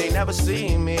anywhere, they never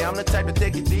see me. I'm the type to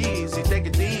take it easy, take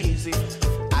it easy.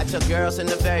 I took girls in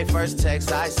the very first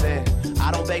text I sent.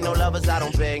 I don't beg no lovers, I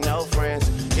don't beg no friends.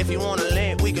 If you wanna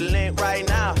link, we can link right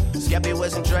now. Skeppy,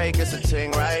 Wiz, and Drake, it's a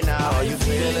ting right now. Are you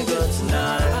feeling good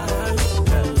tonight?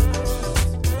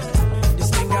 This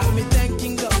thing got me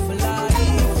thanking God for life.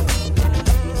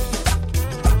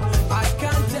 I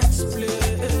can't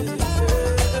explain.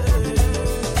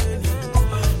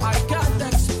 I can't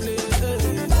explain.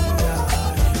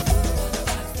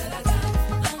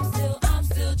 I'm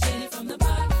still chilling from the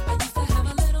bar. I used to have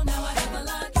a little, now I have a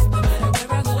lot. No matter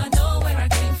where I go, I know where I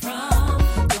came from.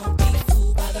 Don't be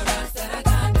fooled by the rocks that I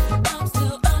got.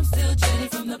 I'm still chilling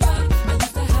from the bar. I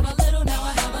used to have a little, now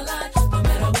I have a lot. No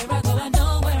matter where I go, I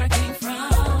know where I came from.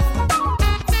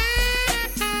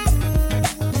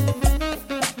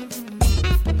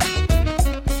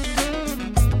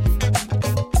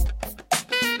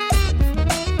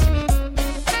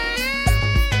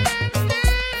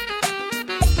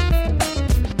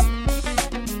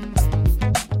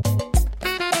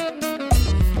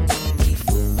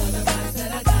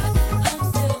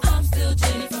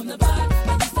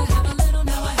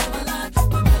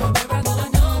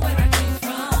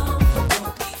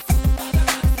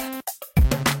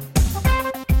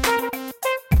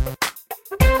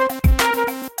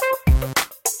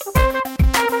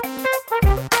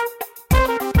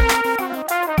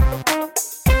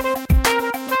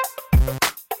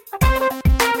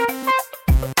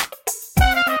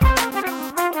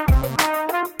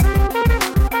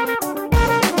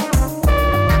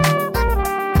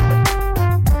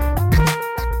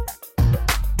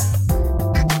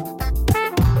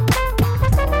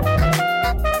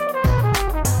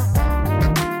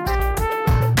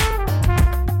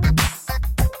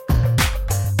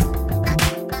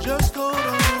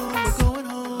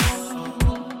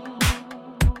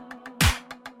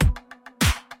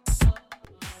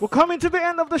 We're coming to the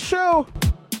end of the show.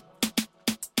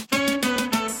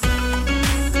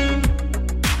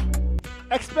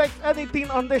 Expect anything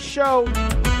on this show.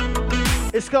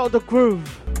 It's called The Groove.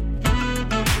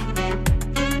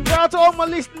 Shout out to all my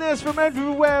listeners from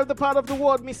everywhere, the part of the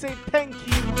world. Me say thank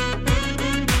you.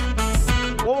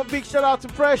 One more big shout out to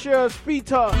Precious,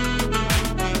 Peter.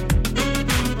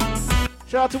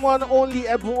 Shout out to one and only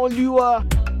Ebon Oluwa.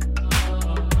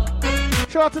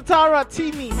 Shout out to Tara,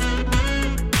 Timmy.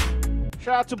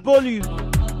 Shout out to Bolu.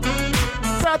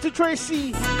 Shout out to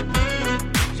Tracy.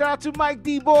 Shout out to Mike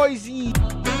D. Boise.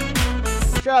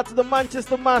 Shout out to the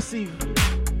Manchester Massive.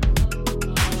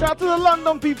 Shout out to the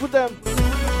London people them.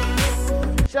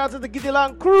 Shout out to the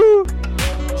Gideon crew.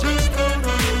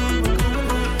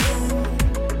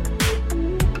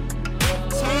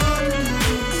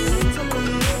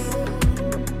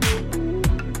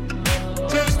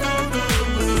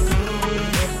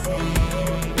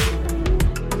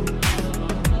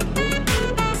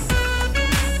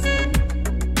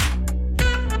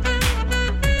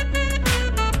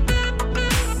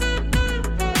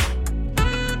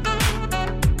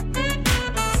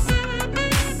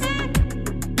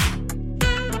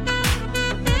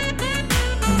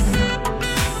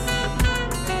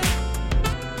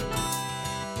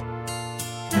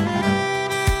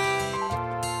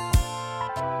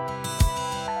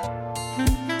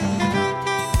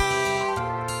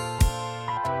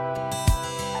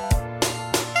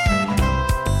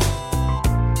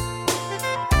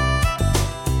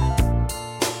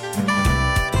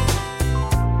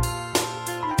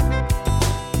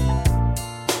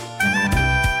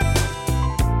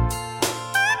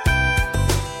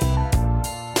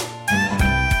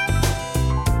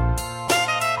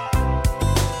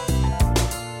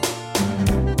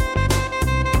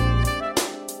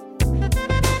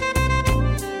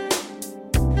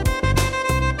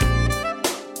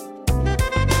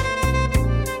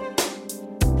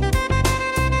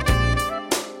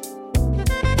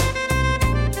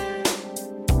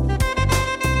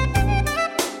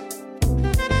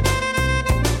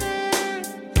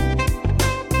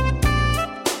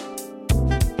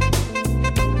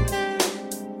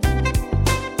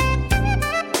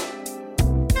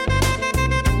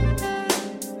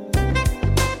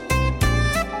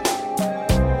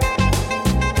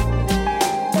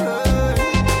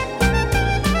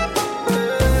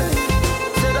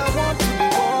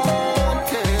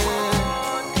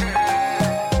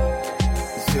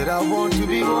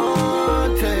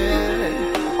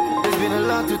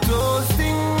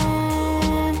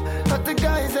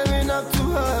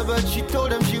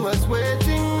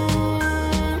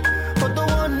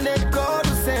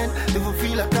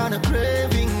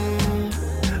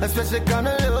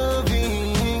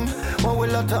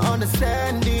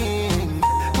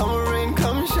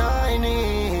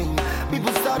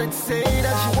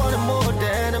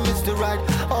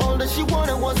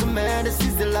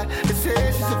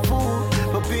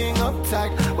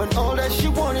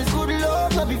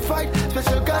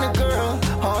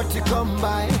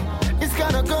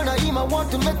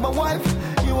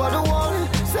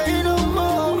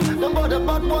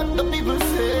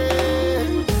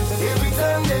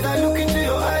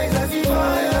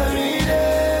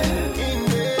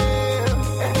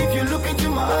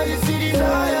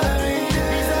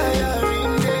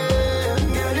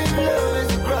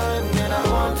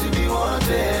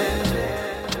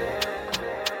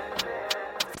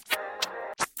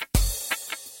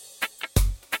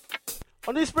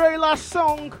 On this very last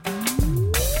song,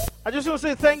 I just want to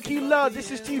say thank you, Lord.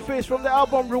 This is Two-Face from the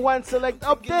album Rewind Select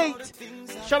Update.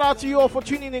 Shout out to you all for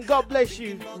tuning in. God bless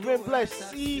you. Remain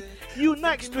blessed. See you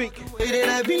next week. The way that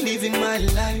I've been living my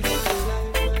life,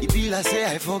 it be like say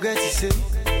I forget to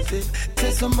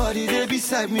say somebody there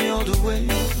beside me all the way.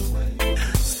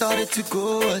 Started to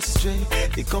go astray.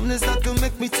 They come to start to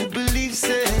make me to believe,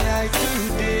 say I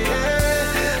today.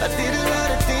 I did a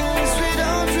lot of things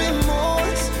without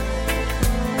remorse,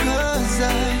 'cause I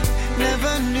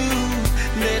never knew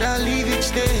that I live each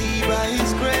day by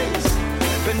His grace.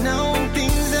 But now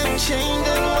things have changed,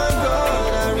 and my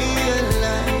God, I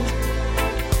realize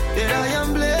that I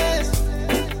am blessed.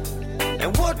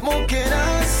 And what more can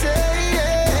I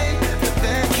say? But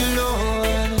thank you, Lord.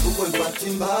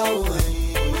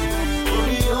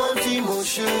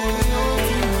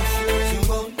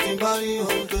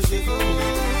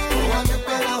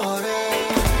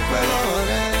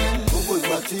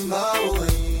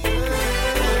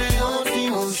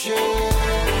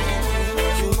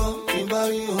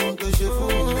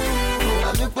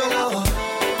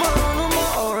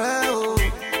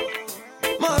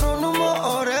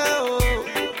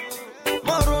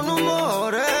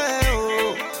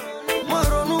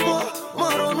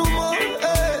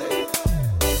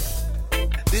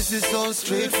 comes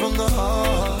straight from the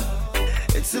heart.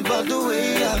 It's about the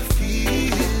way I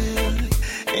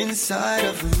feel inside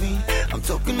of me. I'm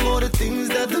talking more the things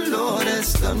that the Lord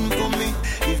has done for me.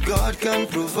 If God can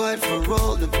provide for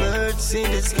all the birds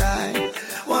in the sky,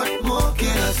 what more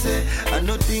can I say? I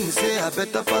know things say I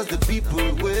better pass the people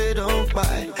where don't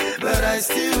buy, but I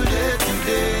still there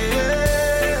today.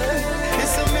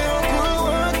 It's a miracle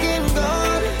working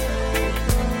God,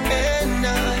 and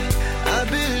I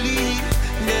believe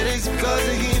that it's because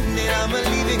of Him that I'm a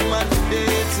living man today.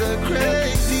 It's a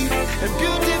crazy and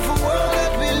beautiful world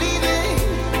that we live in.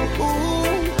 Ooh,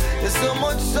 there's so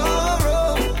much sorrow,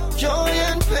 joy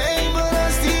and pain, but I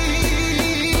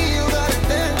still gotta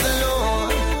thank the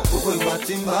Lord. We're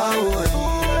batting by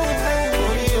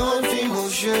only on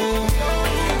emotion.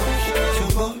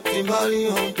 Timbali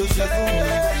on to Sheffield.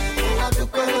 I do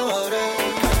color,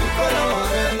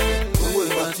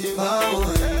 we're batting by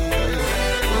only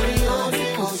on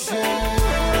emotion.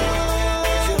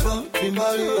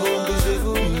 Timbali on to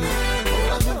Sheffield.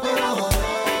 I do color.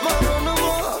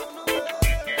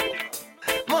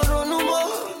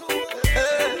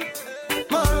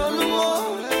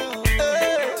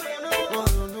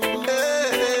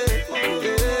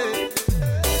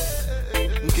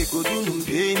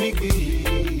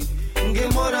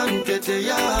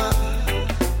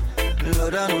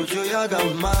 Lora no joya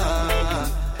gama,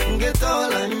 get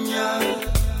all anya.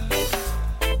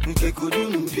 Nke kudu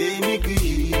numpe miki,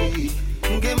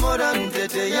 nke mora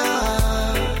ntete ya.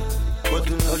 But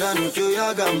Lora no joya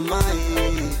gama,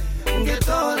 get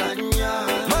all anya.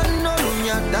 Man no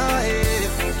lunya dae.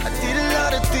 I did a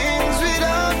lot of things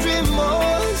without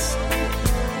remorse,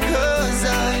 'cause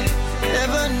I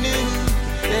never knew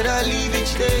that I live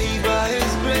each day by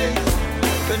His grace.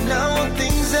 But now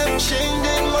things have changed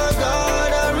and my